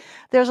 but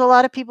there's a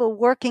lot of people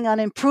working on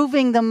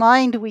improving the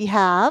mind we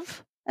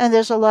have, and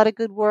there's a lot of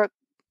good work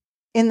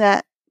in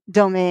that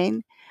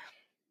domain.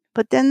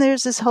 But then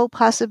there's this whole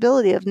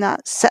possibility of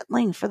not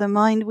settling for the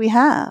mind we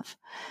have.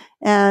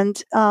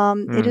 And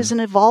it is an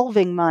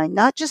evolving mind,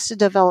 not just a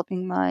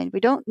developing mind. We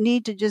don't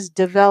need to just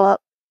develop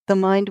the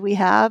mind we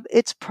have.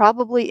 It's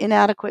probably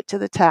inadequate to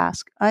the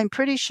task. I'm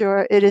pretty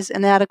sure it is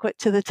inadequate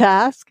to the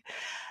task.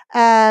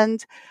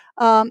 And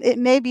it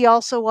may be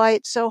also why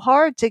it's so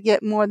hard to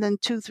get more than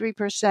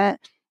 2-3%,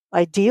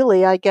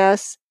 ideally, I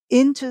guess,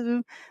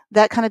 into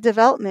that kind of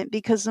development,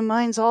 because the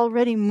mind's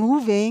already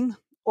moving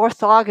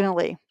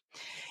orthogonally.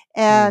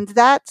 And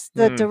that's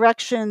the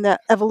direction that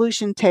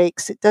evolution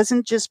takes. It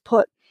doesn't just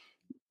put,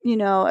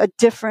 a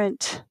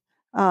different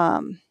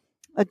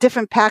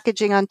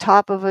packaging on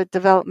top of a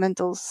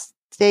developmental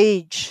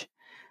stage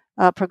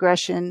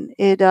progression.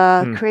 It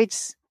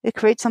creates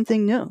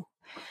something new.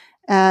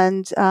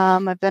 And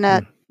I've been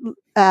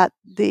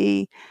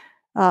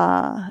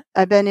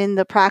I've been in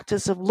the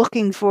practice of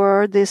looking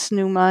for this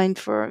new mind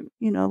for,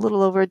 a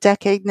little over a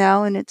decade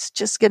now, and it's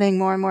just getting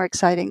more and more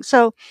exciting.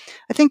 So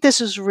I think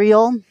this is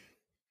real.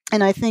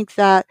 And I think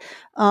that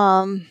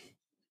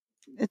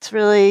it's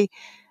really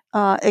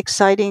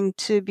exciting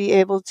to be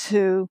able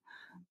to,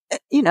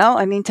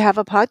 to have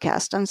a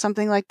podcast on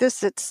something like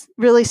this. It's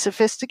really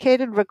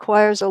sophisticated,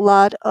 requires a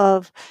lot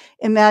of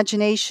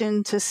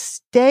imagination to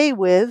stay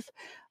with.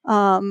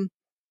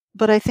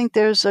 But I think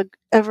there's a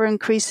ever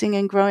increasing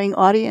and growing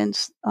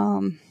audience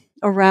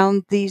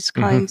around these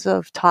kinds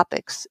of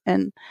topics.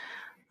 And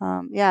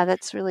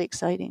that's really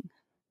exciting.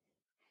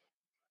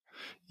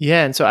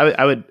 Yeah, and so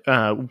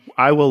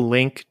I will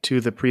link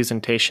to the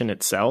presentation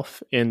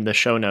itself in the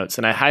show notes,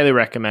 and I highly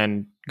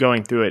recommend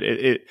going through it.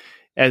 It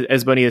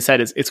as Bonita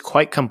said, it's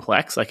quite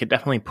complex. Like, it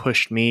definitely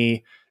pushed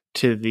me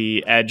to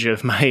the edge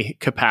of my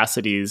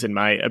capacities and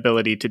my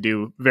ability to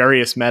do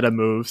various meta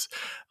moves,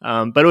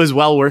 but it was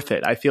well worth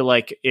it. I feel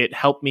like it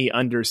helped me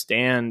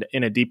understand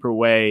in a deeper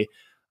way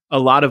a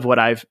lot of what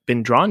I've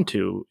been drawn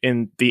to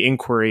in the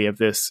inquiry of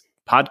this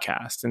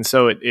podcast. And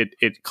so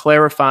it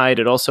clarified.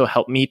 It also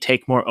helped me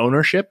take more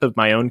ownership of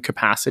my own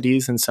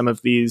capacities in some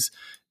of these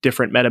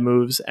different meta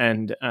moves.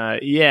 And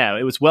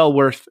it was well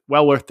worth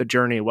the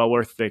journey, well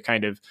worth the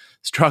kind of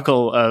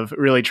struggle of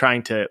really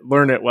trying to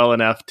learn it well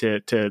enough to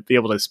be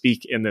able to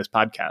speak in this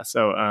podcast.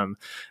 So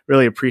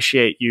really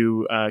appreciate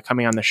you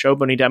coming on the show,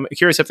 Bonita. I'm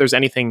curious if there's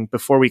anything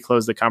before we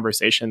close the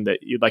conversation that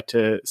you'd like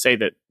to say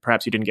that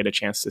perhaps you didn't get a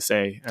chance to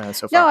say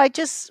so far. No, I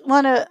just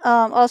want to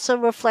also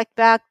reflect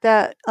back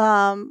that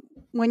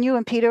when you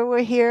and Peter were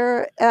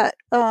here at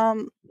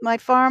my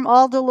farm,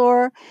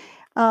 Aldelore,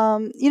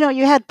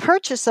 you had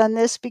purchase on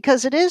this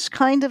because it is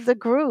kind of the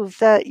groove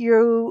that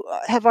you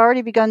have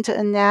already begun to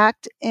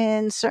enact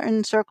in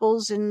certain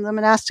circles in the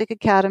monastic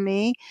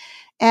academy.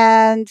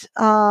 And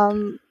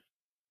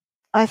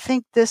I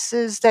think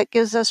that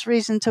gives us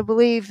reason to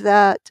believe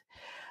that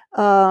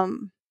there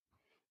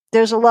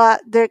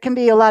can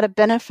be a lot of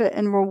benefit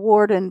and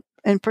reward in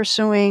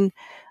pursuing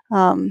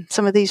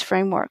some of these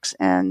frameworks.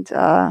 And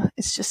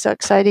it's just so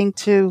exciting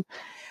to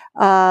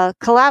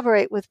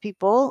collaborate with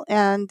people.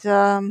 And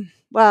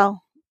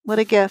wow, what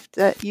a gift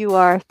that you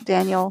are,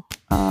 Daniel,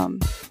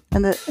 and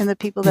the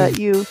people that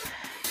you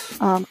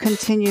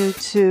continue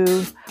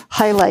to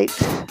highlight.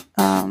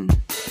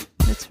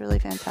 It's really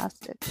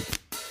fantastic.